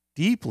say,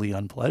 deeply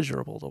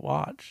unpleasurable to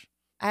watch.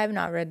 I have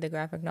not read the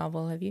graphic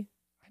novel. Have you?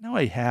 I know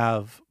I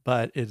have,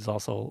 but it's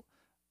also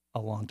a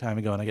long time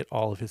ago and I get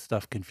all of his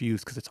stuff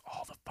confused because it's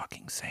all the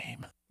fucking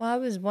same. Well, I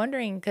was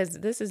wondering because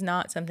this is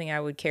not something I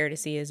would care to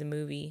see as a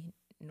movie,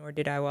 nor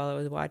did I while I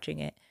was watching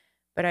it.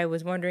 But I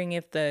was wondering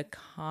if the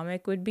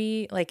comic would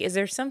be like, is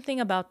there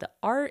something about the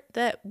art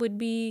that would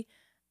be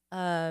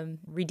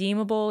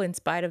redeemable in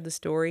spite of the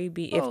story?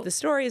 If the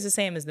story is the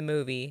same as the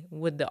movie,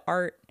 would the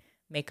art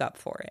make up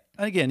for it?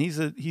 Again, he's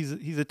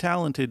a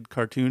talented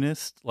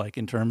cartoonist, like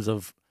in terms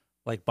of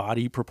like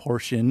body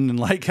proportion and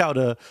like how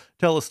to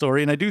tell a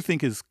story. And I do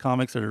think his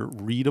comics are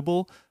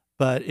readable,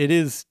 but it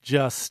is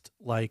just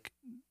like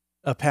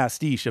a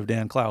pastiche of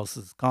Dan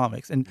Klaus's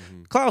comics. And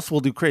Klaus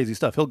will do crazy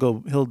stuff. He'll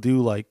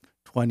do like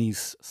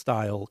 20s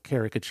style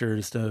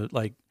caricatures to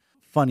like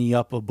funny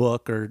up a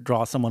book or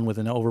draw someone with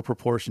an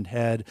overproportioned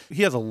head.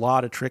 He has a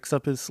lot of tricks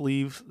up his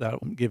sleeve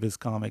that will give his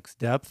comics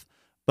depth.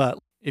 But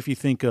if you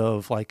think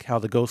of like how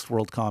the Ghost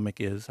World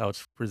comic is, how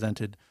it's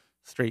presented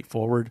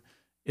straightforward,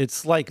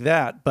 it's like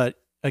that, but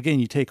again,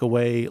 you take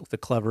away the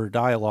clever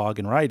dialogue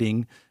and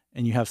writing,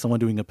 and you have someone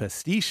doing a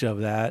pastiche of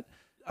that.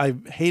 I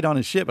hate on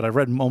his shit, but I've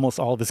read almost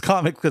all of his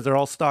comics because they're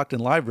all stocked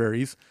in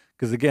libraries.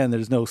 Because again,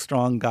 there's no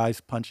strong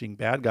guys punching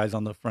bad guys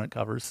on the front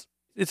covers.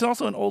 It's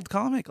also an old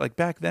comic. Like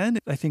back then,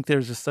 I think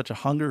there's just such a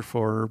hunger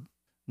for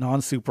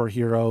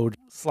non-superhero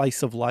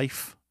slice of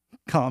life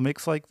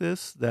comics like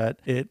this that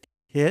it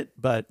hit,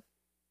 but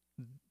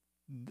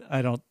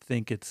I don't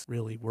think it's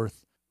really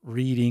worth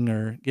reading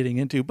or getting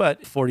into.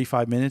 But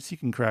 45 minutes, you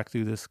can crack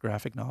through this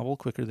graphic novel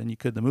quicker than you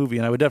could the movie.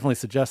 And I would definitely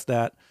suggest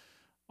that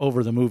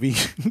over the movie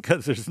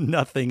because there's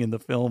nothing in the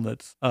film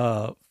that's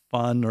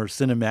fun or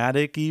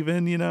cinematic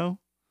even, you know?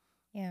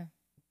 Yeah.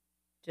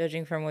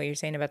 Judging from what you're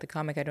saying about the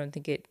comic, I don't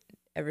think it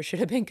ever should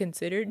have been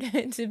considered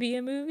to be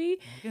a movie.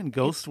 Again,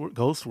 Ghost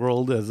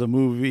World as a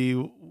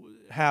movie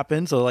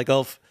happened. So like,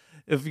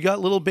 if you got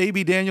little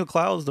baby Daniel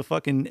Clowes, the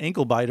fucking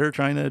ankle biter,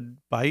 trying to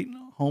bite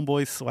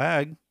homeboy's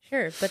swag.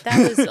 Sure, but that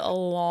was a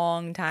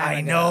long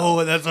time ago.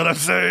 know, that's what I'm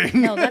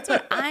saying. No, that's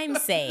what I'm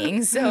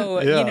saying.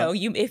 So, Yeah. you know,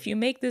 if you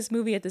make this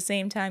movie at the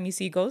same time you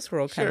see Ghost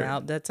World come Sure.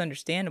 out, that's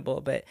understandable.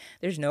 But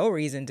there's no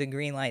reason to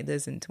greenlight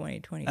this in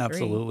 2023.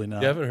 Absolutely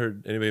not. You haven't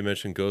heard anybody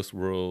mention Ghost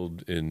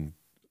World in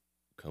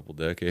a couple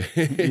decades.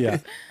 Yeah.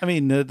 I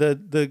mean,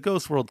 the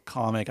Ghost World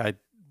comic I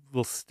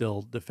will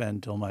still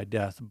defend till my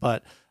death,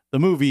 but the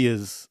movie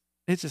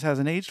it just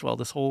hasn't aged well.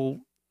 This whole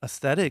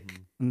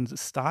aesthetic and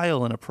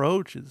style and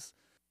approach is,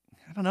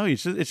 I don't know,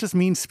 it's just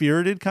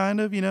mean-spirited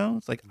kind of, you know?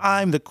 It's like,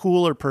 I'm the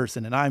cooler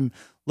person, and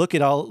look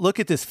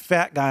at this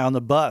fat guy on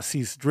the bus.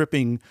 He's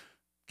dripping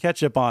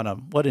ketchup on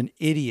him. What an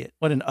idiot.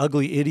 What an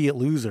ugly idiot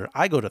loser.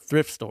 I go to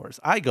thrift stores.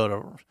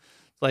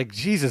 Like,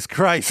 Jesus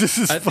Christ, this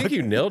is I think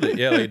you nailed it.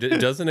 Yeah, like, it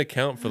doesn't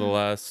account for the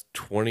last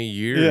 20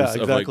 years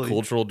of like exactly.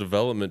 cultural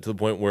development to the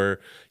point where,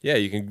 yeah,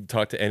 you can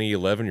talk to any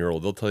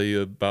 11-year-old. They'll tell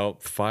you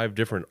about 5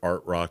 different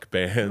art rock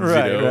bands.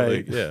 Right, you know? right.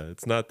 Like, yeah,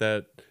 it's not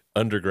that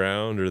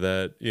underground or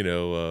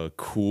that,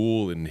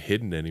 cool and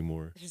hidden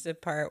anymore. There's a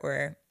part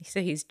where he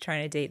said he's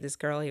trying to date this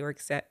girl he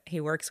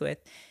works with,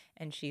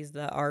 and she's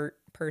the art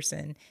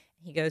person.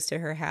 He goes to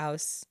her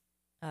house,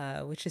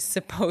 which is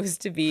supposed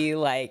to be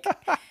like,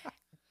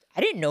 I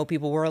didn't know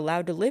people were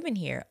allowed to live in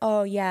here.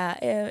 Oh yeah,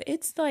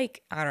 it's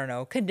like, I don't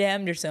know,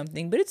 condemned or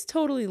something, but it's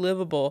totally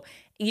livable.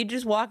 You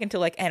just walk into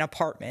like an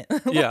apartment.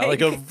 Yeah,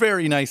 like a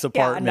very nice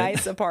apartment. Yeah, a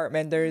nice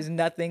apartment. There's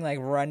nothing like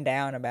run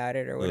down about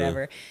it or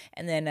whatever.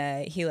 And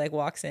then he like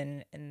walks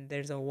in and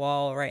there's a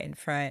wall right in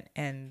front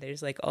and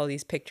there's like all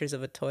these pictures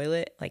of a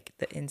toilet, like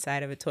the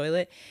inside of a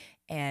toilet.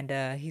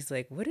 And he's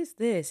like, what is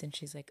this? And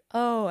she's like,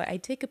 oh, I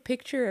take a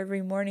picture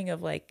every morning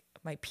of like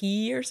my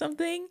pee or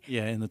something.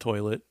 Yeah, in the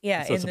toilet.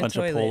 Yeah, so it's in a bunch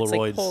the toilet. of Polaroids. It's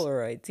like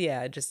Polaroids.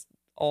 Yeah, just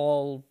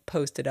all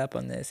posted up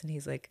on this. And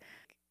he's like,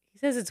 he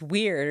says it's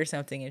weird or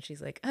something. And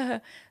she's like,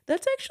 that's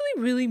actually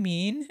really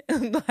mean.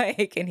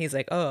 Like, and he's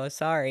like, oh,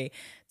 sorry.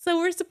 So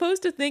we're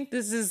supposed to think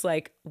this is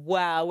like,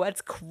 wow,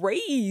 that's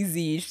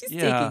crazy. She's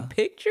taking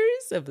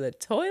pictures of the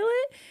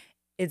toilet.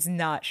 It's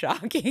not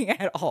shocking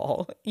at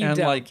all. You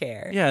don't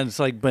care. Yeah, and it's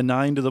like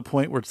benign to the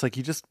point where it's like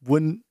you just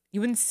wouldn't. You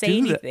wouldn't say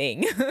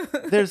anything.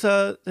 There's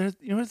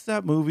what's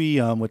that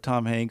movie with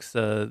Tom Hanks,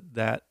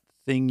 That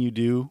Thing You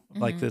Do?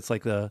 Like that's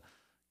like the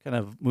kind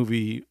of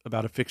movie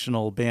about a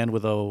fictional band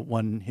with a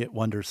one-hit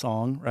wonder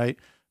song, right?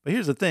 But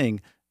here's the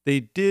thing. They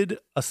did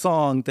a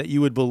song that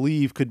you would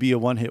believe could be a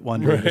one-hit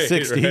wonder in the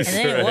 60s. And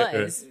then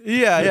it was.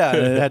 Yeah.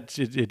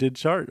 It did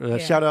chart.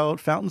 Shout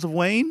out Fountains of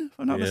Wayne, if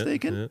I'm not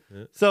mistaken.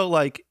 Yeah. So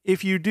like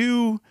if you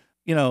do,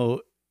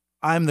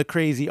 I'm the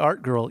crazy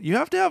art girl, you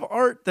have to have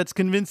art that's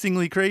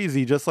convincingly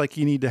crazy, just like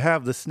you need to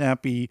have the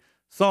snappy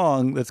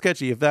song that's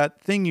catchy. If that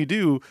thing you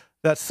do,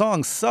 that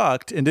song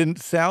sucked and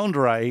didn't sound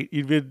right,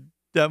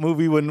 that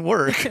movie wouldn't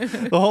work.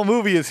 The whole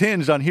movie is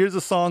hinged on here's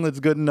a song that's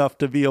good enough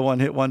to be a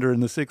one-hit wonder in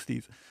the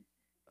 60s.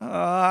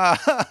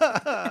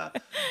 I'll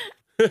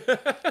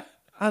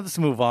just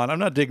move on. I'm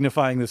not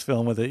dignifying this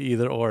film with it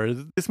either or.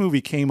 This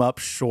movie came up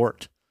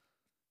short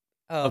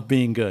of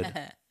being good.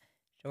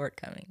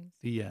 Shortcomings.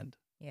 The end.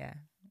 Yeah.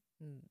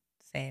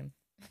 Same.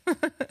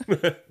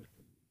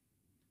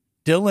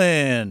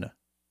 Dylan.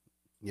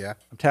 Yeah.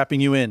 I'm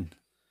tapping you in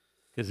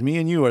because me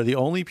and you are the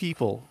only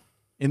people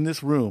in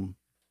this room,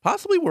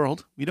 possibly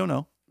world. We don't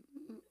know.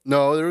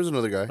 No, there was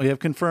another guy. We have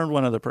confirmed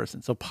one other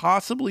person. So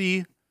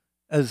possibly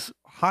as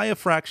high a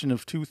fraction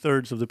of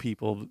 2/3 of the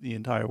people of the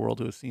entire world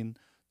who have seen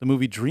the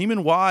movie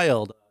Dreamin'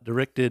 Wild,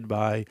 directed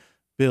by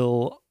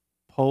Bill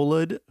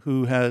Pohlad,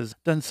 who has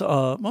done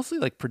mostly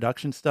like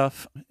production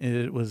stuff.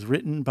 It was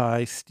written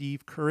by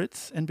Steve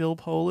Kurtz and Bill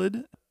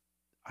Pohlad.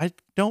 I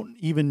don't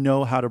even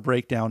know how to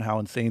break down how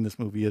insane this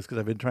movie is because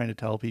I've been trying to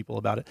tell people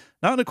about it.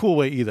 Not in a cool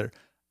way either.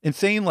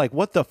 Insane, like,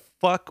 what the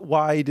fuck?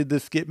 Why did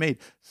this get made?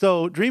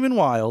 So Dreamin'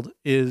 Wild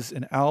is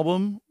an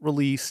album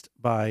released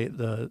by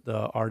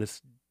the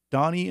artists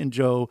Donnie and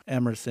Joe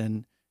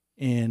Emerson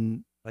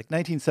in like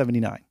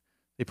 1979.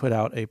 They put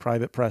out a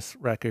private press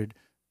record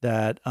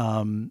that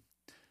I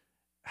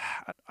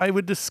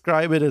would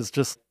describe it as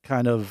just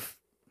kind of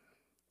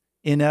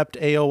inept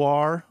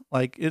AOR.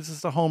 Like, it's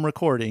just a home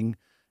recording,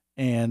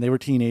 and they were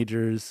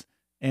teenagers,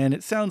 and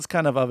it sounds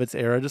kind of its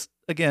era. Just,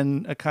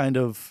 again, a kind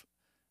of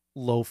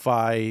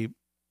lo-fi,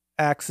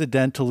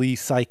 accidentally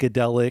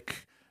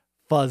psychedelic,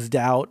 fuzzed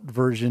out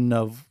version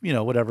of,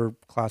 whatever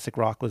classic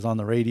rock was on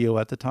the radio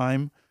at the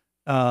time.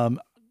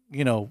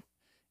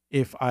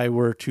 If I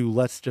were to,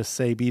 let's just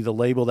say, be the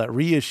label that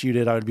reissued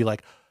it, I would be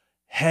like,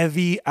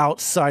 heavy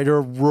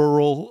outsider,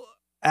 rural,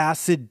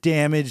 acid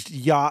damaged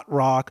yacht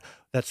rock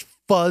that's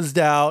fuzzed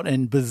out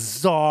and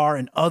bizarre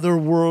and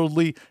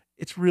otherworldly.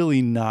 It's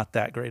really not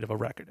that great of a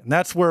record. And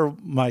that's where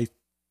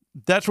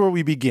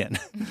we begin.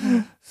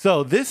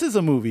 So this is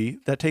a movie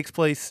that takes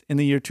place in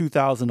the year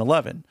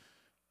 2011.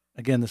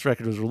 Again, this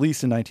record was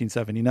released in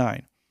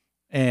 1979.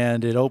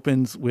 And it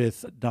opens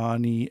with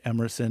Donnie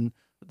Emerson,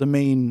 the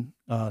main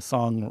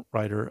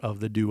songwriter of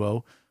the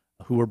duo,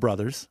 who were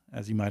brothers,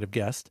 as you might have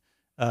guessed.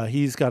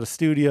 He's got a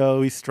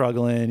studio. He's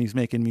struggling. He's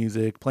making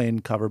music,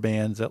 playing cover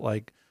bands at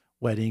like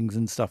weddings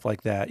and stuff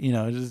like that. You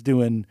know, just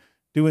doing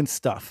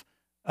stuff.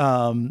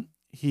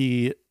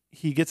 He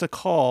gets a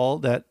call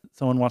that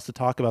someone wants to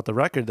talk about the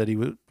record that he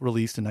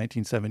released in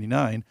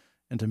 1979,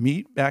 and to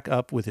meet back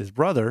up with his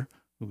brother,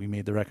 who he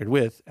made the record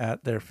with,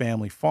 at their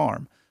family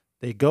farm.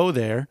 They go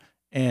there,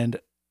 and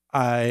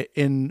one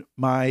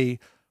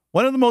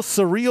of the most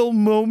surreal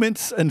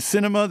moments in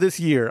cinema this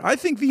year, I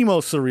think the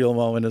most surreal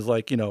moment is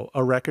like, you know,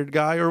 a record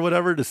guy or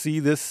whatever, to see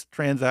this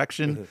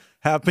transaction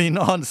happening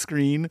on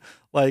screen.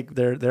 Like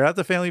they're at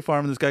the family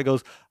farm, and this guy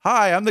goes,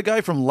 "Hi, I'm the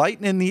guy from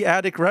Lightin' in the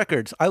Attic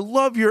Records. I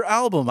love your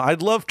album.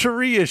 I'd love to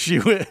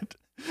reissue it."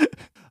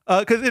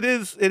 Because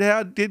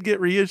it did get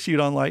reissued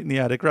on Light in the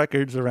Attic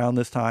Records around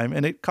this time,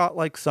 and it caught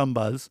like some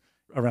buzz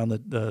around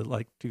the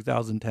like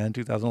 2010,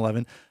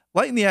 2011.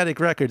 Light in the Attic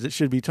Records, it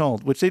should be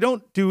told, which they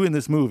don't do in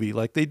this movie.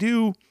 Like they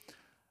do,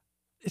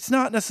 it's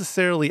not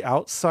necessarily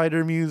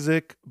outsider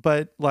music,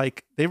 but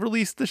like they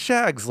released the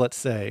Shags, let's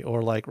say,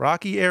 or like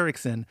Rocky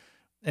Erickson.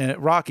 And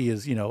Rocky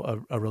is, you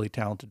know, a really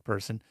talented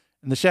person.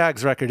 And the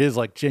Shags record is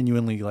like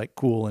genuinely like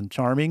cool and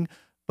charming,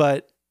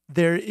 but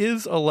there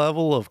is a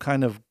level of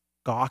kind of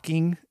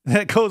gawking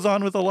that goes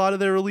on with a lot of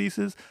their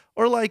releases.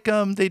 Or like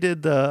they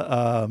did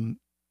the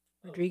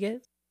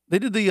Rodriguez? They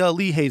did the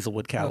Lee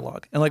Hazelwood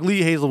catalog. And like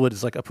Lee Hazelwood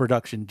is like a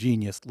production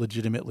genius,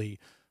 legitimately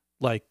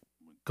like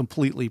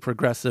completely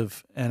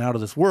progressive and out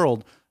of this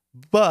world.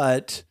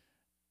 But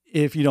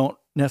if you don't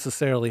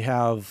necessarily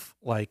have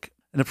like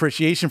an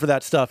appreciation for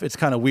that stuff, it's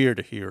kind of weird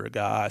to hear a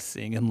guy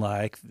singing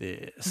like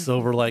this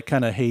over like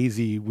kind of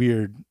hazy,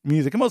 weird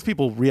music. And most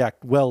people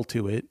react well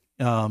to it.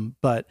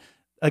 But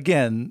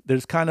again,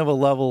 there's kind of a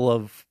level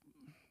of,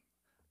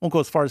 won't go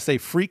as far as say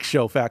freak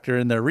show factor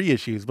in their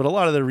reissues, but a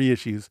lot of their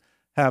reissues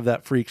have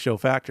that freak show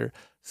factor.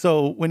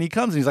 So when he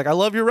comes and he's like, "I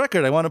love your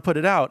record, I want to put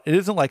it out," it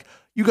isn't like,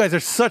 "You guys are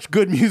such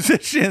good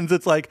musicians."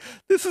 It's like,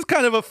 this is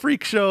kind of a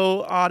freak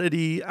show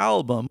oddity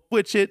album,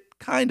 which it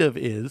kind of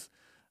is.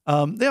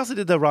 They also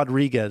did the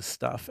Rodriguez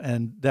stuff,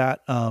 and that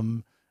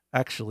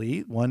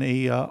actually won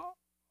a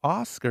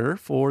Oscar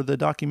for the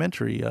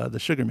documentary, The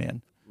Sugar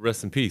Man.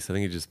 Rest in peace. I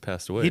think he just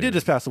passed away. He did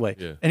just pass away.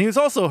 Yeah. And he was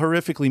also a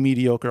horrifically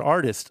mediocre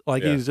artist.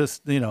 Like Yeah. he was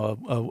just, you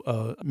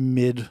know, a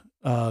mid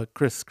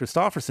Chris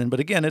Christopherson.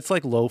 But again, it's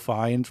like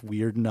lo-fi and it's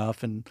weird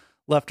enough and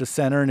left to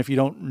center. And if you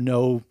don't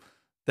know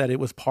that it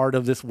was part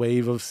of this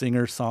wave of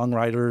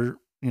singer-songwriter,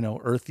 you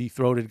know, earthy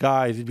throated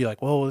guys, you'd be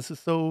like, "Whoa, this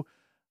is so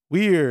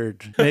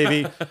weird,"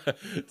 maybe.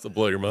 It's a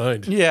blow your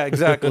mind. Yeah,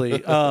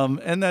 exactly.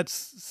 And that's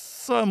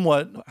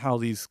somewhat how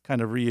these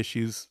kind of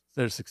reissues,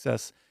 their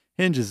success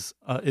is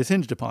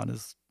hinged upon,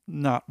 is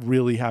not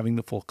really having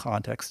the full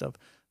context of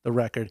the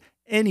record.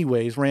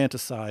 Anyways, rant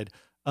aside,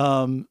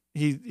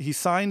 he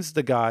signs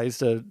the guys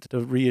to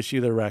reissue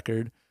the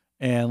record,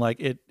 and like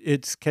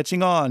it's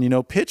catching on. You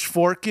know,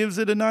 Pitchfork gives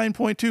it a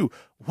 9.2.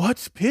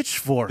 What's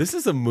Pitchfork? This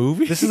is a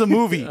movie? This is a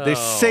movie. They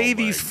Oh say my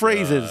these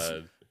phrases.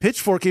 God.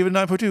 Pitchfork gave it a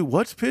 9.2.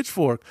 What's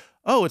Pitchfork?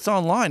 Oh, it's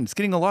online. It's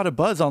getting a lot of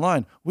buzz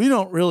online. We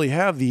don't really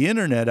have the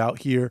internet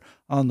out here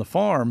on the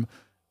farm.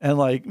 And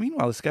like,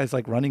 meanwhile, this guy's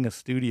like running a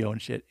studio and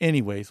shit.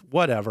 Anyways,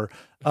 whatever.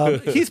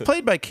 He's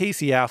played by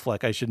Casey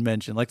Affleck, I should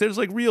mention. Like, there's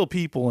like real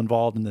people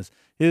involved in this.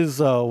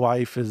 His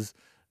wife is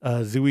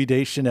Zooey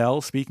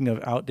Deschanel. Speaking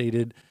of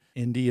outdated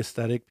indie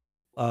aesthetic,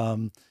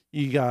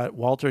 you got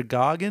Walter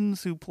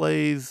Goggins, who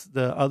plays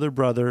the other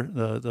brother,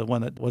 the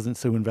one that wasn't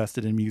so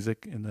invested in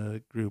music in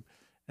the group.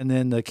 And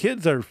then the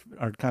kids are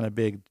kind of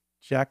big.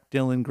 Jack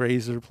Dylan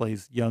Grazer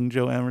plays young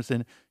Joe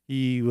Emerson.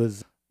 He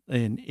was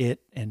in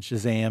It and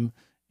Shazam.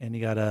 And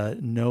you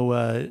got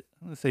Noah,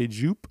 let's say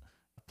Jupe,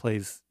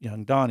 plays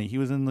young Donnie. He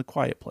was in The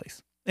Quiet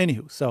Place.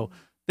 Anywho, so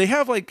they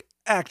have like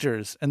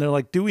actors, and they're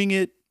like doing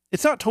it.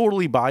 It's not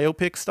totally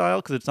biopic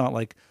style because it's not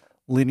like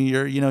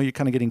linear. You know, you're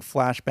kind of getting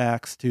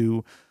flashbacks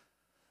to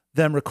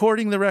them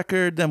recording the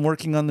record, them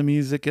working on the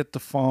music at the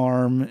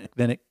farm.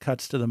 Then it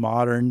cuts to the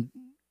modern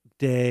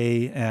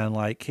day, and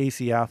like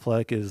Casey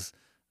Affleck is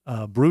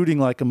brooding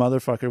like a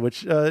motherfucker,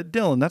 which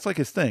Dylan, that's like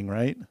his thing,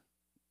 right?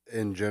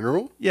 In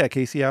general, Yeah,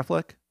 Casey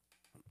Affleck.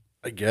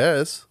 I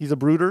guess He's a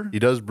brooder. he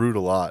does brood a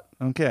lot.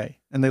 Okay.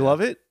 And they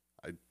love it?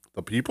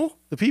 The people?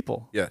 The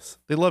people. Yes.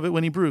 They love it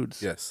when he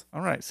broods. Yes.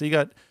 All right. So you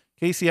got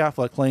Casey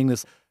Affleck playing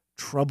this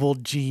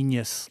troubled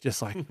genius,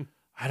 just like,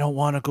 "I don't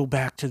want to go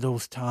back to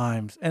those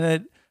times."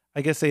 And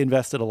I guess they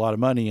invested a lot of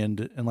money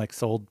and like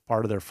sold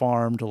part of their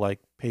farm to like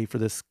pay for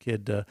this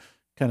kid to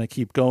kind of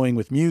keep going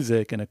with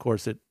music. And of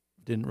course, it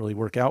didn't really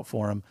work out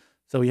for him.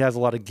 So he has a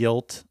lot of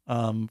guilt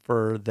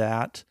for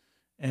that.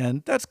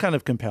 And that's kind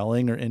of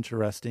compelling or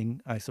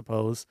interesting, I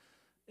suppose.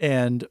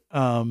 And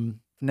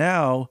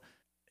now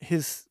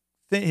his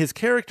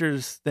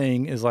character's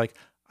thing is like,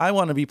 "I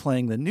want to be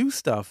playing the new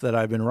stuff that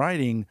I've been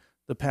writing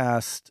the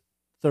past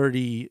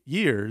 30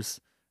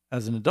 years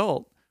as an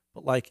adult."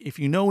 But like, if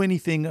you know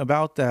anything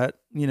about that,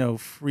 you know,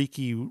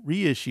 freaky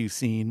reissue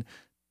scene,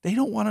 they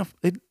don't want to.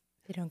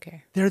 They don't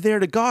care. They're there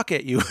to gawk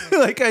at you.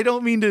 Like, I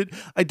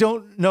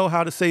don't know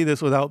how to say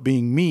this without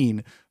being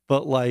mean,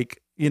 but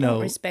like, They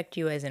don't respect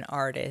you as an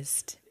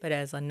artist, but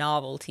as a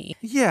novelty.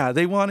 Yeah,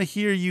 they want to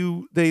hear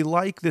you. They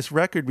like this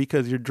record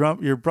because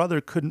your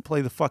brother couldn't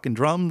play the fucking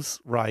drums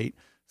right.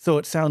 So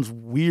it sounds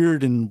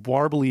weird and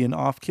warbly and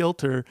off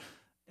kilter.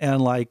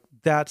 And like,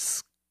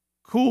 that's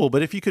cool.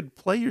 But if you could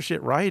play your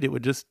shit right, it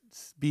would just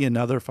be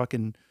another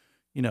fucking,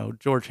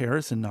 George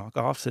Harrison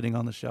knockoff sitting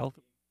on the shelf.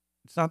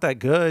 It's not that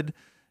good.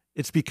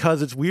 It's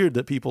because it's weird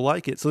that people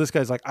like it. So this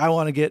guy's like, I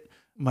want to get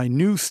my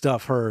new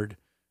stuff heard.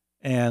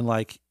 And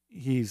like,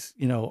 he's,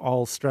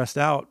 all stressed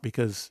out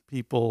because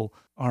people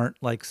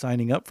aren't like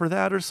signing up for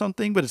that or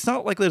something. But it's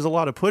not like there's a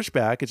lot of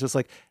pushback. It's just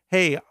like,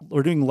 hey,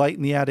 we're doing Light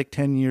in the Attic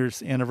 10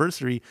 years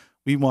anniversary.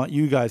 We want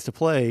you guys to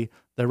play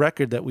the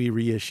record that we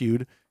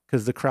reissued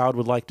because the crowd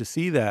would like to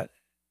see that.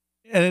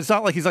 And it's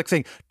not like he's like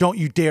saying, don't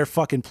you dare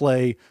fucking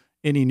play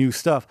any new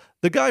stuff.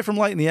 The guy from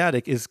Light in the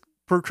Attic is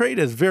portrayed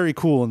as very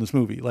cool in this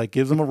movie, like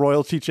gives him a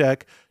royalty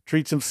check,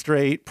 treats him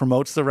straight,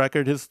 promotes the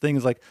record. His thing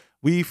is like,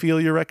 we feel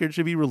your record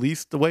should be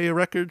released the way a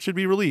record should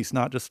be released,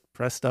 not just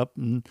pressed up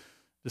and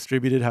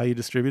distributed how you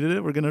distributed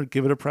it. We're going to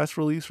give it a press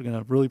release. We're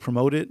going to really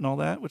promote it and all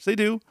that, which they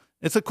do.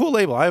 It's a cool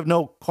label. I have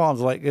no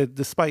qualms. Like,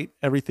 despite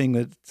everything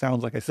that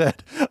sounds like I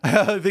said,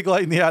 I think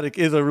Light in the Attic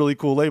is a really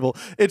cool label.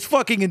 It's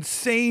fucking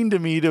insane to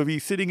me to be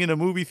sitting in a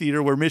movie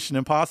theater where Mission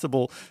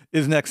Impossible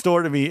is next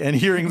door to me and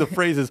hearing the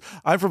phrases,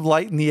 I'm from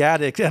Light in the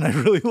Attic and I'd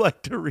really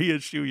like to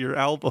reissue your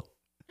album.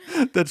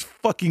 That's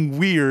fucking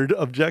weird,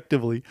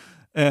 objectively.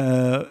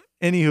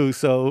 Anywho,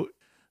 so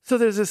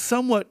there's this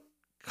somewhat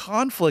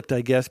conflict,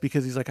 I guess,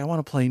 because he's like, I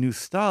want to play new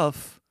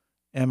stuff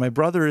and my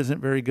brother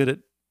isn't very good at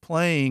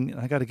playing, and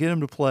I got to get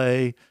him to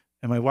play,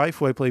 and my wife,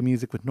 who I play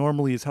music with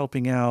normally, is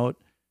helping out.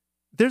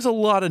 There's a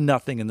lot of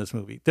nothing in this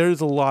movie.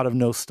 There's a lot of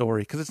no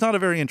story because it's not a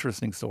very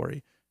interesting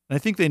story, and I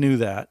think they knew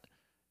that.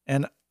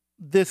 And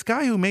this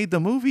guy who made the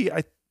movie,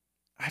 I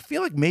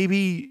feel like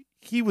maybe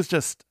he was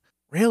just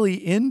really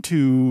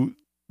into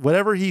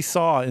whatever he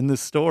saw in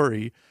this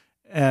story,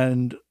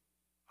 and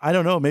I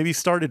don't know, maybe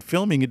started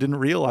filming and didn't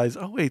realize,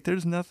 oh, wait,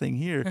 there's nothing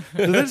here.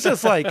 So there's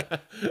just like,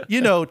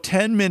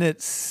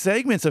 10-minute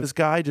segments of this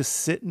guy just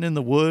sitting in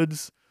the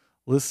woods,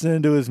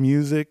 listening to his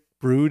music,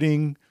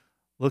 brooding,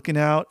 looking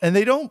out. And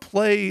they don't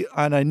play,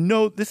 and I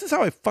know, this is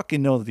how I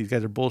fucking know that these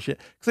guys are bullshit,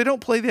 because they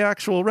don't play the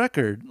actual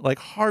record, like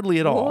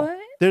hardly at all. What?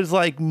 There's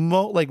like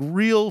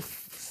real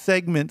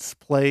segments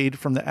played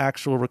from the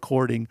actual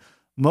recording.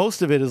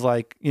 Most of it is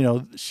like,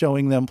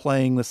 showing them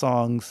playing the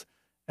songs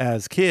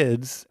as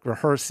kids,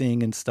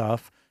 rehearsing and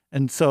stuff.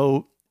 And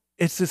so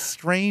it's this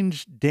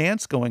strange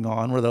dance going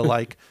on where they're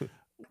like,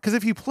 because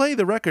if you play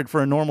the record for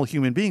a normal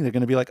human being, they're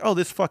going to be like, oh,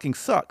 this fucking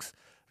sucks.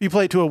 If you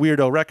play it to a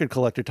weirdo record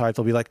collector type,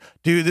 they'll be like,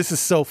 dude, this is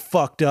so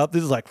fucked up.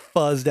 This is like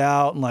fuzzed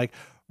out and like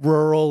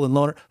rural and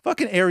loner.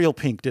 Fucking Ariel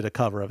Pink did a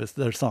cover of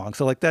their song.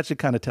 So like that should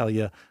kind of tell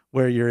you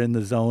where you're in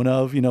the zone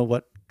of,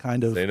 what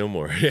kind of Say no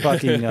more.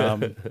 fucking,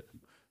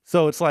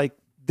 so it's like,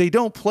 they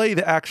don't play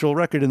the actual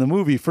record in the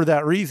movie for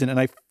that reason. And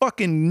I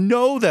fucking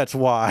know that's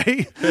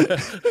why. They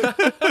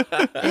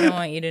don't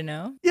want you to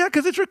know? Yeah,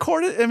 because it's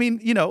recorded. I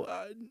mean,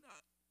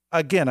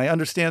 again, I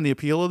understand the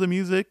appeal of the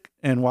music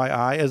and why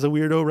I, as a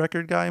weirdo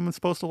record guy, am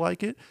supposed to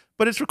like it.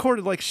 But it's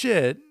recorded like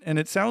shit and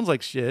it sounds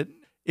like shit.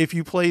 If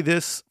you play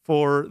this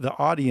for the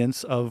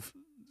audience of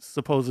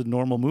supposed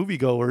normal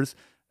moviegoers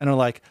and are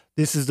like,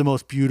 this is the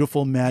most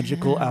beautiful,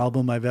 magical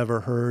album I've ever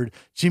heard.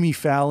 Jimmy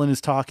Fallon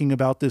is talking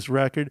about this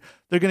record.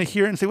 They're going to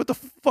hear it and say, what the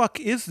fuck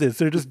is this?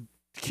 They're just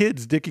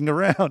kids dicking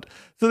around.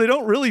 So they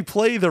don't really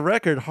play the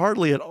record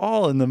hardly at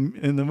all in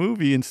the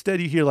movie.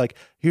 Instead, you hear like,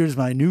 here's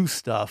my new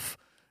stuff.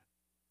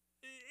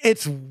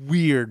 It's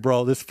weird,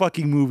 bro. This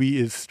fucking movie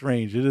is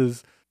strange. It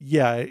is,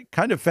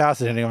 kind of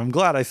fascinating. I'm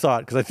glad I saw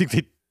it because I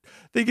think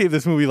they gave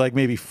this movie like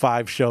maybe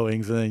 5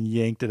 showings and then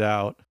yanked it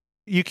out.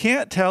 You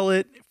can't tell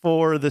it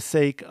for the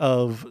sake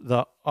of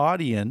the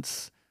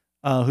audience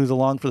who's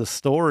along for the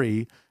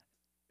story.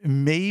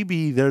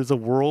 Maybe there's a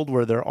world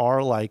where there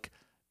are like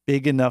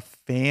big enough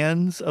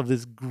fans of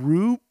this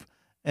group.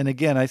 And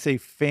again, I say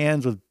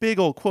fans with big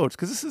old quotes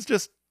because this is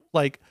just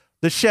like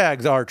the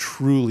Shags are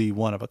truly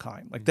one of a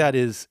kind. Like that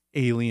is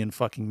alien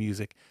fucking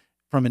music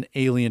from an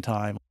alien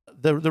time.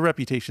 The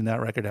reputation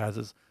that record has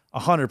is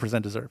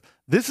 100% deserved.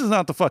 This is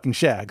not the fucking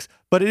Shags,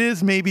 but it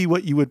is maybe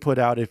what you would put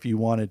out if you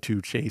wanted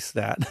to chase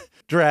that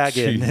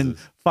dragon and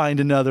find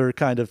another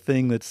kind of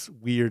thing that's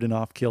weird and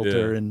off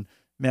kilter and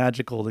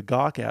magical to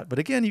gawk at. But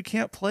again, you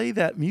can't play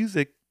that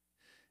music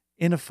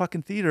in a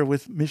fucking theater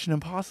with Mission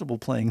Impossible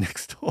playing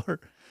next door.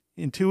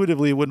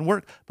 Intuitively, it wouldn't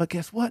work. But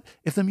guess what?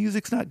 If the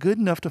music's not good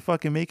enough to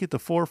fucking make it the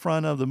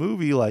forefront of the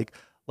movie, like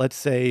let's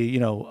say,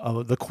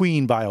 the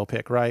Queen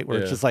biopic, right? Where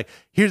it's just like,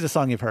 here's a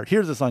song you've heard.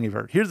 Here's a song you've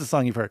heard. Here's a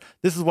song you've heard.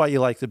 This is why you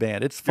like the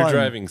band. It's fun.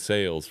 You're driving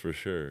sales for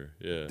sure.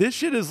 Yeah. This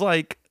shit is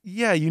like,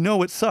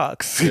 it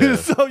sucks. Yeah.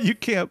 So you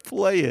can't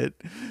play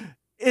it.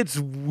 It's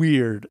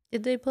weird.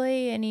 Did they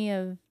play any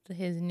of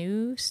his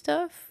new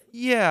stuff?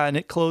 Yeah, and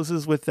it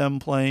closes with them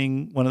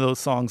playing one of those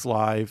songs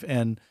live,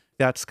 and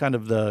that's kind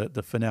of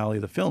the finale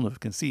of the film of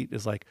Conceit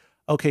is like,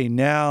 okay,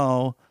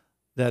 now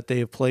that they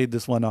have played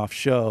this one-off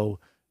show,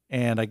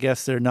 and I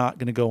guess they're not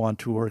going to go on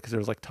tour because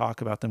there's like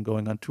talk about them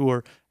going on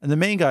tour, and the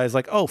main guy is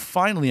like, oh,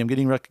 finally I'm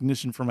getting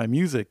recognition for my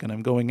music, and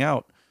I'm going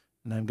out,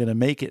 and I'm going to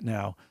make it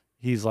now.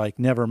 He's like,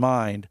 never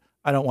mind,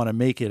 I don't want to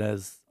make it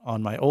as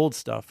on my old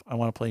stuff. I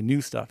want to play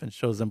new stuff, and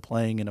shows them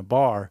playing in a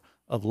bar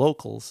of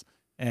locals,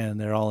 and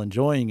they're all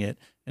enjoying it.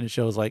 And it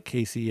shows like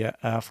Casey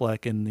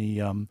Affleck and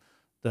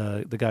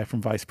the guy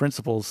from Vice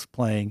Principals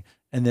playing,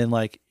 and then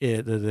like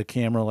the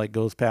camera like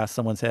goes past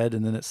someone's head,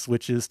 and then it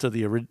switches to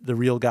the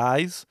real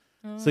guys.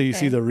 Oh, so you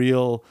see the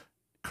real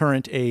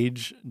current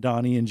age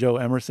Donnie and Joe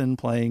Emerson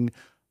playing.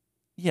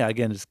 Yeah,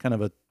 again, it's kind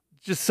of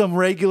just some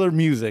regular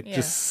music,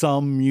 just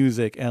some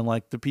music, and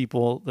like the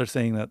people, they're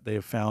saying that they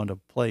have found a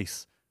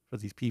place for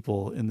these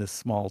people in this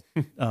small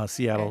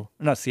Seattle,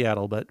 not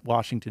Seattle, but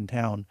Washington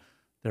town.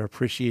 They're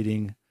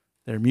appreciating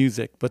their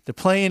music, but they're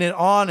playing it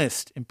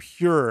honest and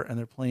pure, and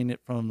they're playing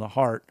it from the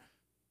heart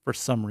for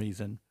some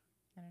reason.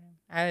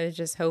 I was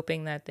just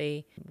hoping that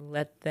they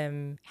let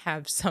them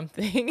have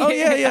something. Oh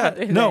yeah.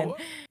 No,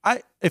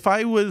 if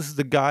I was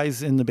the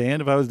guys in the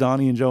band, if I was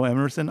Donnie and Joe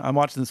Emerson, I'm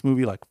watching this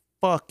movie like,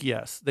 fuck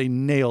yes, they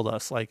nailed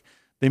us. Like,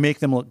 they make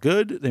them look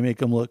good. They make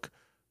them look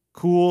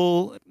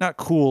cool, not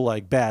cool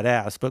like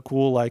badass, but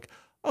cool like,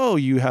 oh,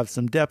 you have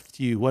some depth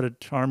to you. What a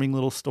charming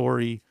little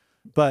story.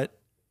 But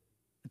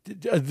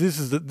this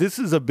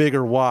is a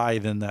bigger why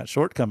than that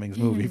Shortcomings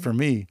movie for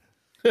me.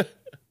 At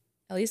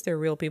least they're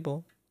real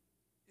people.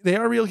 They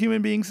are real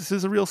human beings. This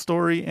is a real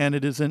story, and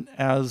it isn't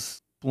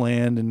as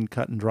bland and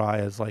cut and dry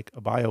as like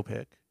a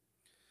biopic.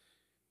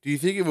 Do you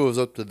think if it was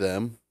up to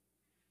them,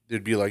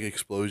 there'd be like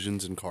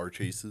explosions and car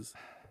chases?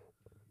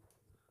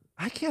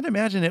 I can't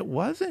imagine it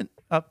wasn't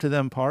up to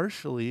them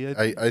partially.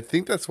 I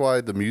think that's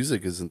why the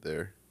music isn't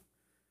there.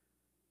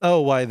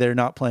 Oh, why they're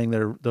not playing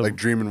the like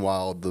Dreamin'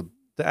 Wild, the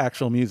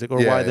actual music,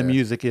 or why the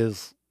music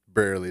is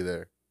barely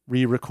there.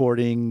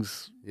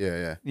 Re-recordings.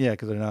 Yeah. Yeah,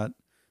 because they're not.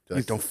 They're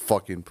like, don't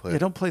fucking play. Yeah,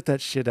 don't play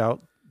that shit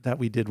out that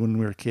we did when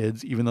we were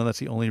kids, even though that's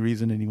the only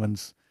reason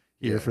anyone's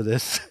here for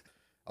this.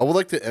 I would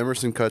like the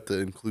Emerson cut to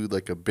include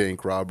like a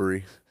bank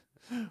robbery.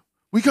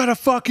 We gotta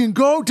fucking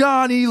go,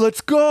 Donnie.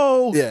 Let's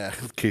go. Yeah,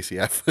 Casey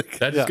Affleck.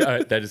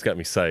 That just got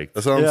me psyched.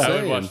 That's what I'm saying.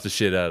 I would watch the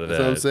shit out of that.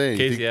 That's what I'm saying.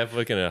 Casey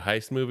Affleck in a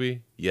heist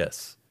movie?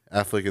 Yes.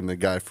 Affleck and the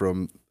guy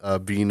from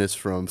Venus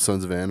from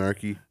Sons of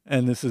Anarchy.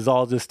 And this is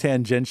all just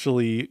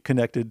tangentially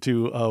connected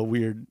to a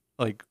weird,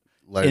 like,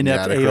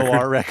 inept Attic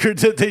AOR record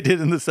that they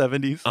did in the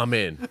 70s. I'm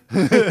in.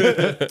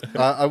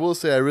 I will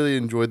say I really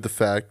enjoyed the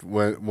fact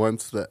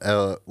once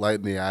the Light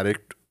in the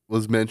Attic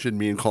was mentioned,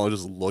 me and Colin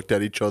just looked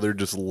at each other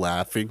just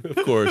laughing. Of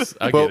course.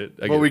 I get it.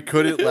 But we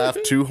couldn't laugh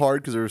too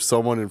hard because there was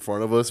someone in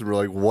front of us, and we're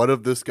like, what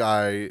if this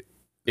guy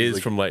is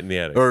like, from Light in the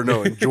Attic? Or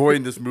no,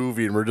 enjoying this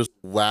movie, and we're just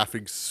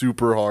laughing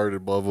super hard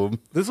above him.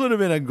 This would have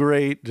been a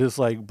great, just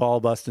like ball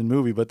busting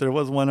movie, but there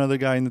was one other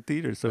guy in the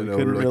theater, so we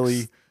couldn't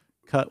really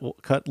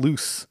cut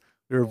loose.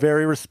 We were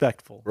very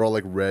respectful. We're all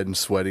like red and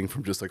sweating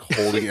from just like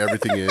holding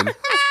everything in.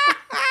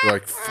 We're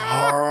like,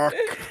 fuck.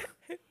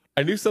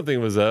 I knew something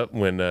was up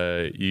when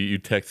you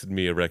texted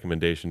me a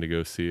recommendation to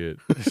go see it.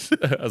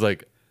 I was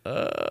like,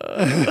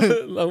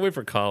 I'll wait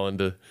for Colin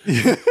to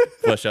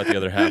flesh out the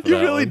other half of You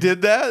that really one.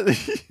 did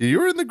that? You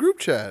were in the group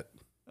chat.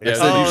 Yeah, I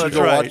said you should that's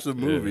go right. watch the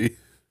movie.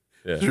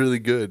 Yeah. It's really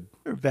good.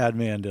 You're a bad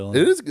man, Dylan.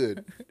 It is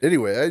good.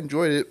 Anyway, I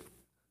enjoyed it.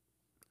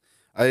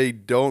 I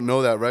don't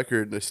know that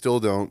record. I still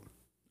don't.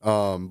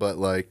 But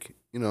like,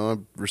 you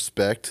know,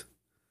 respect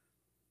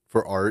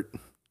for art.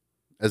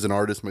 As an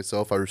artist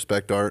myself, I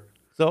respect art.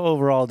 So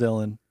overall,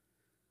 Dylan,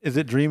 is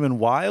it Dreamin'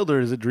 Wild or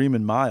is it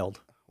Dreamin'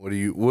 Mild? What are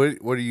you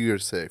gonna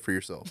say for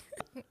yourself?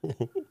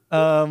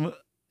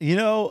 You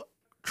know,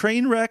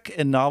 train wreck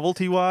and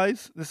novelty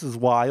wise, this is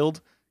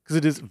wild because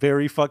it is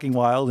very fucking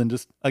wild, and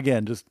just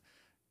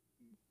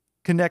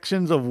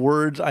connections of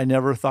words I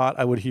never thought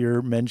I would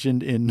hear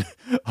mentioned in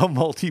a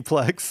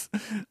multiplex,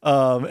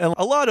 and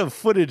a lot of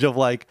footage of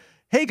like,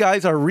 hey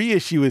guys, our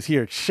reissue is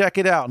here, check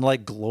it out, and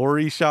like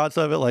glory shots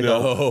of it, like a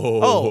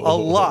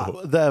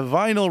lot. The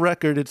vinyl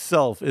record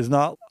itself is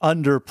not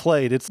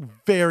underplayed, it's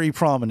very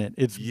prominent.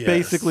 It's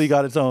basically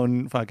got its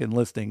own fucking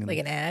listing, Like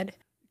an ad?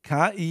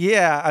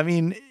 yeah. I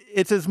mean,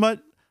 it's as much,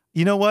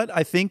 you know what,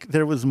 I think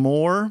there was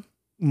more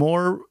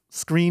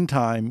screen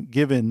time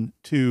given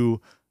to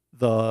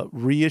the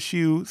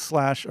reissue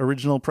 /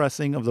 original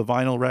pressing of the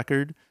vinyl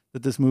record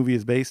that this movie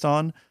is based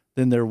on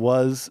than there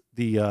was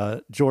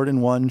the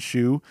Jordan 1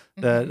 shoe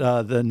that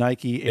the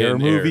Nike Air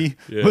movie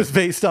was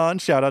based on.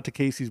 Shout out to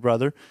Casey's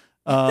brother.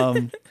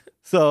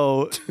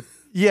 So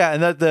yeah,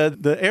 and that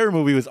the Air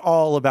movie was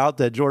all about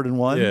that Jordan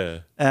 1. Yeah.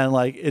 And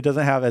like it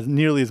doesn't have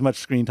nearly as much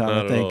screen time,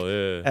 Not I think, at all,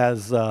 yeah.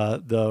 as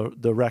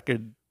the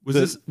record.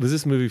 Was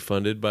this movie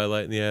funded by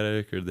Light in the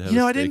Attic, or did they have a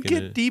I stake didn't in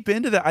get it? deep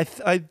into that.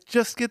 I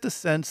just get the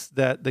sense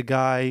that the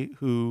guy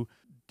who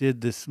did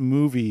this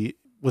movie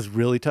was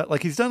really tough.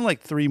 Like he's done like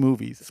 3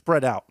 movies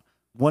spread out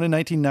One in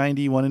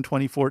 1990, one in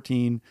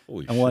 2014,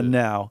 Holy and one shit.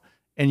 now.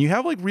 And you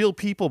have like real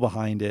people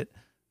behind it.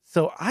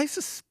 So I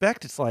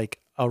suspect it's like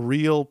a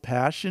real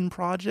passion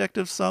project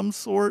of some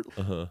sort.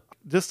 Uh-huh.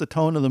 Just the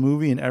tone of the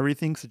movie and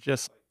everything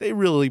suggests they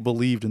really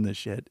believed in this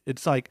shit.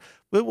 It's like,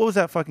 what was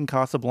that fucking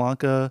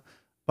Casablanca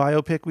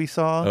biopic we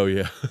saw? Oh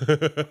yeah.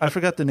 I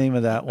forgot the name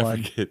of that I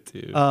one. forget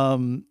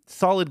too.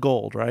 Solid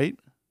Gold, right?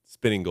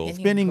 Spinning gold.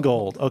 Spinning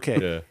Gold. Okay.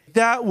 Yeah.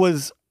 That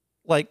was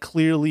like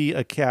clearly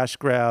a cash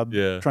grab,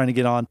 Yeah. trying to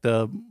get on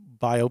the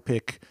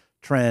biopic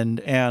trend,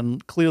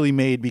 and clearly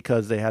made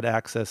because they had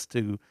access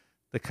to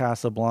the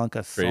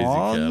Casablanca Crazy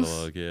songs.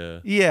 catalog, yeah.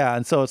 Yeah,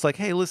 and so it's like,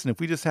 hey, listen,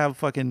 if we just have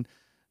fucking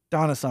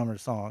Donna Summer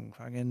song,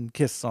 fucking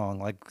Kiss song,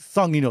 like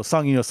song you know,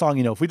 song you know, song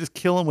you know. If we just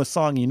kill them with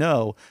song you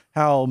know,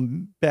 how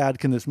bad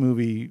can this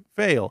movie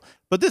fail?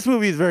 But this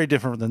movie is very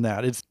different than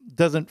that. It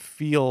doesn't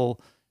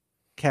feel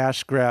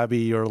cash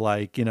grabby or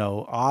like, you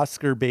know,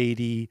 Oscar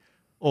baity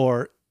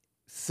or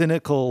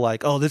cynical,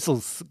 like, oh, this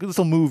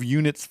will move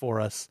units for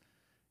us.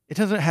 It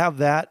doesn't have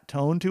that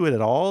tone to it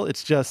at all.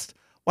 It's just,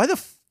 why the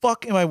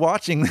fuck am I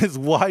watching this?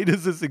 Why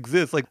does this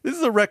exist? Like, this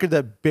is a record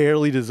that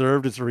barely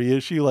deserved its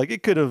reissue. Like,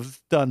 it could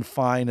have done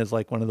fine as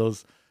like one of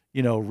those,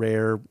 you know,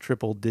 rare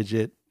triple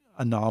digit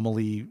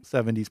anomaly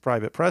 70s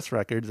private press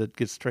records that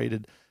gets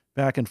traded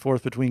back and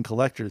forth between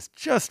collectors.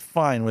 Just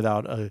fine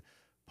without a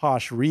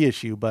posh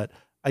reissue. But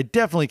I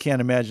definitely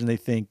can't imagine they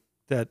think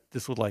that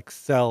this would like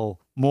sell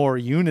more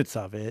units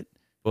of it.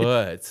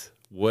 But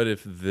what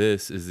if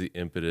this is the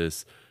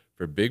impetus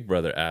for Big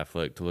Brother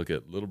Affleck to look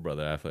at Little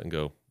Brother Affleck and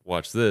go,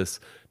 watch this,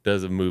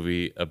 does a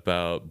movie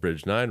about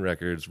Bridge 9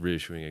 Records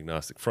reissuing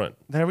Agnostic Front.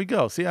 There we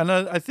go. See, and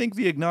I think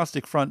the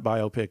Agnostic Front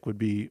biopic would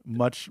be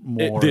much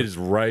more It is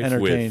rife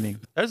entertaining.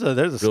 with There's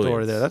a story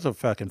brilliance. there. That's a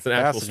fucking It's an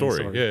actual fascinating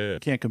story. Yeah, yeah. You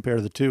can't compare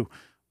the two.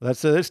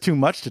 There's too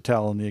much to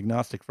tell in the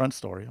Agnostic Front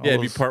story. All Yeah,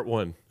 it'd be those- part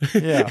one.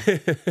 Yeah,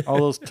 all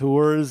those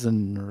tours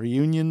and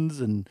reunions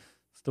and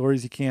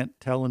stories you can't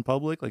tell in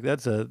public. Like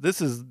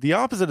this is the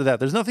opposite of that.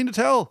 There's nothing to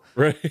tell.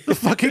 Right. The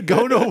fucking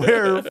go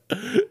nowhere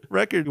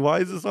record. Why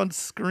is this on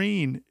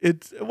screen?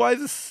 Why is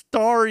this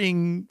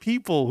starring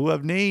people who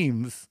have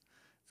names?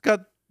 It's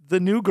got the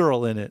New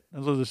Girl in it.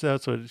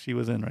 That's what she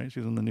was in, right? She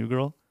was in the New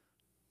Girl.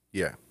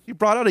 Yeah. She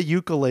brought out a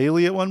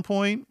ukulele at one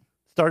point.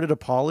 Started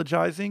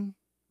apologizing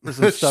for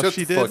some stuff Shut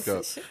she the did. fuck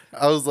up.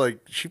 I was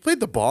like, she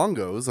played the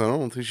bongos. I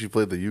don't think she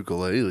played the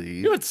ukulele.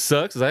 You know what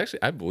sucks is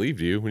I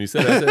believed you when you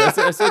said it.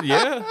 I said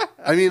yeah.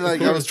 I mean,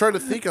 like, I was trying to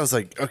think. I was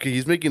like, okay,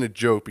 he's making a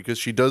joke because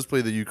she does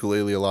play the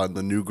ukulele a lot in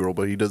the New Girl,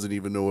 but he doesn't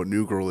even know what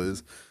New Girl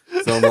is.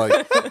 So I'm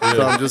like,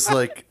 so I'm just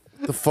like,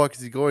 the fuck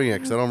is he going at?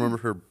 Because I don't remember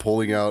her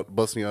busting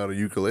out a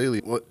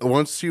ukulele.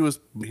 Once she was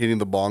hitting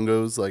the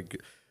bongos, like,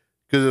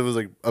 because it was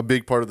like a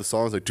big part of the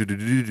song is like do do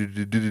do do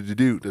do do do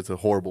do. That's a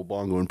horrible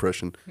bongo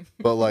impression,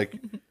 but like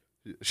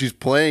she's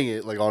playing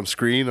it like on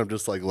screen. I'm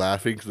just like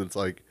laughing because it's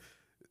like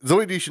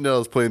Zoe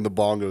Deschanel is playing the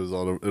bongos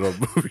in a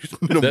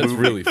movie. That's movie.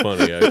 really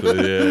funny,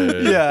 actually.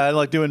 Yeah. Yeah, and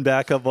like doing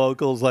backup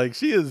vocals. Like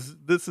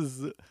this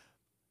is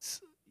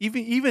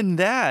even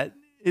that.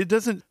 It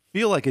doesn't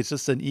feel like it's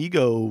just an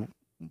ego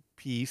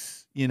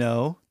piece, you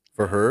know.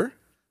 For her.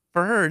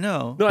 For her,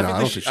 no. No, I don't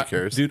think she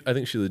cares. Dude, I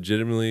think she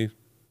legitimately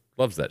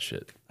loves that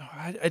shit.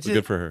 I So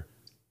good for her.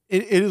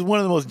 it is one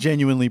of the most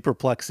genuinely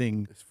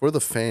perplexing. It's for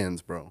the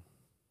fans, bro.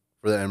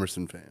 For the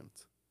Emerson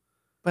fans.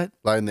 But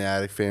Light in the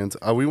Attic fans.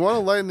 We want a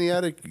Light in the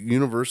Attic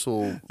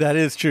Universal. that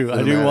is true. I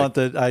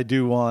Cinematic.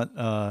 do want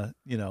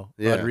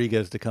Yeah.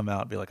 Rodriguez to come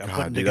out and be like, I'm God,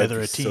 putting dude, together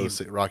a that'd be team. so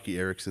sick. Rocky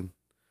Erickson.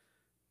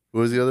 Who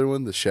was the other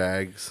one? The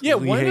Shags. Yeah,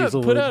 Lee why not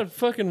Hazelwood. put out a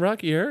fucking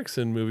Rocky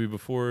Erickson movie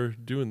before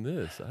doing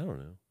this? I don't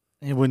know.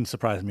 It wouldn't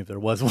surprise me if there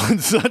was one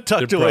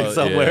tucked away Probably-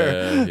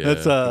 somewhere. Yeah,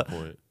 That's good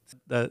point.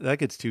 that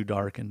gets too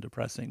dark and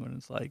depressing when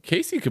it's like,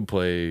 Casey could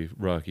play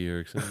Rocky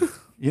Erickson.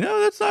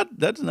 that's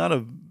not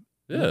a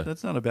Yeah.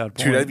 bad point.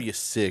 Dude, that'd be a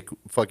sick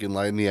fucking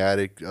Light in the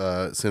Attic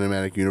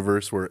cinematic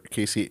universe where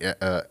Casey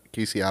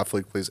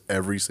Affleck plays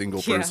every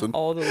single person. Yeah,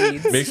 all the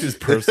leads. Makes his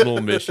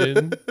personal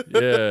mission.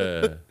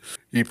 Yeah.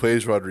 He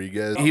plays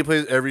Rodriguez. He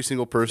plays every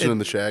single person in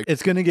the Shag.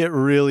 It's gonna get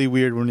really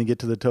weird when we get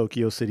to the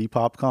Tokyo City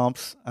pop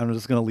comps. I'm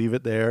just gonna leave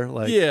it there.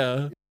 Like,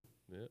 Yeah.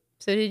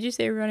 So did you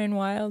say Running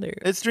Wild or?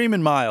 it's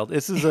Dreamin' Mild.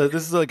 This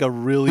is like a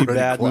really Running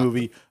bad Wild.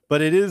 movie,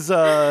 but it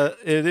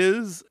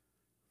is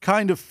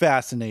kind of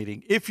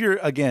fascinating if you're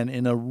again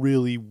in a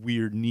really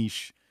weird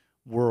niche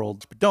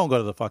world. But don't go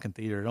to the fucking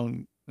theater.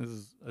 This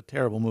is a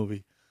terrible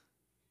movie.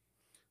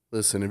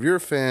 Listen, if you're a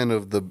fan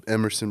of the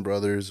Emerson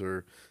Brothers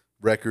or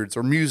records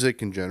or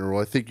music in general,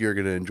 I think you're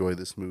going to enjoy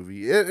this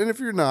movie. And if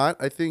you're not,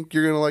 I think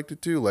you're going to like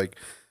it too. Like,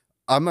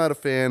 I'm not a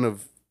fan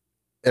of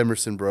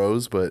Emerson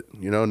Bros, but,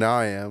 now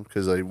I am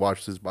because I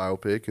watched his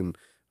biopic and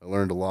I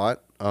learned a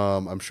lot.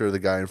 I'm sure the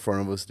guy in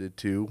front of us did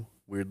too,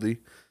 weirdly.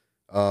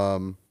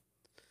 I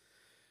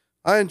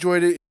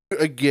enjoyed it.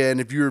 Again,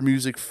 if you're a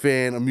music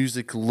fan, a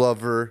music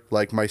lover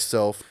like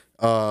myself,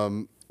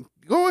 go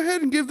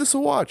ahead and give this a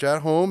watch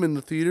at home, in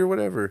the theater,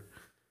 whatever.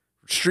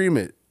 Stream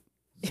it.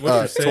 What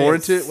you're saying-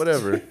 Torrent it,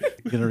 whatever.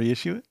 You gonna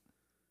reissue it?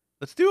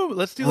 Let's do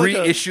like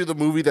reissue the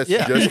movie that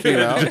Yeah. just came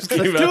out. Let's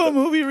do a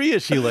movie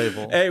reissue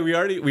label. Hey, we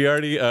already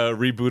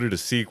rebooted a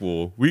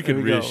sequel. We could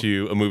There we go.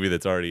 reissue a movie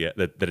that's already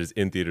that is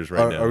in theaters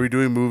right now. Are we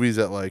doing movies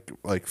that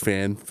like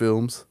fan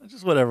films?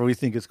 Just whatever we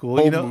think is cool.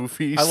 Whole You know,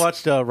 movies. I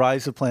watched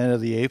Rise of Planet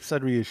of the Apes.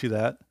 I'd reissue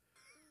that.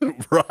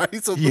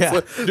 Rise of Yeah.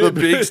 the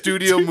big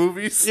studio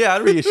movies. Yeah,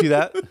 I'd reissue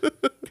that.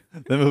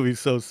 That movie's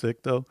so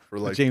sick though. For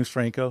With like- James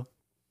Franco.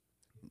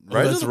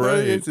 Rise that's of the right. Planet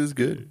of the Apes is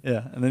good.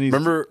 Yeah, and then he's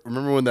Remember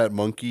when that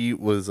monkey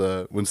was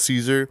when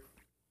Caesar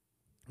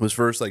was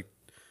first like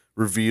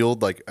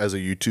revealed like as a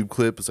YouTube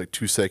clip? It's like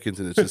 2 seconds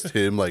and it's just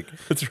him like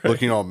That's right.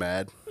 looking all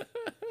mad.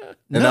 And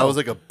that No. was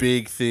like a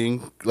big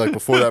thing like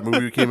before that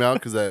movie came out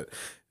because that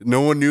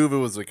no one knew if it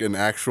was like an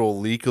actual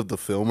leak of the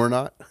film or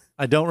not.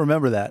 I don't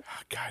remember that.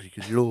 God,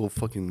 because you're a little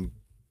fucking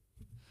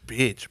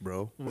bitch,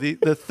 bro.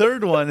 The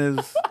third one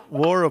is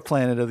War of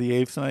Planet of the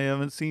Apes, and I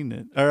haven't seen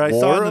it. Or I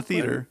saw War it in the of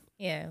theater.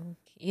 Yeah,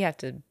 you have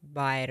to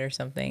buy it or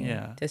something.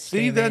 Yeah. To See,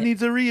 stream that it.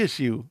 needs a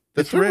reissue.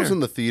 The It's third rare. was in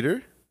the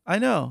theater. I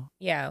know.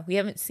 Yeah, we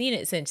haven't seen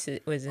it since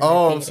it was in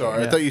Oh, the I'm theater.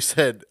 sorry. Yeah. I thought you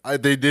said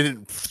they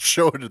didn't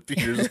show it in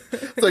theaters.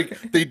 It's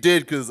like they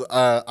did because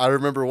I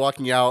remember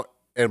walking out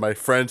and my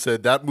friend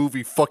said that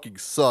movie fucking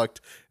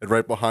sucked, and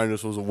right behind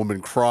us was a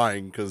woman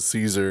crying because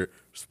Caesar.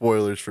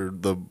 Spoilers for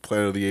the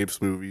Planet of the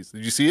Apes movies.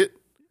 Did you see it?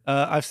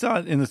 I saw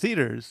it in the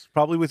theaters,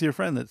 probably with your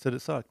friend that said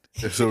it sucked.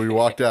 So we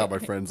walked out. My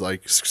friend's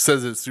like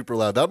says it super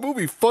loud. That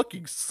movie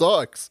fucking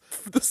sucks.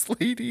 This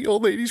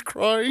old lady's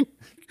crying.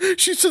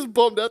 She's just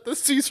bummed out that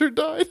Caesar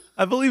died.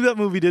 I believe that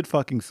movie did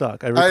fucking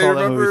suck. I recall I that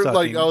movie remember sucking.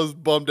 like I was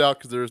bummed out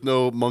because there was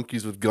no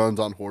monkeys with guns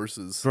on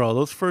horses. Bro,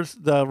 those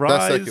first the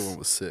Rise. That second one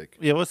was sick.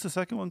 Yeah, what's the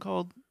second one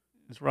called?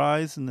 It's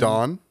Rise and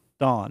then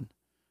Dawn.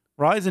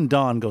 Rise and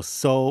Dawn go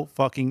so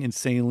fucking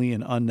insanely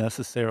and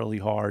unnecessarily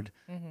hard,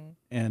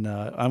 and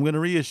I'm gonna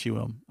reissue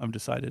them. I'm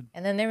decided.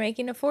 And then they're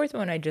making a fourth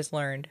one. I just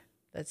learned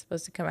that's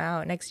supposed to come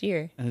out next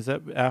year. And is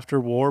that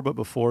after War, but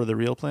before the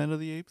real Planet of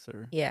the Apes?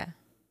 Or Yeah.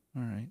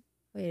 all right,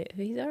 Wait,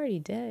 he's already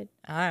dead.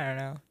 I don't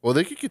know. Well,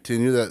 they could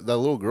continue that. That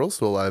little girl's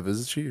still alive,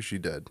 isn't she? Or is she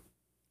dead?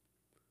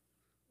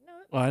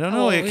 well I don't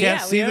know. Oh, I can't yeah,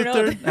 see we the don't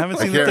third. know. I haven't I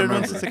seen the can't third one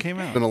remember. since it came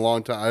It's out. been a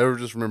long time. I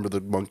just remember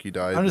the monkey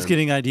died. I'm just and-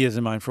 getting ideas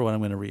in mind for what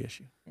I'm gonna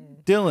reissue.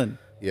 Dylan,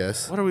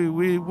 Yes. what are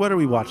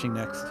we watching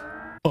next?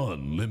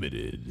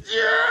 Unlimited.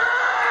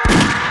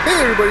 Hey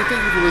everybody,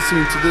 thank you for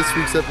listening to this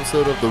week's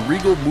episode of the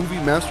Regal Movie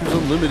Masters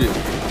Unlimited.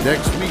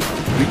 Next week,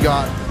 we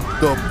got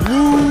the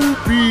Blue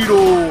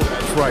Beetle.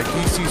 That's right,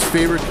 DC's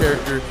favorite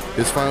character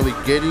is finally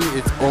getting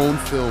its own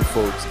film,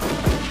 folks.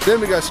 Then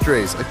we got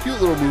Strays, a cute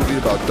little movie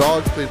about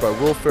dogs played by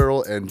Will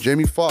Ferrell and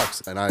Jamie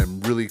Foxx, and I am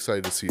really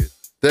excited to see it.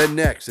 Then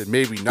next, and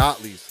maybe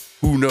not least,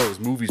 who knows,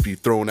 movies be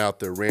thrown out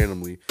there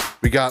randomly,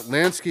 we got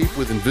Landscape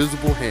with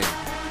Invisible Hand.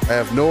 I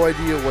have no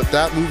idea what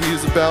that movie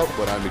is about,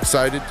 but I'm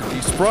excited to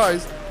be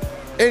surprised.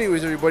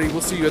 Anyways, everybody,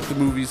 we'll see you at the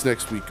movies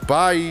next week.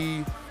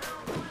 Bye.